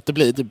framförallt. Att det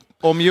blir...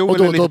 Om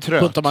Joel är lite trött.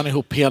 Då buntar man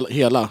ihop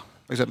hela.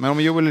 Exakt. Men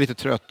om Joel är lite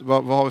trött,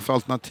 vad har vi för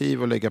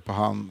alternativ att lägga på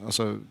han?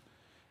 Alltså,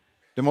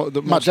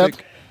 Majed.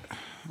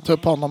 Ta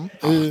upp honom.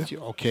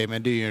 Okej,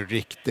 men det är ju en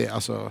riktig...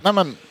 Alltså... Nej,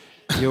 men...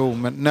 Jo,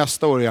 men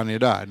nästa år är han ju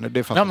där.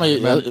 Det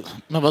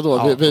men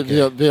vadå?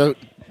 Ja, vi har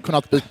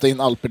kunnat byta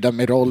in Alper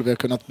Demirol, vi har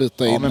kunnat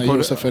byta in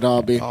Josef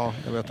Erabi. Ja,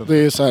 jag vet inte. Det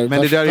är så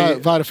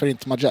här, varför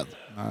inte Majed?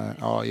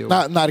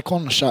 Nej, när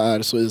Concha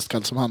är så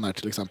iskall som han är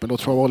till exempel. Och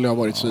Travolli har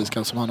varit så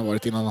iskall som han har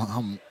varit innan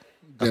han...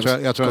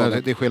 Jag tror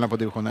att det är skillnad på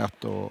division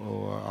 1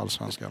 och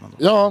allsvenskan.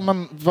 Ja,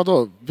 men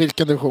vadå?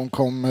 Vilken division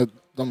kom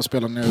de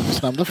spelarna nu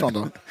nämnde från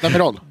då?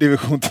 Demirol?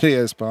 Division 3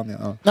 i Spanien,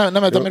 ja. Nej,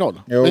 men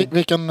Demirol.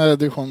 Vilken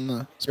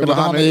division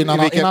spelade han innan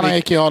han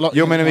gick i A-laget?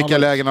 Jo, men i vilka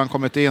lägen han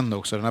kommit in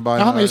också. Han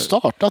har ju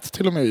startat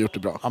till och med och gjort det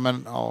bra. Ja,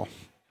 men ja.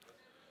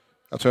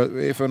 Jag tror att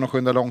vi får nog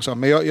skynda långsamt.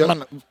 Men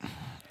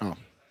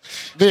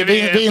vi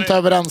är inte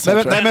överens.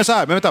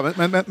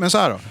 Men så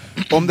här då.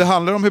 Om det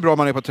handlar om hur bra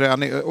man är på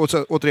träning, och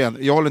så, återigen,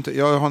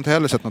 jag har inte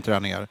heller sett några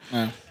träningar.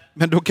 Nej.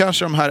 Men då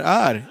kanske de här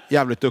är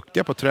jävligt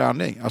duktiga på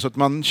träning. Alltså att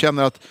man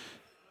känner att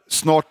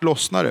snart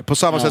lossnar det. På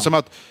samma sätt som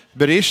att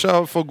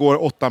Berisha får gå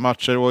 8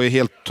 matcher och är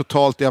helt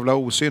totalt jävla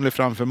osynlig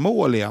framför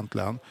mål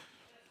egentligen.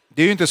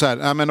 Det är ju inte så här,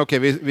 nej men okej,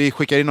 vi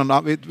skickar in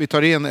någon, vi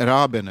tar in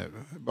Erabi nu.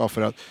 Bara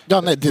för att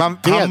han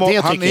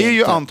är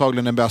ju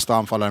antagligen den bästa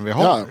anfallaren vi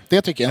har. Ja,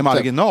 det tycker jag inte.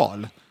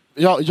 Marginal.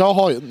 Det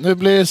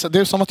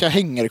är som att jag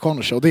hänger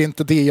Concha och det är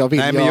inte det jag vill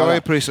göra. Nej, men jag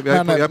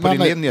är på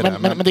din linje där.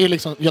 Men det är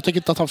liksom, jag tycker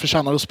inte att han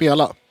förtjänar att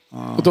spela.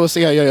 Och då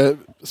ser jag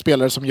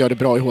spelare som gör det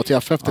bra i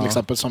HTFF till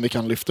exempel, som vi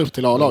kan lyfta upp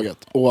till A-laget.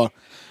 Och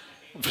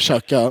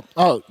försöka,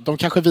 de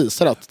kanske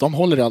visar att de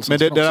håller i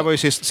allsvenskan. Men det där var ju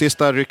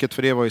sista rycket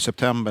för det var i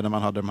september när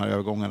man hade de här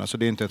övergångarna. Så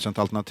det är inte ett sånt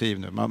alternativ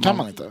nu. Kan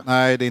man inte?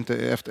 Nej, det är inte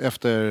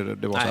efter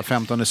det var så här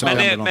 15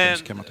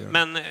 september.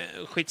 Men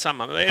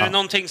skitsamma. Är det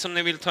någonting som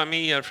ni vill ta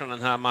med er från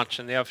den här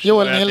matchen?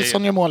 Joel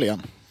Nilsson gör mål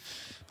igen.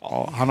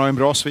 Ja, han har en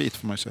bra svit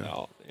får man säga.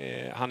 Ja,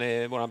 han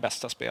är vår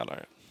bästa spelare.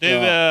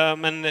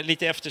 Men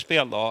lite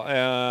efterspel då.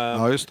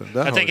 Ja, just det.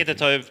 Jag tänker inte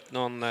ta ut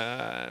någon...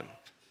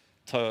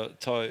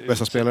 Ta ut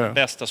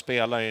bästa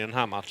spelare i den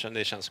här matchen.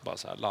 Det känns bara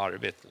så här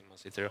larvigt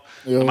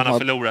när man har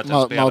förlorat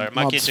en spelare.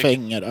 Mats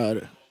Fenger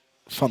är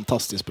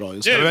fantastiskt bra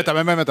just nu.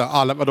 Vänta,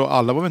 alla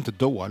var väl inte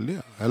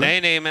dåliga?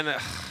 Eller? Nej, men...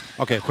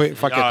 Okej,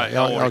 fuck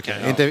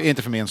it.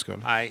 Inte för min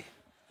skull. Nej,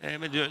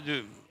 men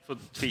du får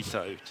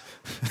tweeta ut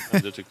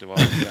vem du tyckte var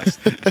bäst.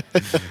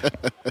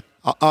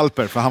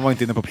 Alper, för han var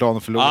inte inne på plan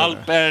och förlorade.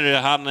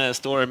 Alper, han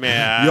står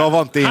med... Jag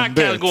var inte inbytt. Han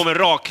kan gå med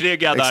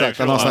rakryggad därifrån. Exakt,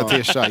 han har sån här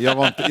tischa.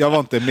 Jag var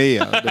inte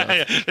med.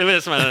 Det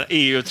är som en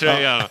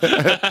EU-tröja.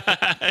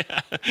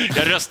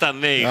 Jag röstar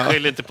nej,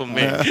 skyll inte på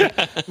mig.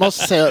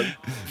 Måste säga,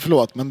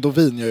 förlåt, men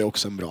Dovin gör ju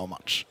också en bra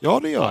match. Ja,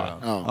 det gör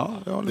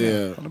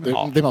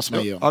han. Det måste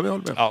man ge. Ja, vi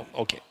håller med. Ja,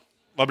 okej.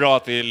 Vad bra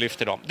att vi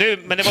lyfter dem.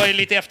 Men det var ju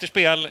lite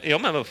efterspel. Ja,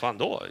 men vad fan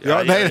då?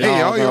 Ja.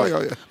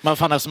 Man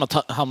fann det som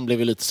att han blev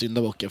lite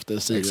syndabock efter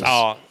Sirius.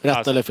 Ja,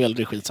 rätt eller fel,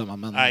 det är skitsamma.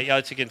 Men... Nej,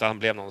 jag tycker inte att han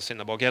blev någon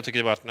syndabock. Jag tycker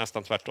det var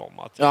nästan tvärtom.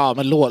 Ja,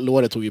 men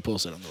Låret tog ju på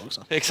sig den då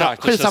också.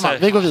 Exakt. Skitsamma,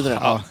 vi går vidare.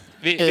 Ja.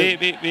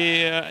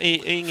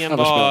 Ingen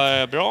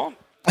var bra.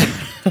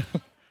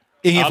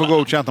 Ingen får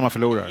godkänt om man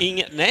förlorar.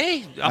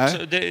 Nej,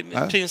 absolut. Det är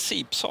en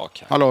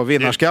principsak. Hallå,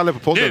 vinnarskalle på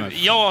podden.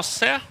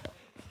 Jase,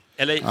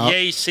 eller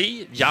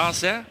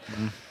Jase,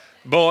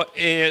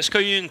 ska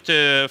ju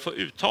inte få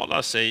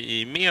uttala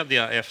sig i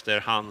media efter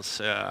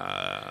hans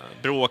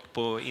bråk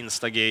på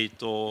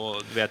Instagate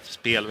och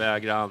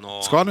spelvägran.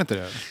 Och, ska han inte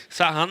det?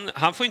 Så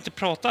han får inte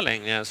prata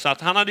längre. Så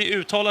att han hade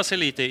uttalat sig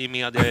lite i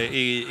media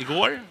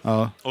igår.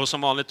 Ja. Och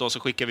som vanligt då så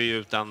skickar vi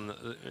ut en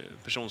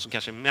person som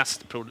kanske är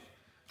mest...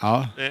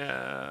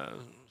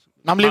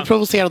 man blir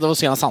provocerad av att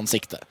se hans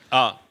ansikte.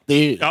 Ja.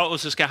 Ja,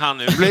 och så ska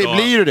han ut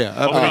blir du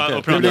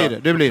det?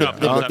 Det blir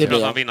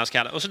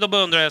det. Och så då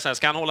undrar jag så här,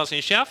 ska han hålla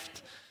sin käft?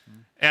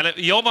 Eller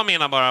jag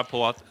menar bara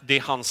på att det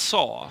han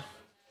sa,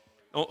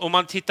 om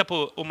man tittar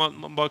på, om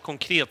man bara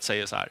konkret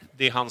säger så här,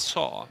 det han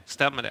sa,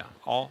 stämmer det?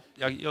 Ja,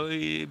 jag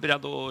är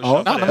beredd att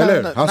köpa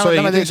det. Han sa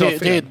ingenting så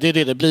fel.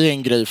 Det blir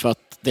en grej för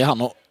att det är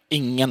han och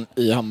ingen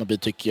i Hammarby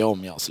tycker jag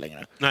om jag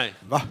längre. Nej.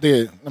 Va?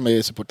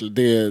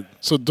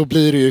 Så då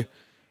blir det ju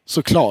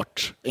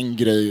såklart en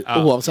grej,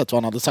 oavsett vad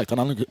han hade sagt.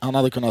 Han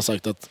hade kunnat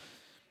sagt att...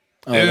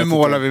 Nu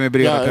målar vi med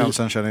breda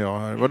penseln, känner jag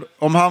här.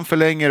 Om han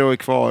förlänger och är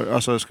kvar,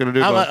 alltså skulle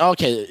du bara...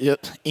 Okej,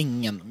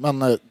 ingen. Men,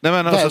 nej,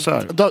 men alltså så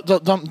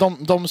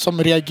här. De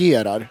som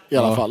reagerar i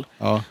alla fall,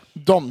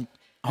 de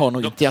har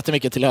nog inte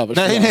jättemycket till övers.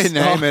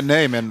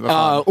 Nej, men vad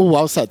fan.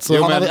 Oavsett. Så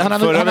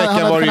förra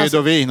veckan var det ju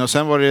Dovin och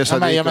sen var det så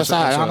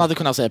här, han hade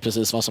kunnat säga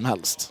precis vad som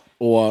helst.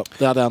 Och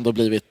det hade ändå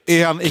blivit...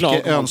 Är han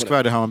icke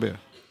önskvärd i Hammarby?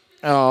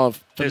 Ja,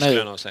 för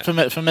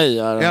mig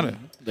är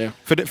det.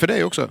 För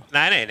dig också?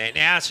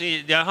 Nej. Alltså,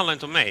 det handlar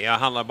inte om mig. Jag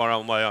handlar bara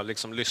om vad jag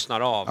liksom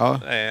lyssnar av.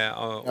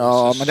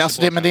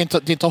 Men det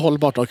är inte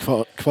hållbart att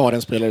ha kvar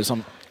en spelare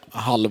som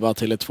halva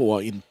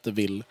Tele2 inte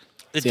vill.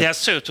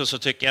 Dessutom så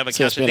tycker jag väl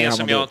kanske det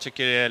som jag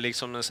tycker är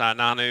liksom så här,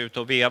 när han är ute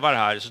och vevar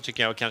här, så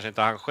tycker jag kanske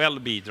inte han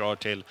själv bidrar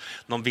till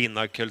någon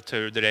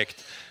vinnarkultur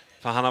direkt.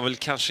 För han har väl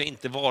kanske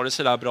inte varit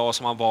så där bra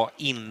som han var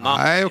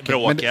innan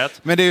bråket.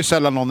 Men det är ju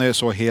sällan någon är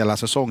så hela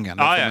säsongen.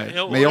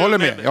 Men jag håller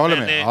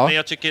med. Men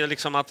jag tycker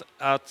liksom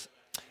att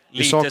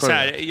lite så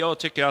här, jag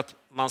tycker att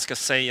man ska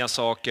säga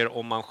saker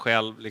om man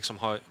själv liksom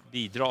har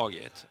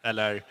bidragit.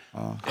 Eller,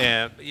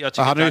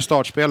 han är ju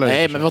startspelare.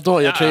 Nej, men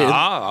vadå? Jag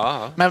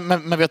tror,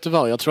 men vet du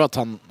vad? Jag tror att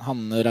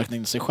han räknar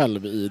in sig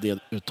själv i det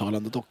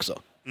uttalandet också.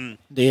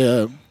 Det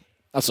är...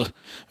 Alltså,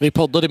 vi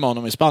poddade med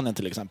honom i Spanien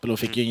till exempel och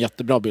fick ju en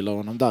jättebra bild av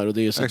honom där. Och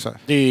det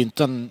är ju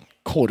inte en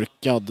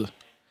korkad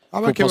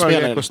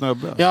fotbollsspelare.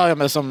 Ja,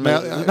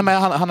 men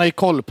han har ju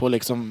koll på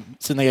liksom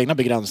sina egna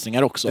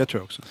begränsningar också. Det tror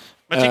jag också.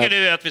 Men tycker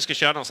du att vi ska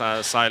köra någon sån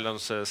här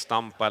silence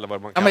stampa eller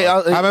vad man kallar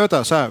det? Nej, men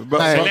vänta, så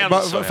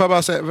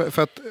här.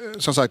 För att,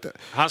 som sagt,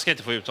 han ska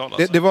inte få uttala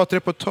det var ett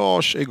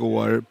reportage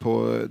igår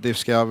på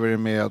Discovery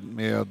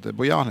med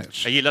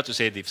Bojanic. Jag gillar att du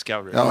säger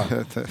Discovery. Ja,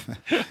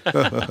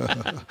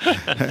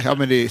 ja,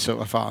 men det är så,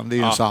 vad fan, det är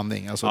ju en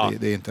sanning. Alltså,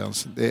 det är inte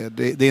ens,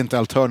 det är inte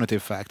alternative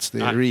facts, det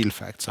är real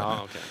facts.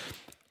 Okay.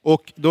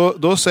 Och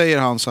då säger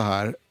han så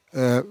här,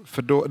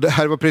 för då, det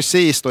här var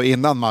precis då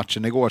innan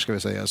matchen igår, ska vi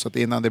säga, så att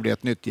innan det blev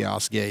ett nytt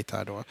jazzgate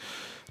här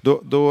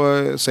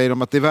då säger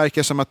de att det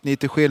verkar som att ni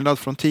till skillnad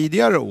från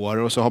tidigare år,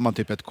 och så har man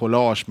typ ett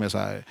collage med så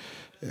här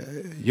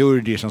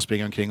Jurdi som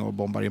springer omkring och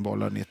bombar in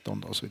bollar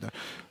 19 och så vidare,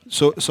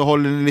 så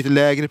håller ni lite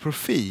lägre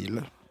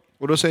profil.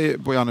 Och då säger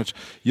Bojanic,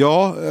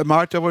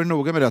 Mart, jag har varit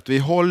noga med det, att vi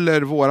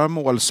håller våra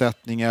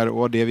målsättningar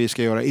och det vi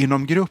ska göra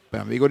inom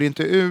gruppen. Vi går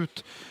inte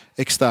ut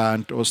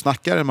externt och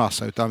snackar en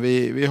massa, utan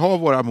vi har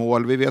våra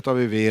mål, vi vet vad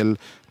vi vill.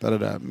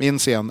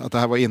 Minns igen att det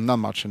här var innan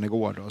matchen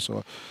igår då,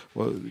 så,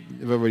 och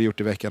det var väl gjort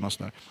i veckan och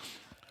sådär.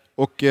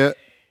 Och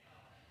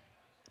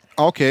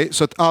okej,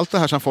 så att allt det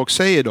här som folk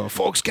säger då,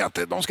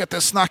 de ska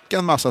inte snacka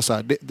en massa så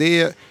här.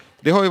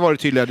 Det har ju varit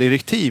tydliga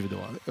direktiv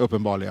då,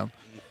 uppenbarligen.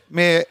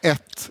 Med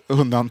ett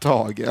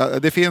undantag.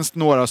 Det finns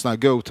några såna här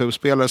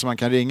go-to-spelare som man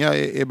kan ringa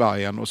i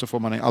Bayern, och så får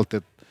man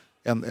alltid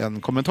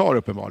en kommentar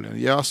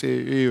uppenbarligen. Jag är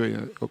ju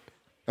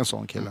en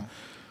sån kille.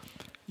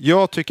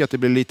 Jag tycker att det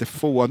blir lite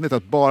fånigt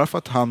att bara för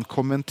att han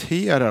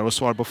kommenterar och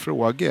svarar på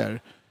frågor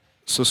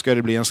så ska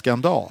det bli en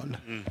skandal.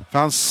 För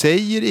han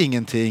säger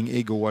ingenting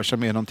igår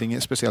som är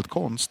någonting speciellt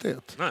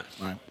konstigt.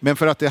 Nej. Men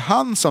för att det är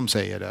han som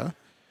säger det,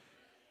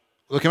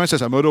 då kan man säga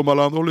så här, men om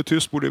alla andra håller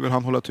tyst borde väl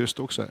han hålla tyst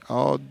också.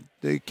 Ja,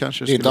 det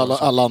kanske det är inte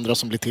alla andra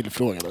som blir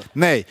tillfrågade.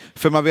 Nej,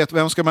 för man vet,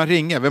 vem ska man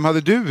ringa? Vem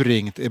hade du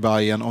ringt i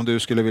Bayern om du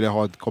skulle vilja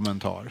ha ett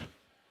kommentar?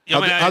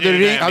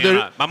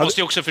 Man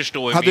måste ju också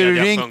förstå hur hade du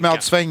ringt med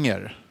Mats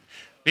Wenger?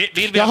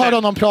 Jag hörde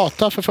honom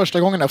prata för första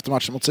gången efter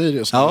matchen mot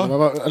Sirius.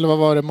 Ja. Eller vad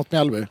var det mot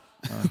Mjällby?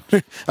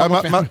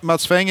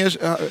 Mats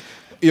Wenger,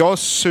 jag har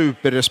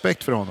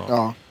superrespekt för honom.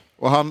 Ja.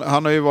 Och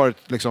han har ju varit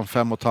liksom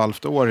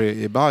 5,5 år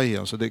i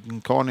Bayern, så det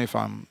kan är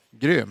fan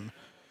grym.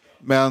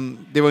 Men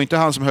det var inte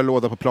han som höll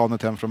låda på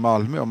planet hem från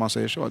Malmö, om man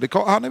säger så.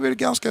 Han är väl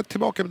ganska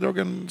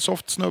tillbakadragen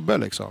soft snubbe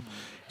liksom.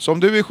 Så om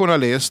du är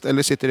journalist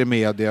eller sitter i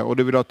media och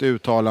du vill ha ett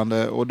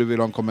uttalande och du vill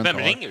ha en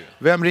kommentar.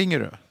 Vem ringer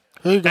du?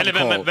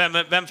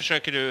 Eller vem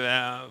försöker du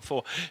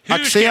få?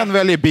 Axén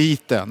väljer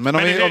biten, men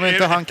om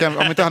inte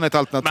han är ett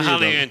alternativ. Men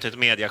han är ju inte ett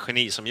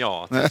mediageni som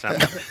jag, till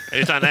exempel.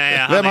 Utan,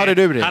 vem hade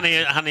du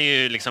ringt? Han är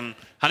ju liksom,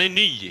 han är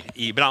ny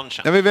i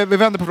branschen. Ja, vi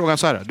vänder på frågan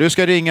så här. Du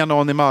ska ringa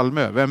någon i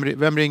Malmö.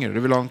 Vem ringer du? Du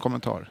vill ha en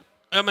kommentar?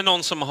 Ja, men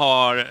någon som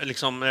har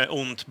liksom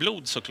ont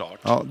blod, såklart.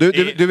 Ja,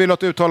 du vill ha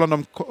ett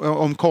uttalande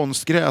om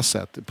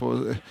konstgräset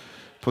på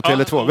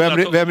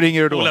Tele2. Vem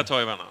ringer du då? Ola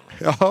Toivonen.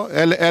 Ja,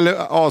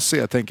 eller AC,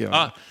 tänker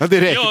jag. Ja,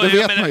 direkt, det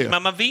vet man ju.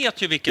 Men man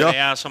vet ju vilka det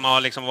är som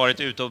har liksom varit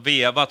ute och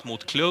vevat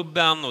mot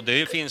klubben, och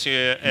det finns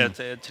ju ett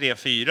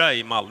 3-4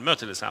 i Malmö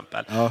till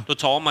exempel. Ja. Då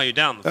tar man ju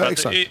den. För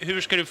att,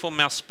 hur ska du få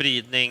mest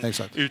spridning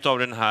utav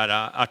den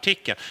här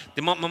artikeln?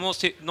 Man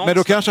måste men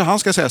då kanske han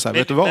ska säga så här,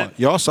 vet du vad?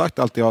 Jag har sagt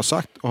allt jag har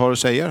sagt och har att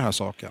säga den här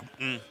saken.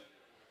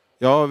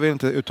 Jag vill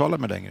inte uttala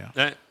mig längre.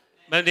 Nej.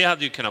 Men det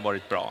hade ju kunnat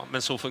varit bra,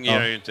 men så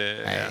fungerar ju inte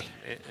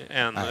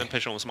en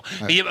person som...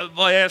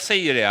 Vad jag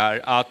säger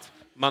är att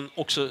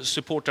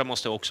supportrar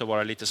måste också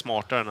vara lite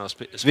smartare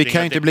när vi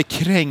kan ju inte bli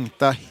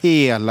kränkta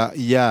hela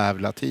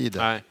jävla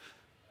tiden.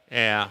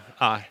 Nej.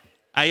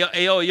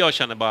 Jag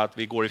känner bara att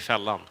vi går i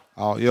fällan.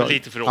 Ja,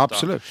 lite för ofta.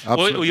 Absolut.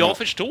 Och jag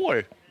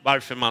förstår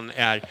varför man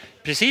är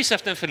precis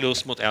efter en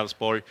förlust mot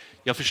Elfsborg.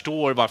 Jag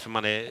förstår varför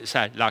man är så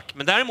här lack.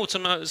 Men däremot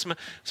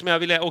som jag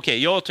ville,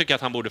 jag tycker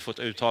att han borde fått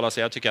uttala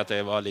sig. Jag tycker att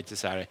det var lite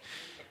så här,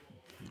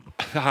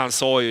 han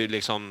sa ju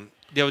liksom,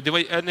 det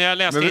var när jag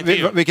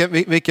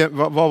läste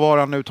vad var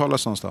han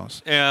uttalat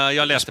någonstans?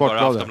 Jag läste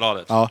bara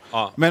Aftonbladet.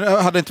 Ja. Men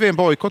hade inte vi en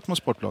bojkott mot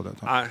Sportbladet?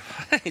 Nej,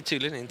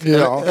 tydligen inte.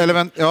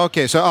 Ja.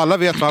 Okej, så alla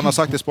vet vad han har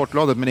sagt i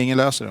Sportbladet, men ingen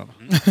läser den.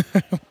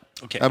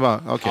 Okay.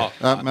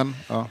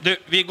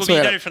 Vi går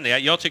vidare från det.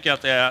 Jag tycker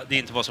att det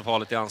inte var så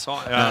farligt det han sa.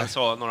 Jag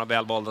sa några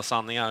välvalda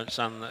sanningar.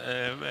 Sen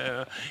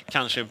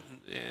kanske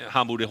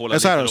han borde hålla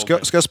så här,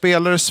 lite ska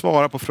spelare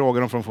svara på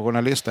frågor från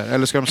journalister?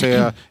 Eller ska de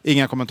säga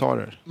inga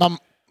kommentarer?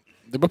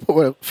 Det beror på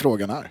vad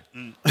frågan är.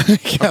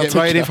 Okay,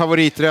 vad är din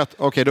favoriträtt?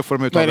 Okej, då får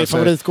de uttala sig.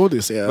 Vad är din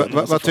favoritgodis?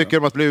 Vad tycker du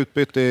om att bli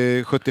utbytt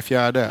i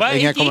 74? Vad är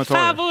inga din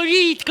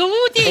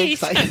favoritgodis?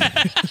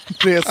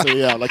 Det är så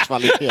jävla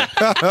kvalitet.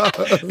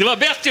 Det var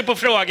bättre på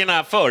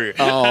frågorna förr.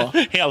 Ja.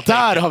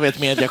 Där har vi ett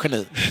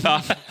mediegeni.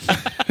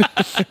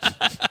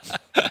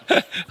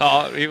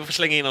 Ja, vi får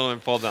slänga in honom i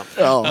podden.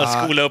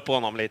 Ja. Skola upp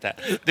honom lite.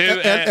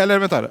 Eller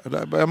vänta,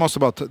 jag måste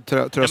bara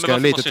tröska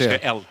lite till.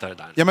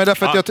 Ja, men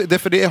därför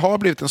att det har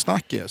blivit en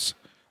snackis.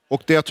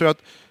 Och det jag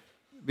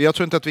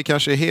tror inte att vi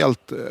kanske är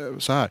helt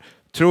så här.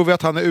 Tror vi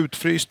att han är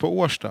utfryst på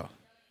Årsta?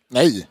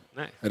 Nej.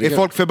 Är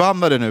folk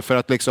förbannade nu för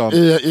att liksom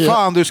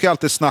fan, du ska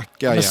alltid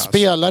snacka. Men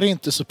spelar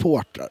inte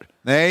supportrar?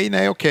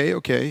 Nej,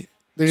 okej.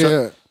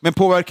 Men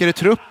påverkar det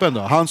truppen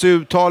då? Hans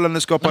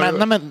uttalande skapar...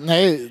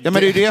 Nej. Ja,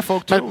 men det är det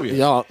folk tror ju.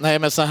 Ja, nej,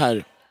 men så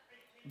här.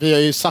 Vi har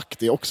ju sagt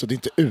det också. Det är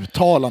inte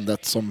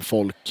uttalandet som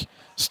folk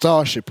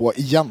stör sig på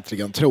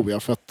egentligen, tror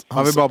jag. För att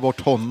han vill bara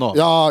bort honom.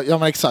 Ja,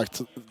 men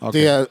exakt.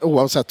 Okay.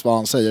 Oavsett vad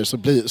han säger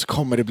så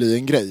kommer det bli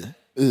en grej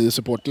i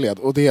supportled.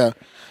 Och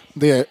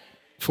det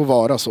får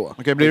vara så.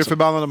 Okej, blir du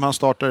förbannad om han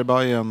startar i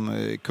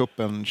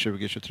Bayern-cupen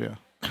 2023?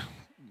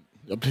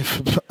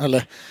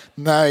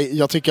 Nej,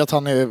 jag tycker att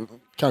han är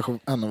kanske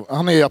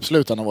han är ju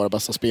absolut en av våra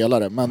bästa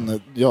spelare,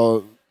 men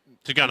jag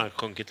tycker han har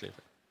sjunkit lite.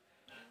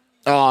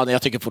 Ja,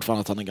 jag tycker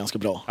fortfarande att han är ganska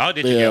bra. Ja, det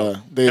tycker jag.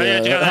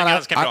 Jag tycker han är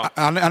ganska bra.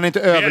 Han är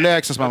inte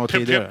överlägsen som han var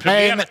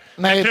tidigare.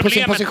 Nej, på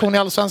sin position i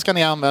Allsvenskan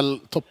är han väl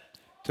topp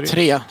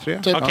 3.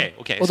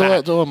 Okej.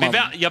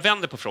 Jag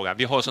vänder på frågan.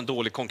 Vi har sån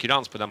dålig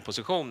konkurrens på den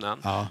positionen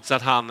så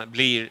att han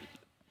blir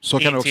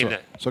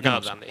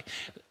nödvändig.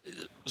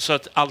 Så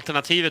att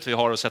alternativet vi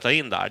har att sätta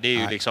in där, det är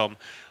ju liksom,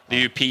 det är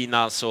ju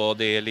Pinas och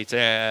det är lite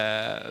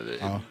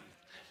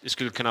det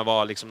skulle kunna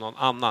vara liksom någon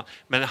annan,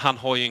 men han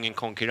har ju ingen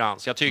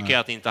konkurrens. Jag tycker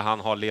att inte han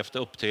har levt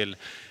upp till,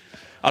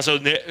 alltså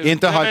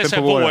inte hypen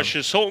på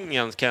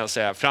vårsäsongen kan jag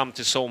säga, fram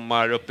till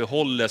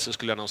sommaruppehållet så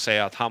skulle jag nog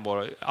säga att han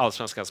var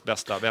Allsvenskans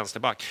bästa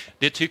vänsterback.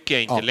 Det tycker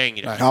jag inte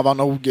längre. Nej, han var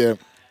nog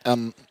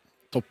en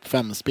topp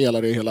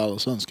 5-spelare i hela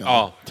Allsvenskan.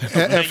 Ja.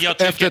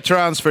 Efter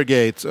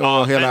Transfergate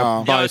och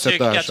hela bajset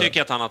där. Jag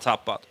tycker att han har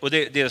tappat. Och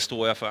det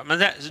står jag för.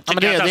 Men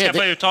tycker jag att han ska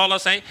få uttala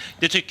sig.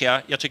 Det tycker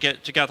jag. Jag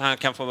tycker att han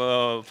kan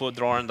få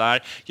dra den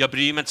där. Jag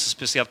bryr mig inte så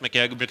speciellt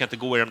mycket. Jag brukar inte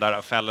gå i de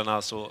där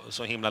fällorna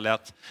så himla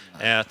lätt.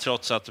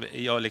 Trots att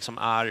jag liksom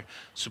är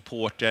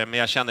supporter. Men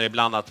jag känner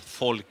ibland att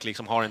folk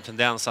liksom har en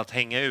tendens att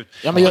hänga ut.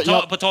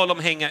 Ja, på tal om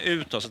hänga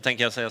ut då, så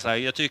tänker jag säga så här.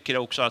 Jag tycker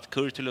också att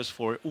Kurtulus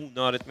får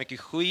onödigt mycket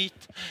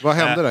skit. Vad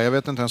hände där? Jag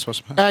vet inte ens vad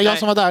som hände. Jag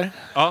som var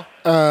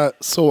där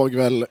såg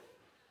väl,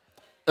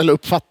 eller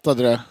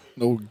uppfattade det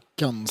nog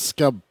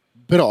ganska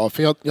bra.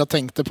 För jag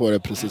tänkte på det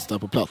precis där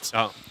på plats.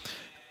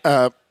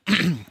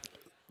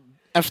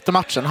 Efter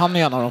matchen, han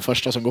är en av de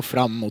första som går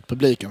fram mot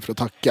publiken för att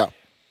tacka.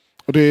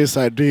 Och det är så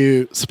här, det är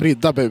ju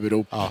spridda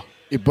burop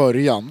i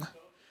början.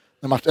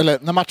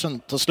 När matchen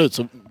tar slut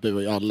så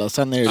buar ju alla.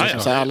 Sen är det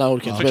liksom så här, alla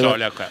orkar inte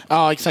bua.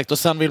 Ja, exakt. Och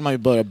sen vill man ju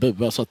börja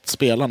bua så att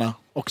spelarna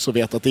också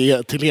vet att det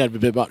är till er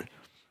vi buar.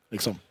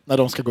 Liksom, när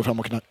de ska gå fram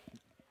och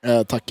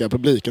tacka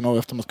publiken. Och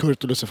eftersom att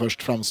Kurtulus är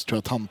först fram så tror jag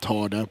att han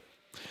tar det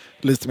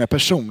lite mer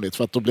personligt.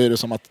 För att då blir det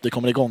som att det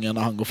kommer igång igen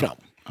när han går fram.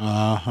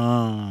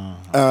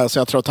 Så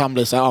jag tror att han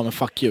blir så här, men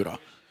fuck you då.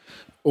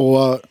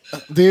 Och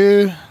det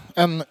är ju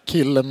en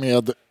kille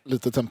med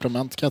lite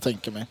temperament kan jag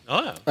tänka mig.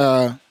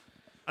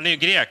 Han är ju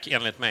grek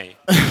enligt mig.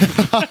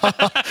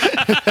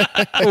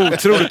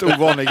 Otroligt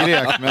ovanlig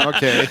grek, men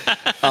okej.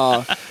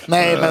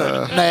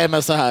 Nej,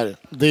 men så här.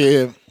 Det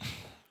är...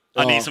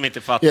 ni som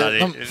inte fattar,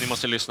 ni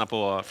måste lyssna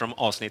på från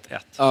avsnitt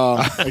 1.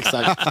 Ja,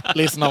 exakt.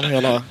 Lyssna om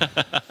hela...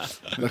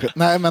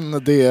 Nej,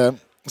 men det...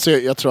 Så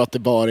jag tror att det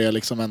bara är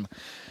liksom en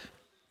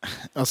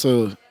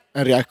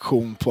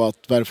reaktion på att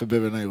varför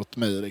buren har gjort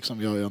mig.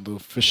 Liksom. Jag har ju ändå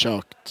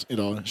försökt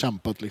idag,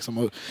 kämpat. Liksom.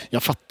 Och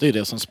jag fattar ju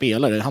det som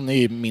spelare. Han är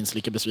ju minst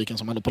lika besviken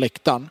som han på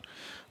läktaren.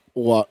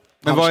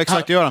 Men vad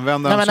exakt gör han?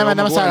 Vänder han sig om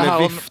och går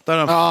eller viftar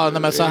han? Ja,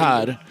 nej, men så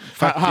här.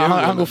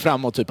 Han går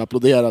fram och typ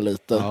applåderar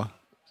lite,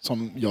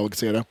 som jag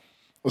ser det.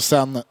 Och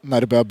sen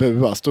när det börjar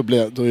buas, då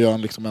gör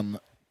han liksom en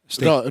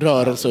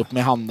rörelse upp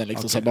med handen.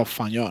 Liksom, så vad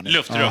fan gör ni?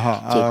 Luftrunk.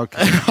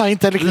 Han är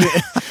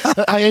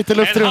inte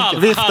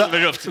luftrunk.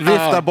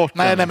 Vifta bort.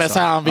 Nej, men så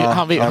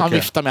han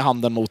viftar med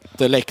handen mot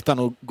läktaren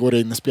och går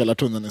in i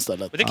spelartunneln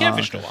istället. Men det kan jag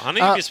förstå. Han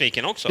är ju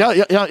besviken också.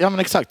 Ja, men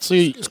exakt. Så,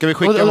 ska vi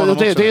skicka honom också?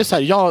 Det är så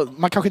här,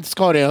 man kanske inte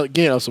ska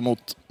reagera så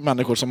mot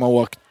människor som har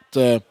åkt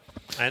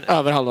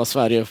över halva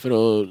Sverige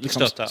för att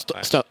liksom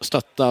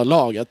stötta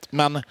laget.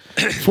 Men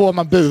får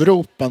man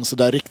buropen så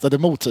där riktade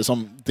mot sig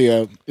som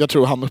det, jag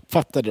tror han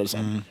uppfattade det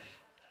som.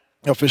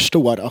 Jag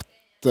förstår att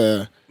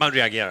man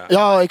reagerar.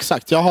 Ja,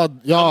 exakt. Jag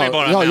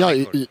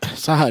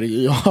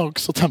har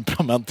också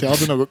temperament. Jag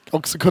hade nog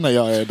också kunnat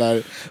göra det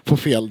där på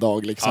fel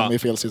dag liksom, i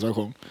fel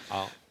situation.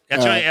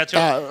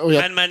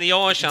 Men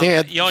jag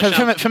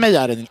känner... För mig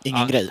är det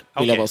ingen grej,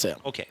 vill jag bara säga.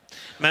 Okej.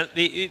 Men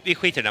vi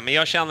skiter i det. Men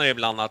jag känner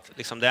ibland att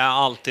liksom, det är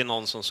alltid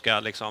någon som ska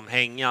liksom,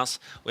 hängas.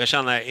 Och jag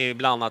känner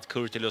ibland att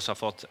Kurtulus har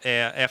fått,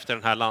 efter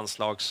den här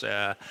landslags...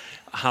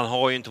 han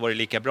har ju inte varit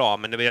lika bra,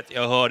 men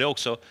jag hörde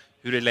också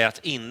hur det lät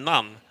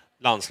innan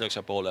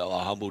landslagsuppehållet.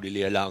 Han borde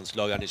lira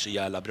landslag, han är så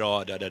jävla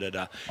bra.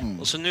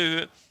 Och så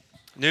nu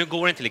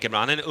går det inte lika bra.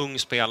 Han är en ung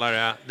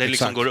spelare. Det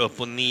liksom går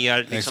upp och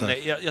ner. Liksom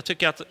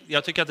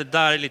jag tycker att det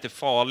där är lite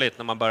farligt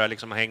när man börjar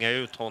liksom hänga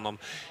ut honom.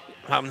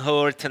 Han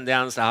hör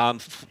tendenser. Han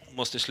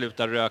måste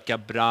sluta röka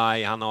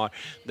braj. Han har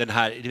den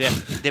här...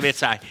 Det vet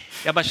så här.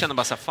 Jag bara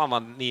känner så här, fan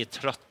vad ni är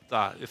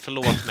trötta.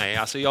 Förlåt mig.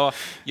 Alltså jag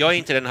är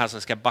inte den här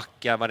som ska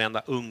backa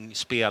varenda ung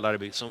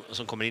spelare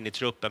som kommer in i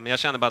truppen. Men jag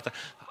känner bara att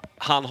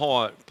han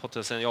har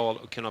potential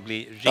att kunna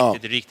bli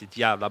riktigt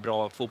jävla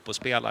bra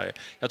fotbollsspelare.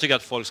 Jag tycker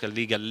att folk ska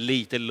ligga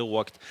lite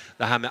lågt.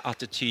 Det här med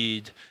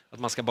attityd, att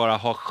man ska bara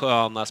ha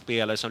sköna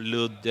spelare som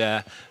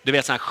Ludde. Du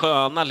vet, sådana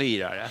sköna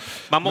lirare.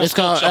 Man måste vi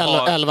ska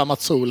ha 11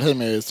 Mats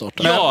Solheim i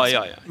starten.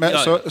 Ja. Men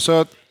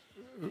så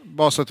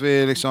bara så att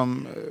vi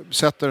liksom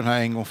sätter den här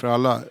en gång för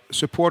alla.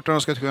 Supporterna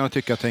ska kunna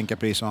tycka och tänka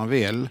precis som man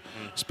vill.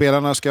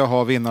 Spelarna ska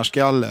ha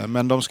vinnarskalle,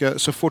 men de ska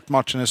så fort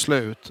matchen är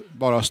slut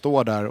bara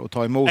stå där och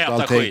ta emot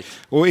allting.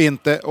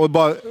 Och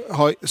bara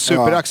ha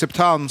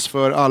superacceptans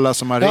för alla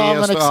som har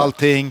rest och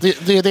allting.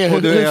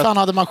 Hur fan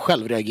hade man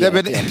själv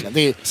reagerat egentligen?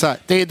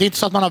 Det är inte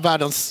så att man har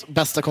världens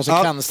bästa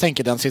konsekvenstänk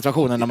i den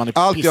situationen när man är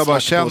allt jag bara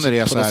känner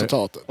är så här.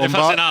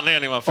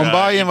 Om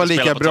Bayern var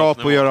lika bra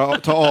på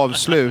att ta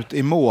avslut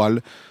i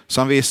mål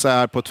som vissa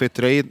är på att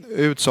twittra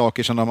ut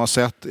saker som de har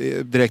sett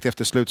direkt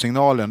efter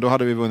slutsignalen, då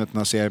hade vi vunnit den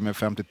här serien med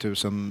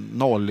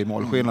 50-0 i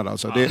målskillnad.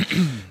 Alltså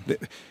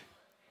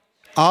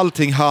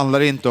allting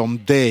handlar inte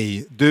om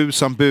dig, du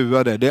som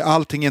buade.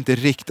 Allting är inte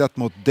riktat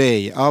mot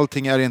dig.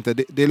 Allting är inte...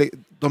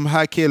 de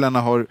här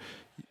killarna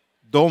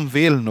de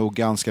vill nog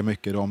ganska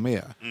mycket de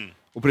med.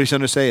 Och precis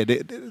som du säger,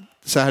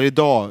 så här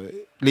idag,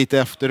 lite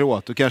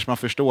efteråt, då kanske man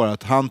förstår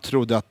att han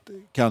trodde att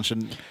kanske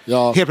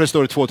helt plötsligt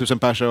står det 2000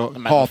 personer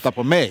och hatar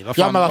på mig. Vad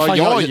fan,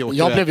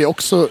 jag blev ju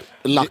också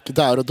lack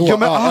där och då. Ja,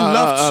 men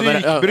alla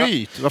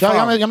psykbryt.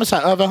 Men så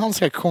här, över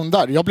hans reaktion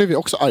där, jag blev ju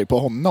också arg på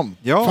honom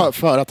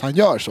för att han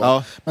gör så.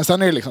 Ja. Men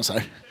sen är det liksom så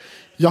här,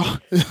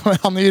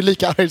 han är ju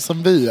lika arg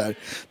som vi är.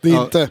 Det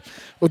är inte...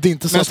 Och det är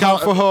inte så. Men ska han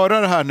få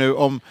höra det här nu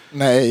om...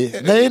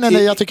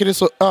 Nej, jag tycker det är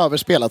så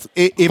överspelat.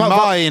 I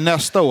maj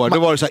nästa år, då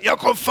var det så här, jag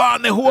kom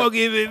fan ihåg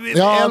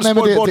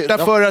Elfsborg borta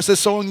förra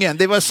säsongen.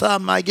 Det var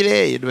samma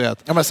grej, du vet.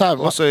 Ja, men så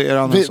här, och så är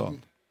det annan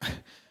sån.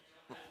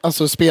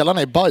 Alltså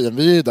spelarna i Bayern,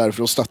 vi är ju där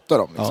för att stötta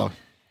dem. Liksom.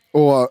 Ja.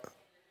 Och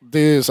det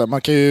är ju så här,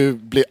 man kan ju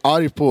bli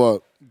arg på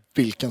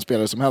vilken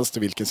spelare som helst i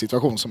vilken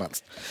situation som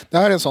helst. Det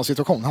här är en sån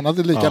situation. Han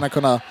hade lika gärna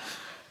kunnat...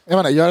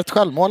 gör ett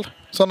självmål.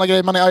 Sådana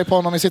grejer, man är arg på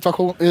honom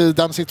i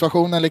den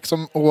situationen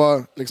liksom,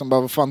 och liksom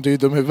bara, vad fan, du är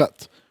dum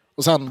huvudet.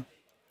 Och sen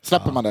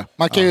släpper man det.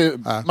 Man kan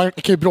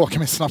ju bråka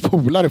med sina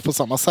polare på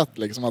samma sätt.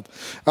 Liksom, att,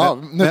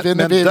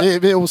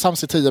 vi är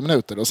osams i 10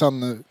 minuter. Och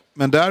sen,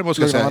 men däremot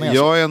ska jag säga,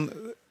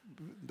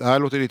 det här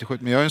låter lite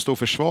sjukt, men jag är en stor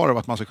försvarare av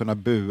att man ska kunna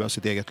bua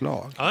sitt eget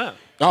lag.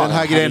 Den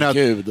här grejen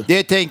att,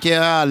 det tänker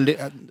jag aldrig...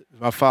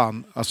 Vad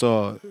fan,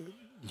 alltså...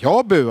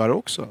 Jag buar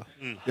också.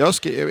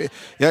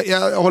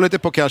 Jag håller inte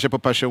på kanske på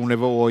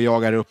personnivå och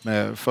jagar upp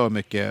med för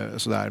mycket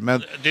sådär.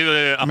 Men,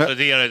 du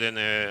applåderade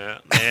nu.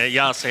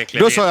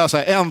 Då sa jag så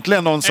här,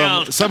 äntligen någon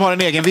som har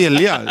en egen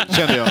vilja,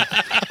 kände jag.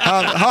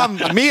 Han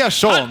mer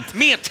sånt.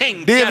 Mer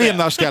tänkare. Det är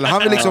vinnarskalle.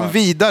 Han vill liksom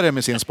vidare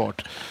med sin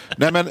sport.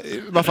 Nej men,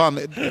 vad fan,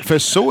 för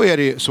så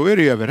är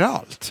det ju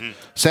överallt.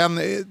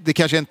 Sen, det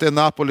kanske inte är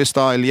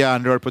Napoli-style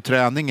järnrör på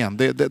träningen.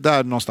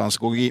 Där någonstans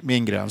går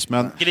min gräns.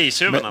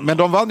 Men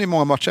de vann ju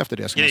många matcher efter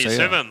det, ska man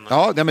säga.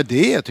 Ja, men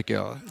det tycker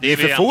jag. Det är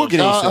för få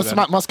grishuvuden. Ja,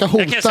 alltså man ska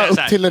hota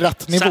upp till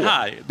rätt nivå.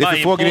 Det är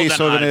för få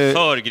grishuvuden.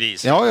 För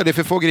gris. Ja, det är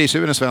för få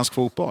grishuvuden i svensk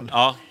fotboll.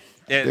 Ja,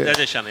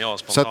 det känner jag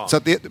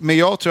spontant. Men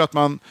jag tror att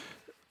man...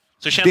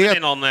 Så känner ni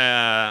någon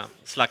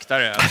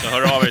slaktare, så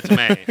hör av er till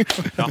mig.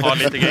 Jag har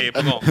lite grejer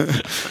på gång.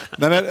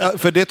 Nej, men,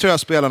 för det tror jag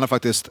spelarna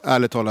faktiskt,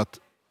 ärligt talat,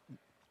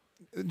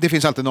 det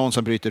finns alltid någon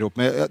som bryter ihop.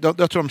 Men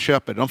jag tror de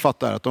köper, de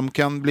fattar att de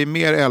kan bli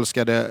mer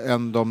älskade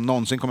än de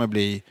någonsin kommer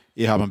bli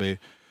i Hammarby.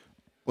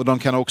 Och de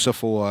kan också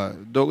få,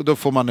 då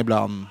får man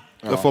ibland,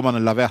 då får man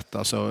en lavett,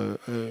 alltså,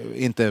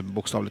 inte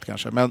bokstavligt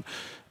kanske. Men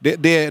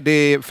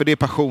för det är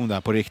passion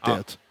där på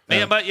riktigt.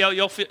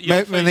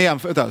 Ja. Men igen,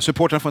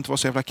 supportrarna får inte vara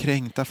så jävla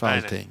kränkta för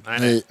allting.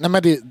 Nej,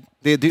 men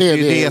det är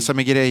det som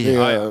är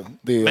grejen.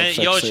 Men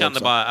jag kände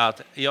bara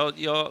att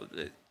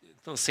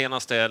de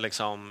senaste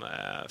liksom,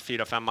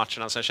 4-5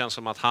 matcherna så känns det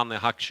som att han är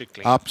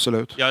hackkyckling.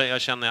 Absolut.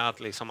 Jag känner att,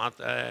 liksom,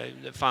 att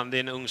fan, det är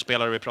en ung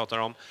spelare vi pratar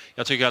om.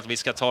 Jag tycker att vi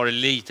ska ta det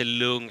lite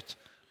lugnt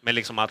med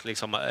liksom att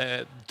liksom,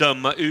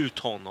 döma ut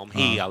honom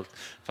helt.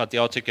 För att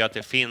jag tycker att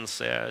det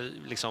finns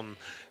liksom,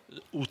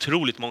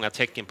 otroligt många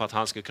tecken på att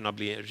han ska kunna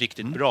bli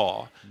riktigt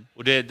bra.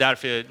 Och det är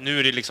därför, nu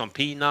är det liksom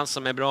Pina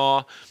som är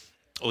bra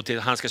och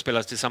han ska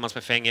spela tillsammans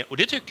med Fänger. Och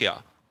det tycker jag.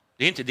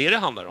 Det är inte det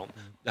handlar om.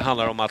 Det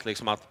handlar om att,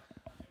 liksom, att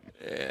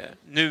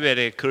nu är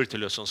det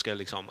Kurtulus som ska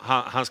liksom,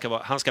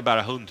 han ska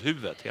bära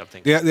hundhuvudet helt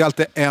enkelt. Det är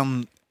alltid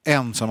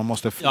en som man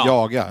måste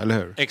jaga, eller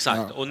hur?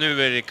 Exakt, och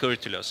nu är det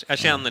Kurtulus. Jag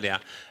känner det.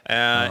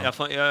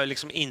 Jag har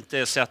liksom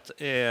inte sett...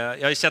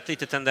 jag har sett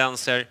lite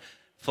tendenser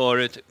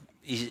förut.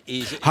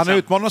 Han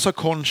utmanas av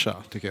Concha,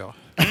 tycker jag.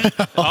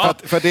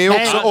 För det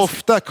är också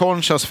ofta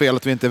Conchas fel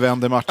att vi inte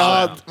vänder matchen.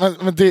 Ja,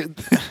 men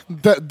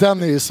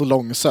den är ju så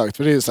långsökt.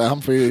 För det är så här,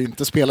 han får ju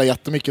inte spela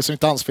jättemycket, så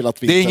inte hans fel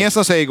att vi... Det är ingen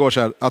som säger igår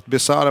så här, att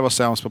Besara var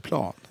sämst på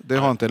plan. Det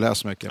har jag inte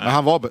läst så mycket. Men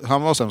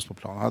han var sämst på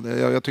plan.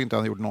 Jag tyckte inte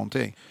han gjorde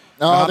någonting.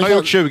 Ja, han har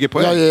gjort 20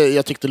 poäng.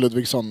 Jag tyckte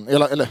Ludvigsson...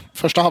 Eller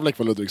första halvlek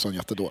var Ludvigsson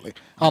jättedålig.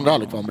 Andra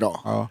halvlek var han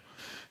bra.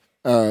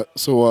 Ja.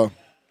 Så...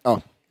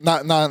 Ja.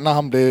 När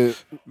han blev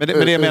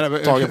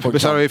tagen på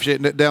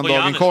den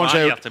dagen Concha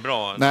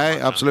jättebra.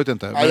 Nej, absolut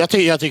inte. Men...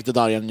 Jag tyckte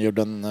Darjan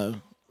gjorde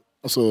en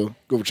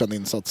godkänd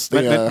insats.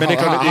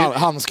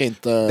 Han ska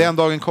inte... Den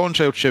dagen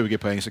Concha gjort 20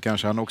 poäng så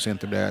kanske han också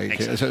inte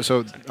blir...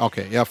 Så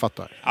okej, jag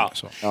fattar. Ja.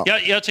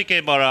 Jag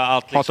tycker bara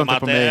att, liksom,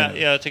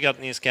 jag tycker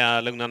att ni ska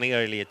lugna ner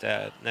er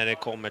lite när det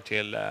kommer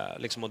till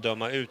liksom, att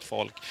döma ut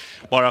folk.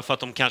 Bara för att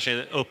de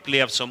kanske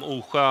upplevs som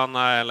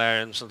osköna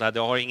eller sånt där. Det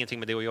har ingenting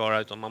med det att göra,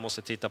 utan man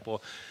måste titta på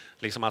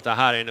liksom att det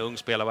här är en ung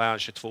spelare, vad är han,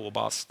 22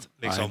 bast?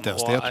 Liksom. Nej, inte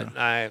ens det, tror jag.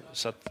 Nej,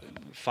 så att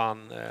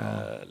fan,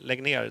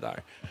 lägg ner det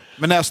där.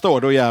 Men nästa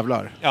år, då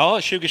jävlar. Ja,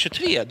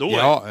 2023, då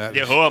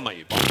det hör man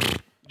ju bara.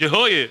 Du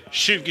hör ju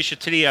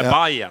 2023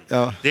 Bayern.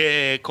 Ja.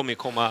 Det kommer ju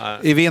komma...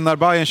 I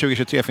vinnar-Bayern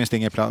 2023 finns det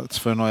ingen plats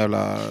för några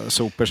jävla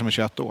soper som är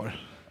 21 år.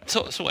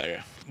 Så är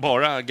det.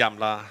 Bara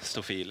gamla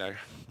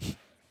stofiler.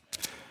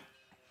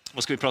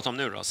 Vad ska vi prata om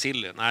nu då?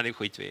 Silly? Nej, det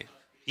skiter vi.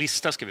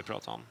 Lista ska vi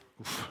prata om.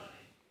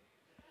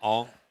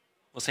 Ja.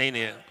 Vad säger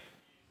ni?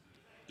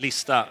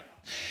 Lista.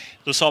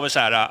 Då sa vi så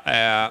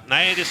här,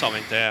 nej det sa vi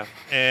inte.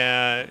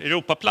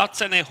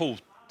 Europaplatsen är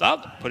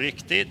hotad på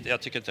riktigt.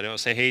 Jag tycker inte det.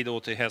 Säg hej då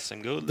till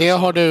Helsinguld. Det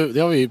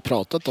har vi ju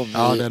pratat om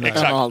i en och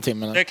en halv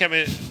timme. Det kan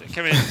vi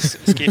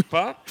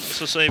skippa.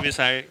 Så säger vi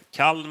så här,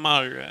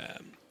 Kalmar,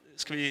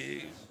 ska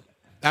vi...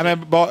 Nej,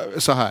 men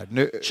så här.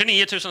 Nu...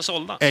 29 000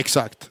 sålda.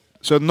 Exakt.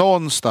 Så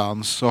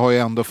någonstans så har ju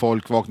ändå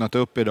folk vaknat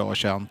upp idag och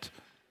känt,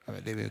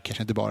 det är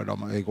kanske inte bara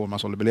de igår man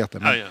sålde biljetter,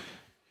 men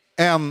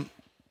en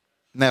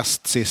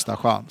näst sista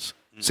chans.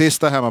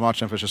 Sista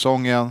hemmamatchen för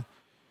säsongen.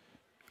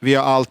 Vi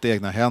har allt i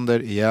egna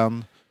händer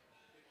igen.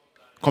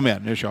 Kom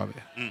igen, nu kör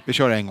vi. Vi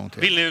kör en gång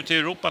till. Vill ni ut i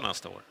Europa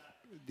nästa år?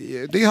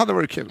 Det hade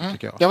varit kul,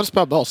 tycker jag. Jag vill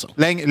spela Basel.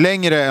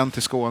 Längre än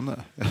till Skåne.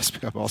 Jag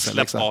spelar Basel.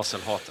 Släpp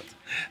Basel-hatet.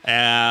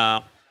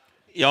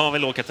 Jag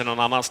vill åka till någon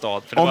annan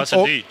stad, för det var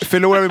så dyrt.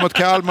 Förlorar vi mot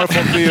Kalmar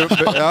får vi ju...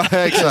 Ja,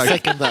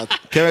 exakt.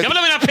 Jag vill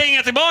ha mina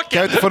pengar tillbaka!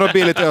 Kan vi inte få något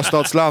billigt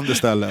öststatsland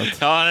istället?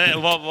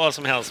 Ja, vad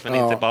som helst, men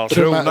inte bara...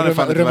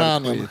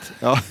 Rumänien.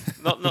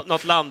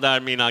 Något land där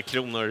mina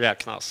kronor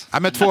räknas. Ja,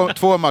 men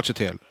två matcher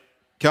till.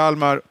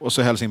 Kalmar och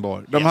så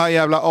Helsingborg. De här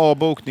jävla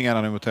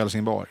avbokningarna nu mot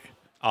Helsingborg.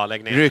 Ja,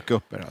 lägg ner. Ryck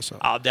upp er alltså.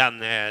 Ja,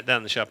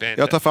 den köper jag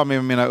inte. Jag tar fram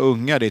med mina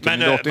unga dit. Men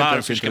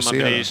varför ska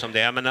man bry sig om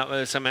det?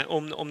 Men,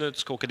 om du inte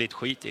ska åka dit,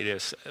 skit i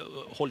det.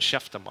 Håll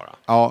käften bara.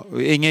 Ja,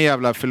 ingen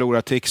jävla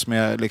förlorartix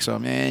med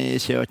liksom,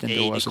 kört ändå.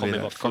 Nej, det kommer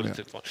vara fullt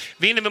utval.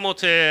 Vinner vi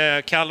mot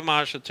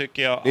Kalmar så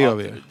tycker jag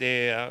att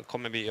det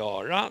kommer vi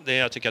göra.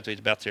 Jag tycker att vi är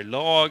ett bättre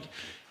lag.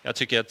 Jag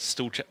tycker att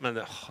stort sett, men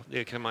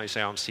det kan man ju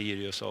säga om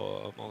Sirius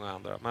och många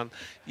andra. Men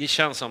det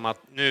känns som att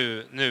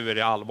nu är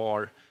det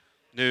allvar.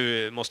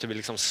 Nu måste vi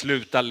liksom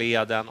sluta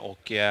leden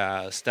och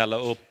ställa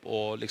upp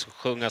och liksom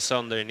sjunga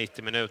sönder i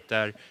 90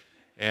 minuter.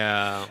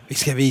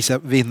 Vi ska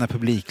vinna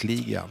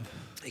publikligan.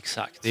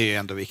 Exakt. Det är ju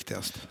ändå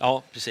viktigast.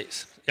 Ja,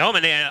 precis. Ja,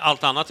 men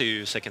allt annat är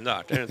ju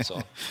sekundärt, är det inte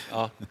så?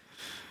 Ja.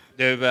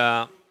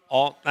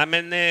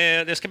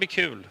 Det ska bli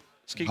kul.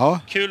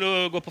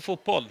 Kul att gå på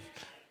fotboll.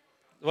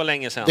 Det var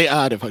länge sedan. Det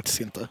är det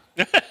faktiskt inte.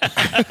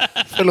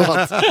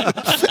 Förlåt.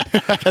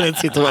 Jag kan inte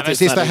sitta och vara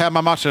sista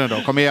hemmamatchen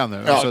då, kom igen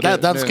nu. Ja, alltså,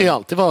 den ska ju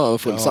alltid vara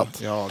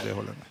fullsatt. Ja, det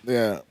håller jag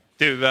med.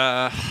 Du,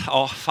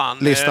 fan.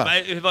 Lista.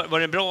 Var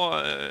det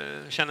bra?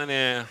 Känner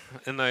ni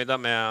är nöjda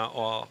med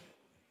att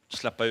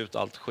släppa ut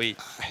allt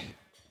skit?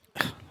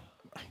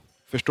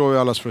 Förstår ju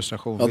allas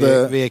frustration.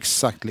 Ja, vi är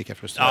exakt lika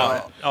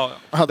frustrerade.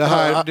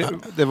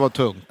 Det var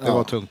tungt. Det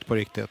var tungt på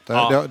riktigt.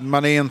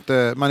 Man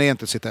är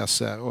inte sitt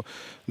esse. Och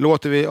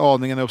låter vi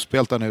aningen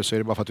uppspelta nu så är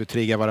det bara för att vi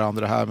triggar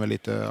varandra här med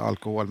lite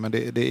alkohol. Men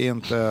det är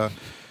inte...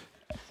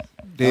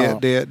 Det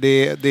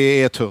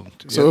är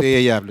tungt. Så det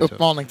är jävligt tungt.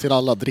 Uppmaning till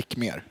alla, drick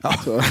mer.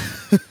 Ja.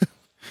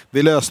 Det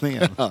är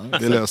lösningen.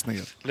 Det är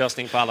lösningen.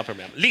 Lösning på alla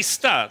problem.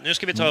 Lista! Nu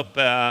ska vi ta upp...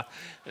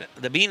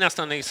 Det blir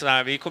nästan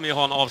sådär, vi kommer ju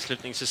ha en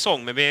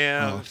avslutningssäsong, men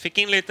vi fick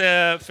in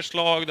lite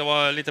förslag, det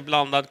var lite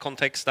blandad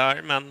kontext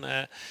där, men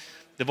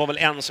det var väl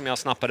en som jag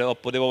snappade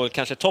upp, och det var väl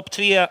kanske topp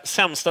 3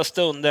 sämsta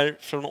stunder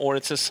från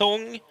årets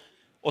säsong,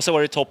 och så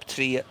var det topp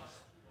 3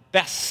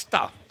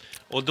 bästa.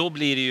 Och då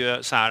blir det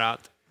ju så här att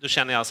då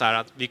känner jag så här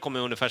att vi kommer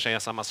ungefär säga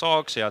samma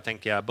sak, så jag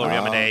tänker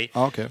börja med dig.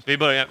 Okay. Vi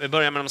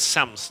börjar med de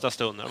sämsta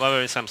stunderna. Vad var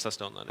det sämsta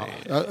stunden?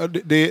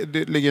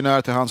 Det ligger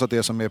nära till hands att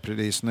det som är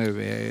precis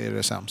nu är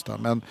det sämsta.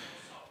 Men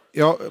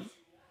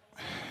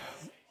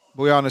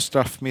Bojanes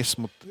straffmiss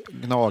mot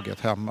Gnaget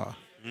hemma.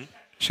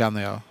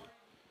 Känner jag.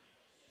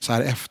 Så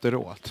här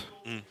efteråt.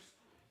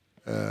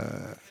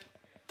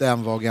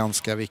 Den var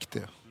ganska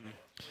viktig.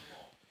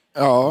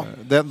 Ja.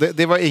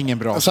 Det var ingen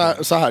bra. Så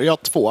här, jag har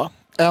 2.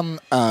 En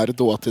är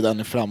dåtid, en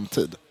i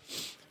framtid.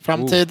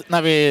 Framtid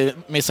när vi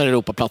missar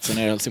Europaplatsen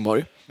i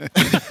Helsingborg.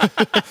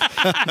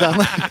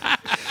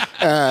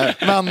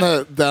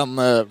 Men den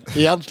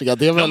egentligen,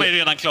 det är väl... De är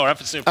redan klara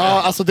för super.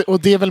 Ja, alltså och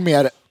det är väl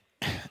mer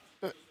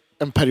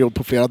en period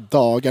på flera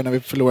dagar när vi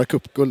förlorar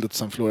cupguldet och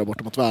sen förlorar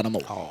borta mot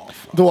Värnamo.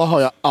 Då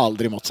har jag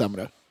aldrig mått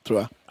sämre, tror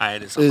jag. Nej,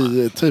 det är samma.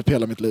 I typ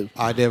hela mitt liv.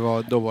 Nej,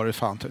 då var det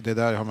fan. Det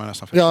där har man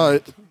nästan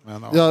förstått.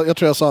 Men, jag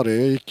tror jag sa det.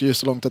 Jag gick ju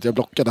så långt att jag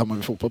blockade Hammarby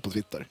med fotboll på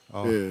Twitter.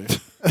 Ja.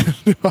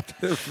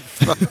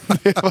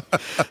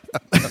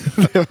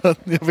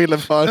 Jag ville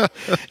bara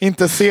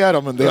inte se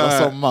dem en del av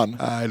sommaren.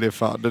 Nej, det är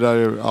fan. Det där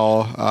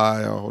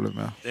är, jag håller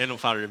med. Det är nog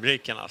fan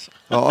rubriken alltså.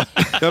 Ja,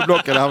 jag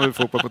blockade Hammarby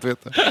fotboll på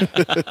Twitter.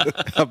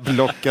 Jag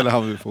blockade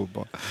Hammarby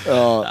fotboll.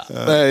 Ja,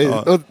 nej.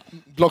 Och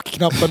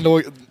blockknappen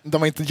de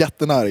var inte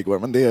jättenära igår,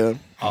 men det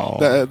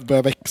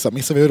börjar växa.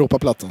 Missar vi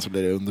Europaplatsen så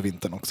blir det under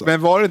vintern också.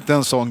 Men var det inte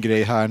en sån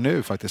grej här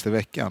nu faktiskt i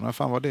veckan? Vad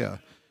fan var det?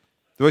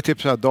 Det var ju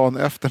typ så här dagen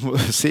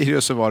efter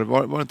Sirius så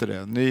var det inte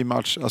det? Ny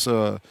match,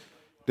 alltså...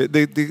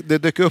 Det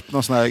dök upp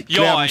någon sån här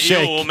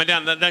klämcheck. Jo,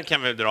 men den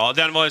kan vi dra.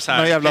 Den var ju så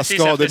här, jävla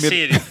precis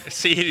efter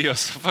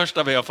Sirius,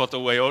 första vi har fått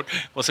oavgjort.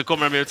 Och så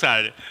kommer de ut så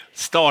här,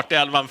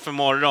 startelvan för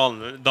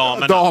morgon,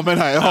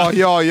 damerna.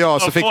 Ja.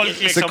 Så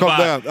folk liksom kom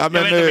bara, den. Ja,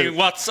 men jag vet inte,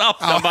 WhatsApp,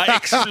 den bara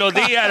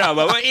exploderar.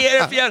 Vad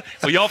är det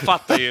för... Och jag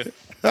fattar ju.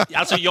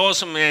 Alltså jag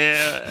som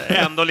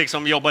ändå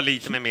liksom jobbar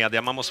lite med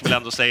media, man måste väl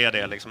ändå säga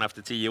det liksom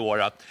efter 10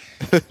 år att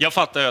jag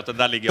fattar ju att det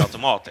där ligger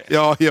automatiskt.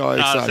 Ja,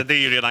 exakt. Alltså det är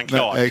ju redan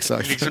klart. Nej,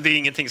 exakt. Liksom, det är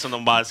ingenting som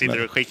de bara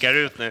sitter och skickar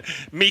ut nu.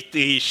 Mitt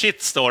i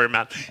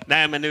shitstormen.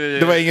 Nej, men nu...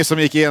 Det var ingen som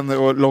gick in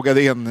och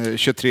loggade in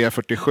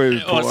 2347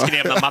 på... Och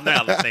skrev det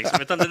manuellt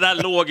liksom. Utan det där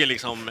låg ju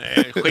liksom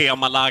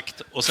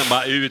schemalagt och sen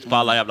bara ut på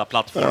alla jävla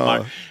plattformar.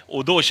 Ja.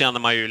 Och då känner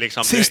man ju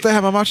liksom... Sista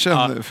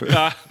hemmamatchen.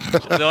 Ja,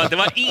 det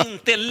var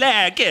inte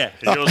läge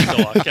just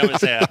då, kan vi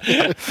säga.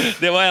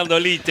 Det var ändå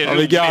lite roligt.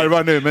 Vi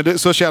garvar nu, men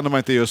så känner man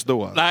inte just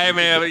då. Nej,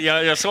 men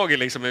jag såg ju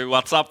liksom i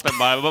WhatsAppen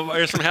bara, vad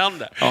är det som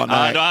händer?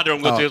 Då hade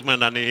de gått ut med den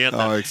där nyheten.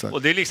 Ja, exakt.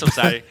 Och det är liksom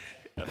så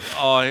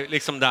här,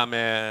 liksom där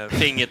med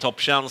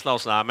fingertoppkänsla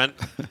och sådär, men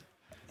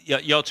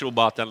jag tror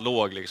bara att den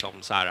låg liksom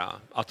så här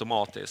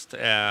automatiskt.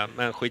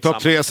 Men skitsamma.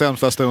 Topp 3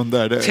 sämsta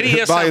stunder.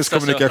 Bajs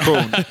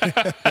kommunikation.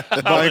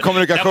 Bajs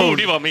kommunikation. Den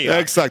borde ju vara med. Ja,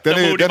 exakt, den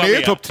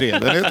är topp 3.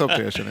 Den är topp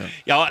 3, känner jag.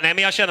 Ja, nej,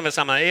 men jag känner väl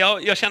samma.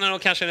 Jag känner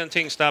nog kanske den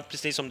tyngsta,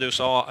 precis som du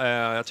sa.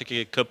 Jag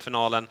tycker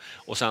cupfinalen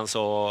och sen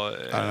så...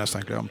 Jag har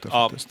nästan glömt det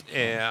faktiskt.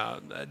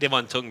 Det var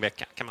en tung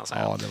vecka, kan man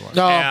säga. Ja,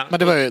 det var det. Men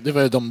det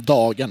var ju de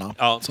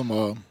dagarna som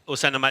var... Och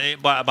sen när man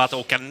bara att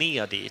åka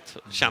ner dit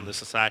kändes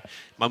det så här,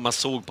 man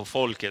såg på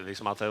folket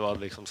liksom att det var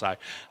liksom så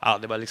här,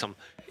 det var liksom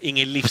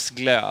ingen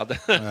livsglöd.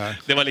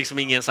 Det var liksom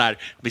ingen så här,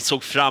 vi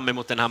såg fram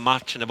emot den här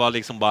matchen, det var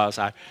liksom bara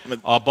så här,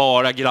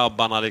 bara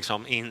grabbarna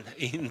liksom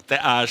inte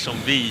är som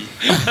vi.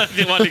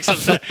 Det var liksom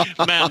så här,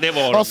 men det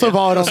var de. Och så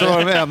var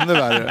de ännu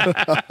värre.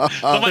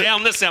 De var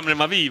ännu sämre än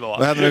vad vi var.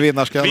 Vad hände med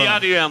vinnarskallarna? Vi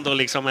hade ju ändå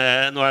liksom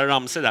några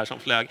ramser där som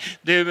flög.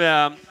 Du,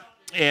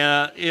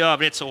 i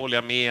övrigt så håller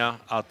jag med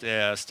att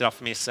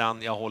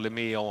straffmissen, jag håller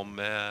med om...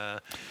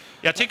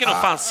 jag tycker nog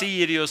fan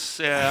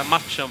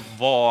Sirius-matchen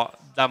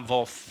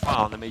var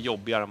fan med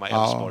jobbigare än vad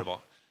Elfsborg var.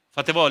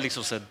 För att det var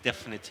liksom så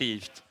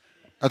definitivt...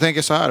 Jag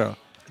tänker så här då.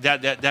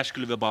 Där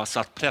skulle vi bara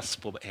satt press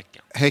på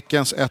Häcken.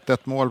 Häckens 1-1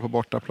 mål på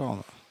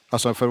bortaplan.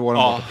 Alltså för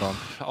våran bortaplan.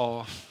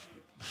 Ja.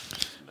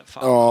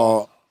 Fan.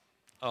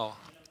 Ja,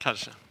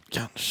 kanske.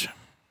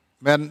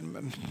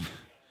 Men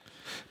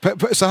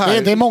så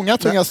här. Det är många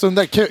tunga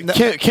stunder.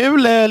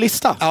 Kul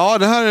lista. Ja,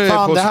 det här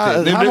är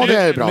positivt. Det här mådde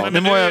jag ju bra.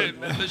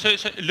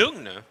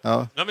 Lugn nu.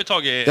 Ja. Nu har vi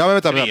tagit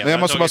men jag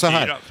måste bara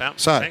säga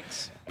här.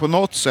 På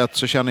något sätt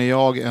så känner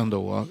jag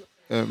ändå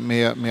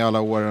med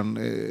alla åren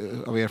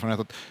av erfarenhet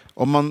att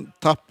om man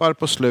tappar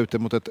på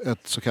slutet mot ett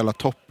så kallat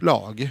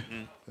topplag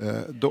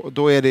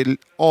då är det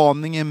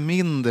aningen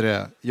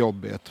mindre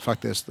jobbigt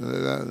faktiskt.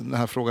 Den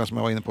här frågan som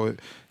jag var inne på,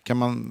 kan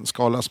man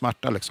skala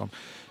smärta liksom?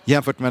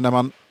 Jämfört med när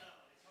man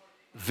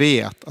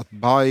vet att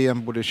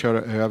Bayern borde köra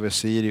över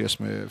Sirius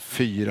med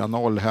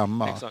 4-0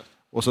 hemma. Exakt.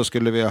 Och så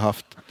skulle vi ha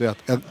haft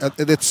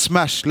ett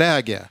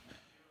smashläge.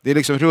 Det är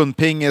liksom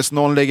rundpinges,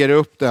 någon lägger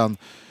upp den.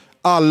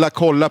 Alla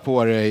kollar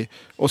på dig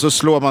och så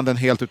slår man den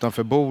helt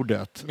utanför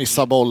bordet.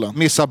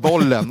 Missar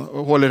bollen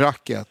och håller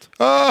racket.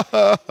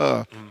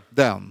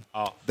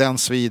 Den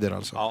svider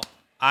alltså. Ja.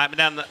 Nej,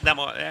 men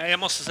jag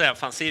måste säga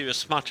fan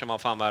Sirius-matchen var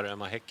fan värre än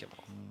vad Häcken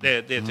var.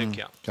 Det tycker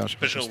jag. Kanske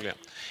personligen.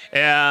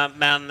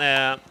 Men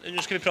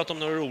nu ska vi prata om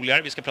några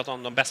roligare. Vi ska prata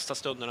om de bästa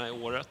stunderna i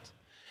året.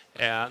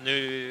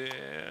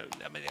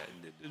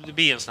 Det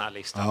blir en sån här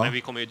lista, men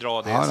vi kommer ju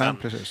dra det sen.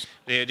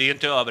 Det är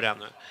inte över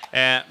ännu.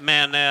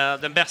 Men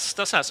den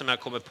bästa så här som jag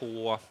kommer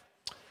på...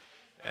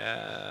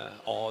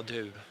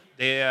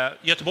 det är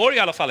Göteborg i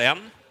alla fall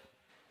en.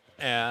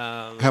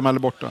 Hemma eller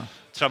borta?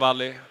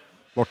 Travalli.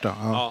 Borta?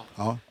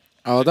 Ja.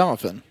 Ja, den var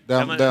fin.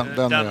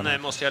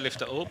 Den måste jag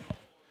lyfta upp.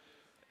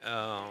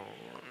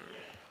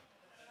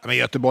 Men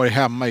Göteborg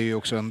hemma är ju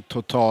också en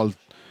total...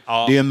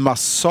 Ja. Det är en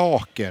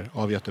massaker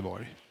av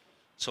Göteborg.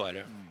 Så är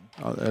det.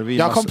 Ja,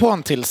 jag kom på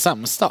en till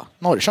sämsta.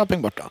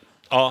 Norrköping borta.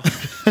 Ja.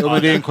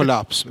 Men det är en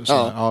kollaps.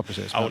 Ja,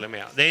 precis. Jag håller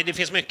med. Det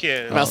finns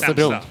mycket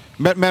Västerbron.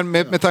 Men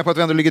med tanke på att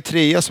vi ändå ligger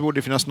 3 så borde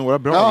det finnas några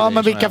bra. Ja,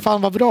 men vilka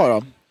fan var bra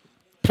då?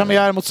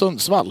 Premiär mot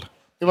Sundsvall.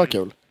 Det var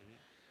kul.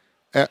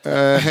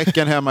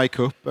 Häcken hemma i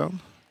kuppen.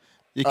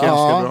 Gick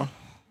ganska bra.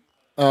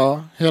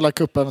 Ja, hela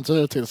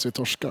kuppäventyret tills vi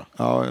torska.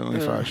 Ja,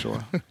 ungefär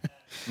så.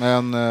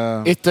 Men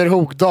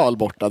Ytterhogdal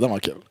borta, den var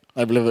kul.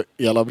 Det blev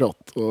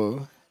elavbrott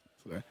och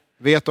sådär.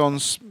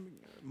 Vetons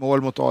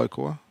mål mot AIK.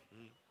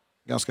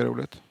 Ganska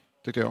roligt,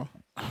 tycker jag.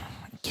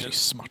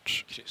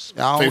 Kryssmatch.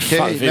 Ja,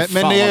 okej.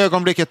 Men det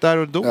ögonblicket där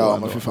och då. Ja,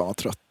 men för fan var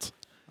trött.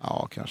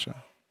 Ja, kanske.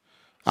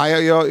 Ja,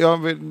 jag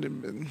vill...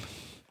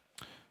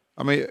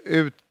 Ja, men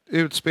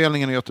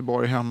utspelningen i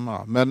Göteborg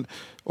hemma.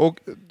 Och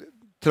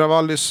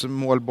Travallis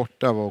mål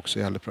borta var också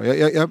jävligt bra.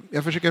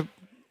 Jag försöker...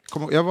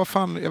 Jag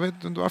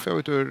vet inte varför jag var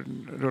ute och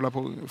rullade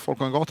på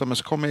Folkungagatan, men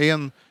så kom jag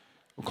in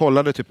och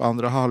kollade typ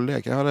andra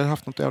halvlek. Jag hade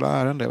haft något jävla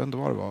ärende, jag vet inte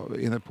vad det var,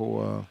 inne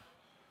på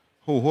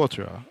HH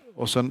tror jag.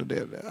 Och sen,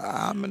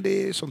 men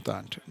det är sånt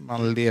där.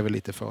 Man lever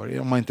lite för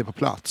om man inte är på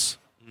plats.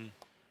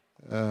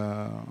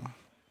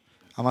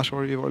 Annars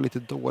har det ju varit lite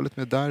dåligt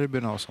med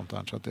derbyna och sånt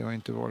där. Så att det har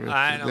inte varit...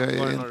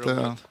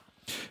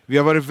 Vi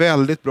har varit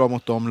väldigt bra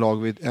mot de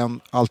lag vi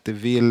alltid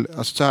vill.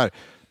 Alltså så här,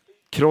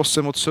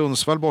 krossen mot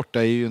Sundsvall borta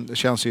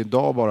känns ju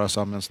idag bara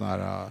som en sån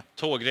här...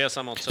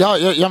 Tågresa mot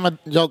Sundsvall.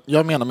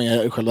 Jag menar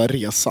med själva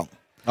resan.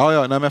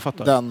 Ja, men jag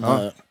fattar.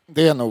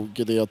 Det är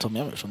nog det jag tar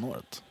med mig från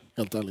året.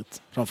 Helt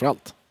ärligt.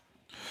 Framförallt.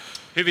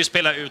 Hur vi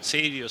spelar ut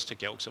Sirius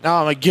tycker jag också.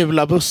 Ja, men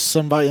gula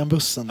bussen,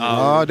 Bajen-bussen.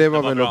 Ja, det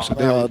var väl bra. Också.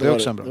 Det är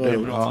också en bra. Det är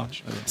bra.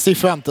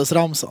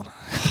 Cifuentes-ramsan.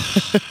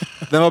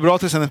 Den var bra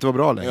tills den inte var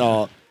bra längre.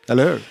 Ja.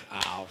 Eller hur?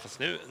 Ja, fast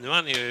nu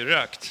har ni ju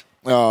rökt.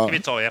 Ja. Ska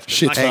vi ta i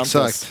eftersnack?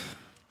 Exakt.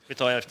 Vi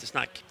tar i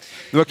eftersnack.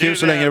 Det var kul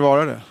så länge det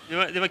varade.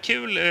 Det var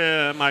kul,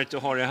 Marit,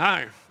 att ha det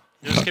här.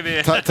 Nu ska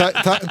vi...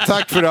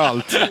 Tack för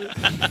allt.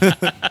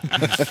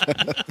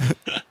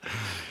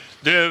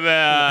 Du,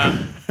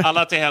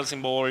 alla till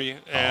Helsingborg.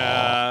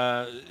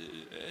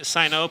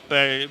 Signa upp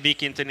er,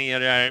 vik inte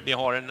ner er. Vi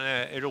har en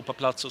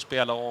Europaplats att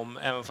spela om.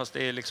 Även fast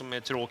det liksom är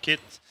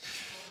tråkigt,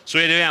 så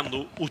är det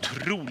ändå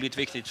otroligt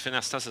viktigt för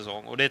nästa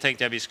säsong. Och det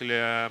tänkte jag vi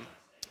skulle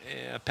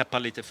peppa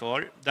lite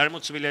för.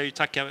 Däremot så vill jag ju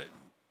tacka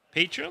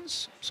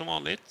Patreons som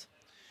vanligt.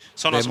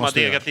 Sådana som har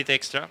degat lite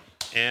extra.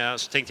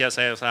 Så tänkte jag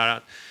säga så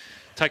här: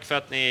 tack för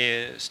att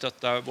ni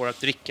stöttar vårt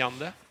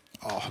drickande.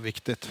 Ja,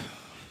 viktigt.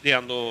 Det är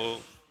ändå,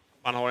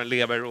 man har en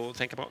lever att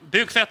tänka på.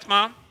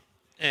 Bukfetma,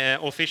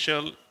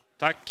 official,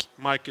 tack.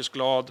 Marcus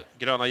Glad,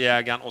 Gröna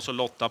Jägaren och så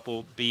Lotta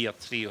på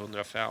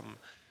B305.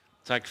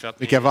 Tack för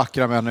att vilka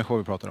vackra människor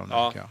vi pratar om.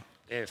 Ja,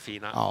 det är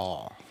fina.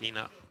 Ja.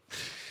 Fina.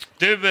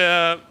 Du,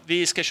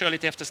 vi ska köra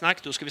lite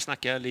eftersnack. Då ska vi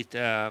snacka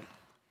lite,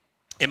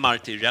 är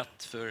Marti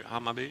rätt för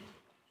Hammarby?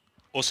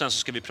 Och sen så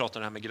ska vi prata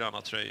det här med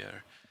gröna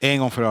tröjor. En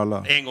gång för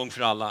alla. En gång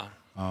för alla.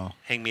 Ja.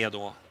 Häng med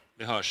då.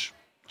 Vi hörs.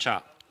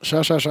 Tja.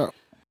 Tja.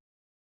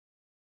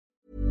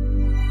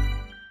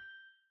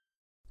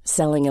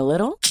 Selling a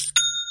little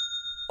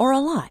or a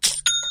lot?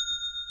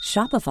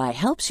 Shopify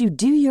helps you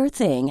do your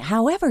thing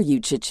however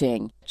you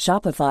cha-ching.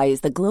 Shopify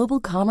is the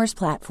global commerce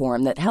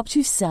platform that helps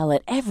you sell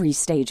at every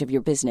stage of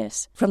your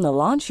business. From the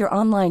launch your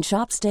online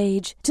shop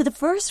stage to the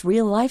first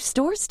real-life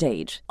store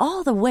stage,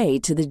 all the way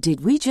to the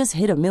did we just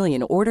hit a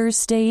million orders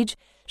stage.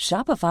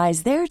 Shopify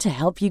is there to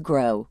help you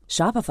grow.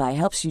 Shopify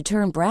helps you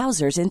turn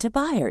browsers into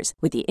buyers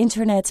with the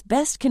internet's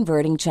best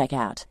converting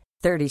checkout.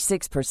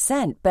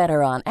 36%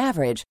 better on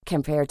average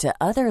compared to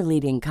other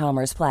leading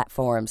commerce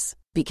platforms.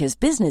 Because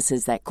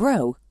businesses that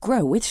grow,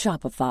 grow with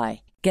Shopify.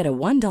 Get a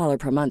 $1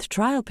 per month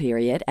trial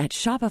period at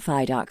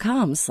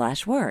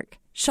shopify.com/work.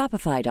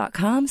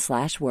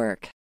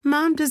 Shopify.com/work.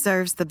 Mom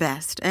deserves the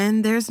best,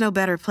 and there's no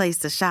better place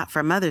to shop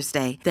for Mother's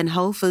Day than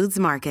Whole Foods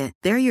Market.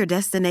 They're your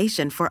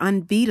destination for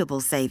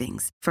unbeatable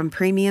savings, from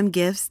premium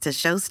gifts to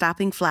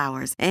show-stopping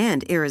flowers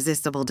and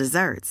irresistible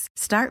desserts.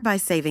 Start by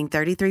saving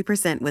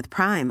 33% with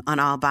Prime on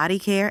all body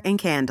care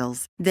and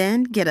candles.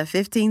 Then get a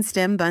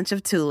 15-stem bunch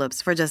of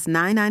tulips for just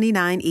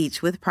 $9.99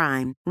 each with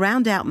Prime.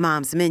 Round out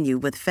Mom's menu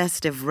with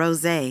festive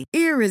rosé,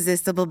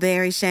 irresistible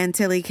berry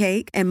chantilly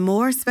cake, and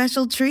more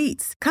special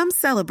treats. Come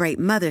celebrate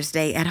Mother's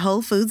Day at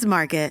Whole Foods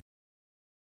Market.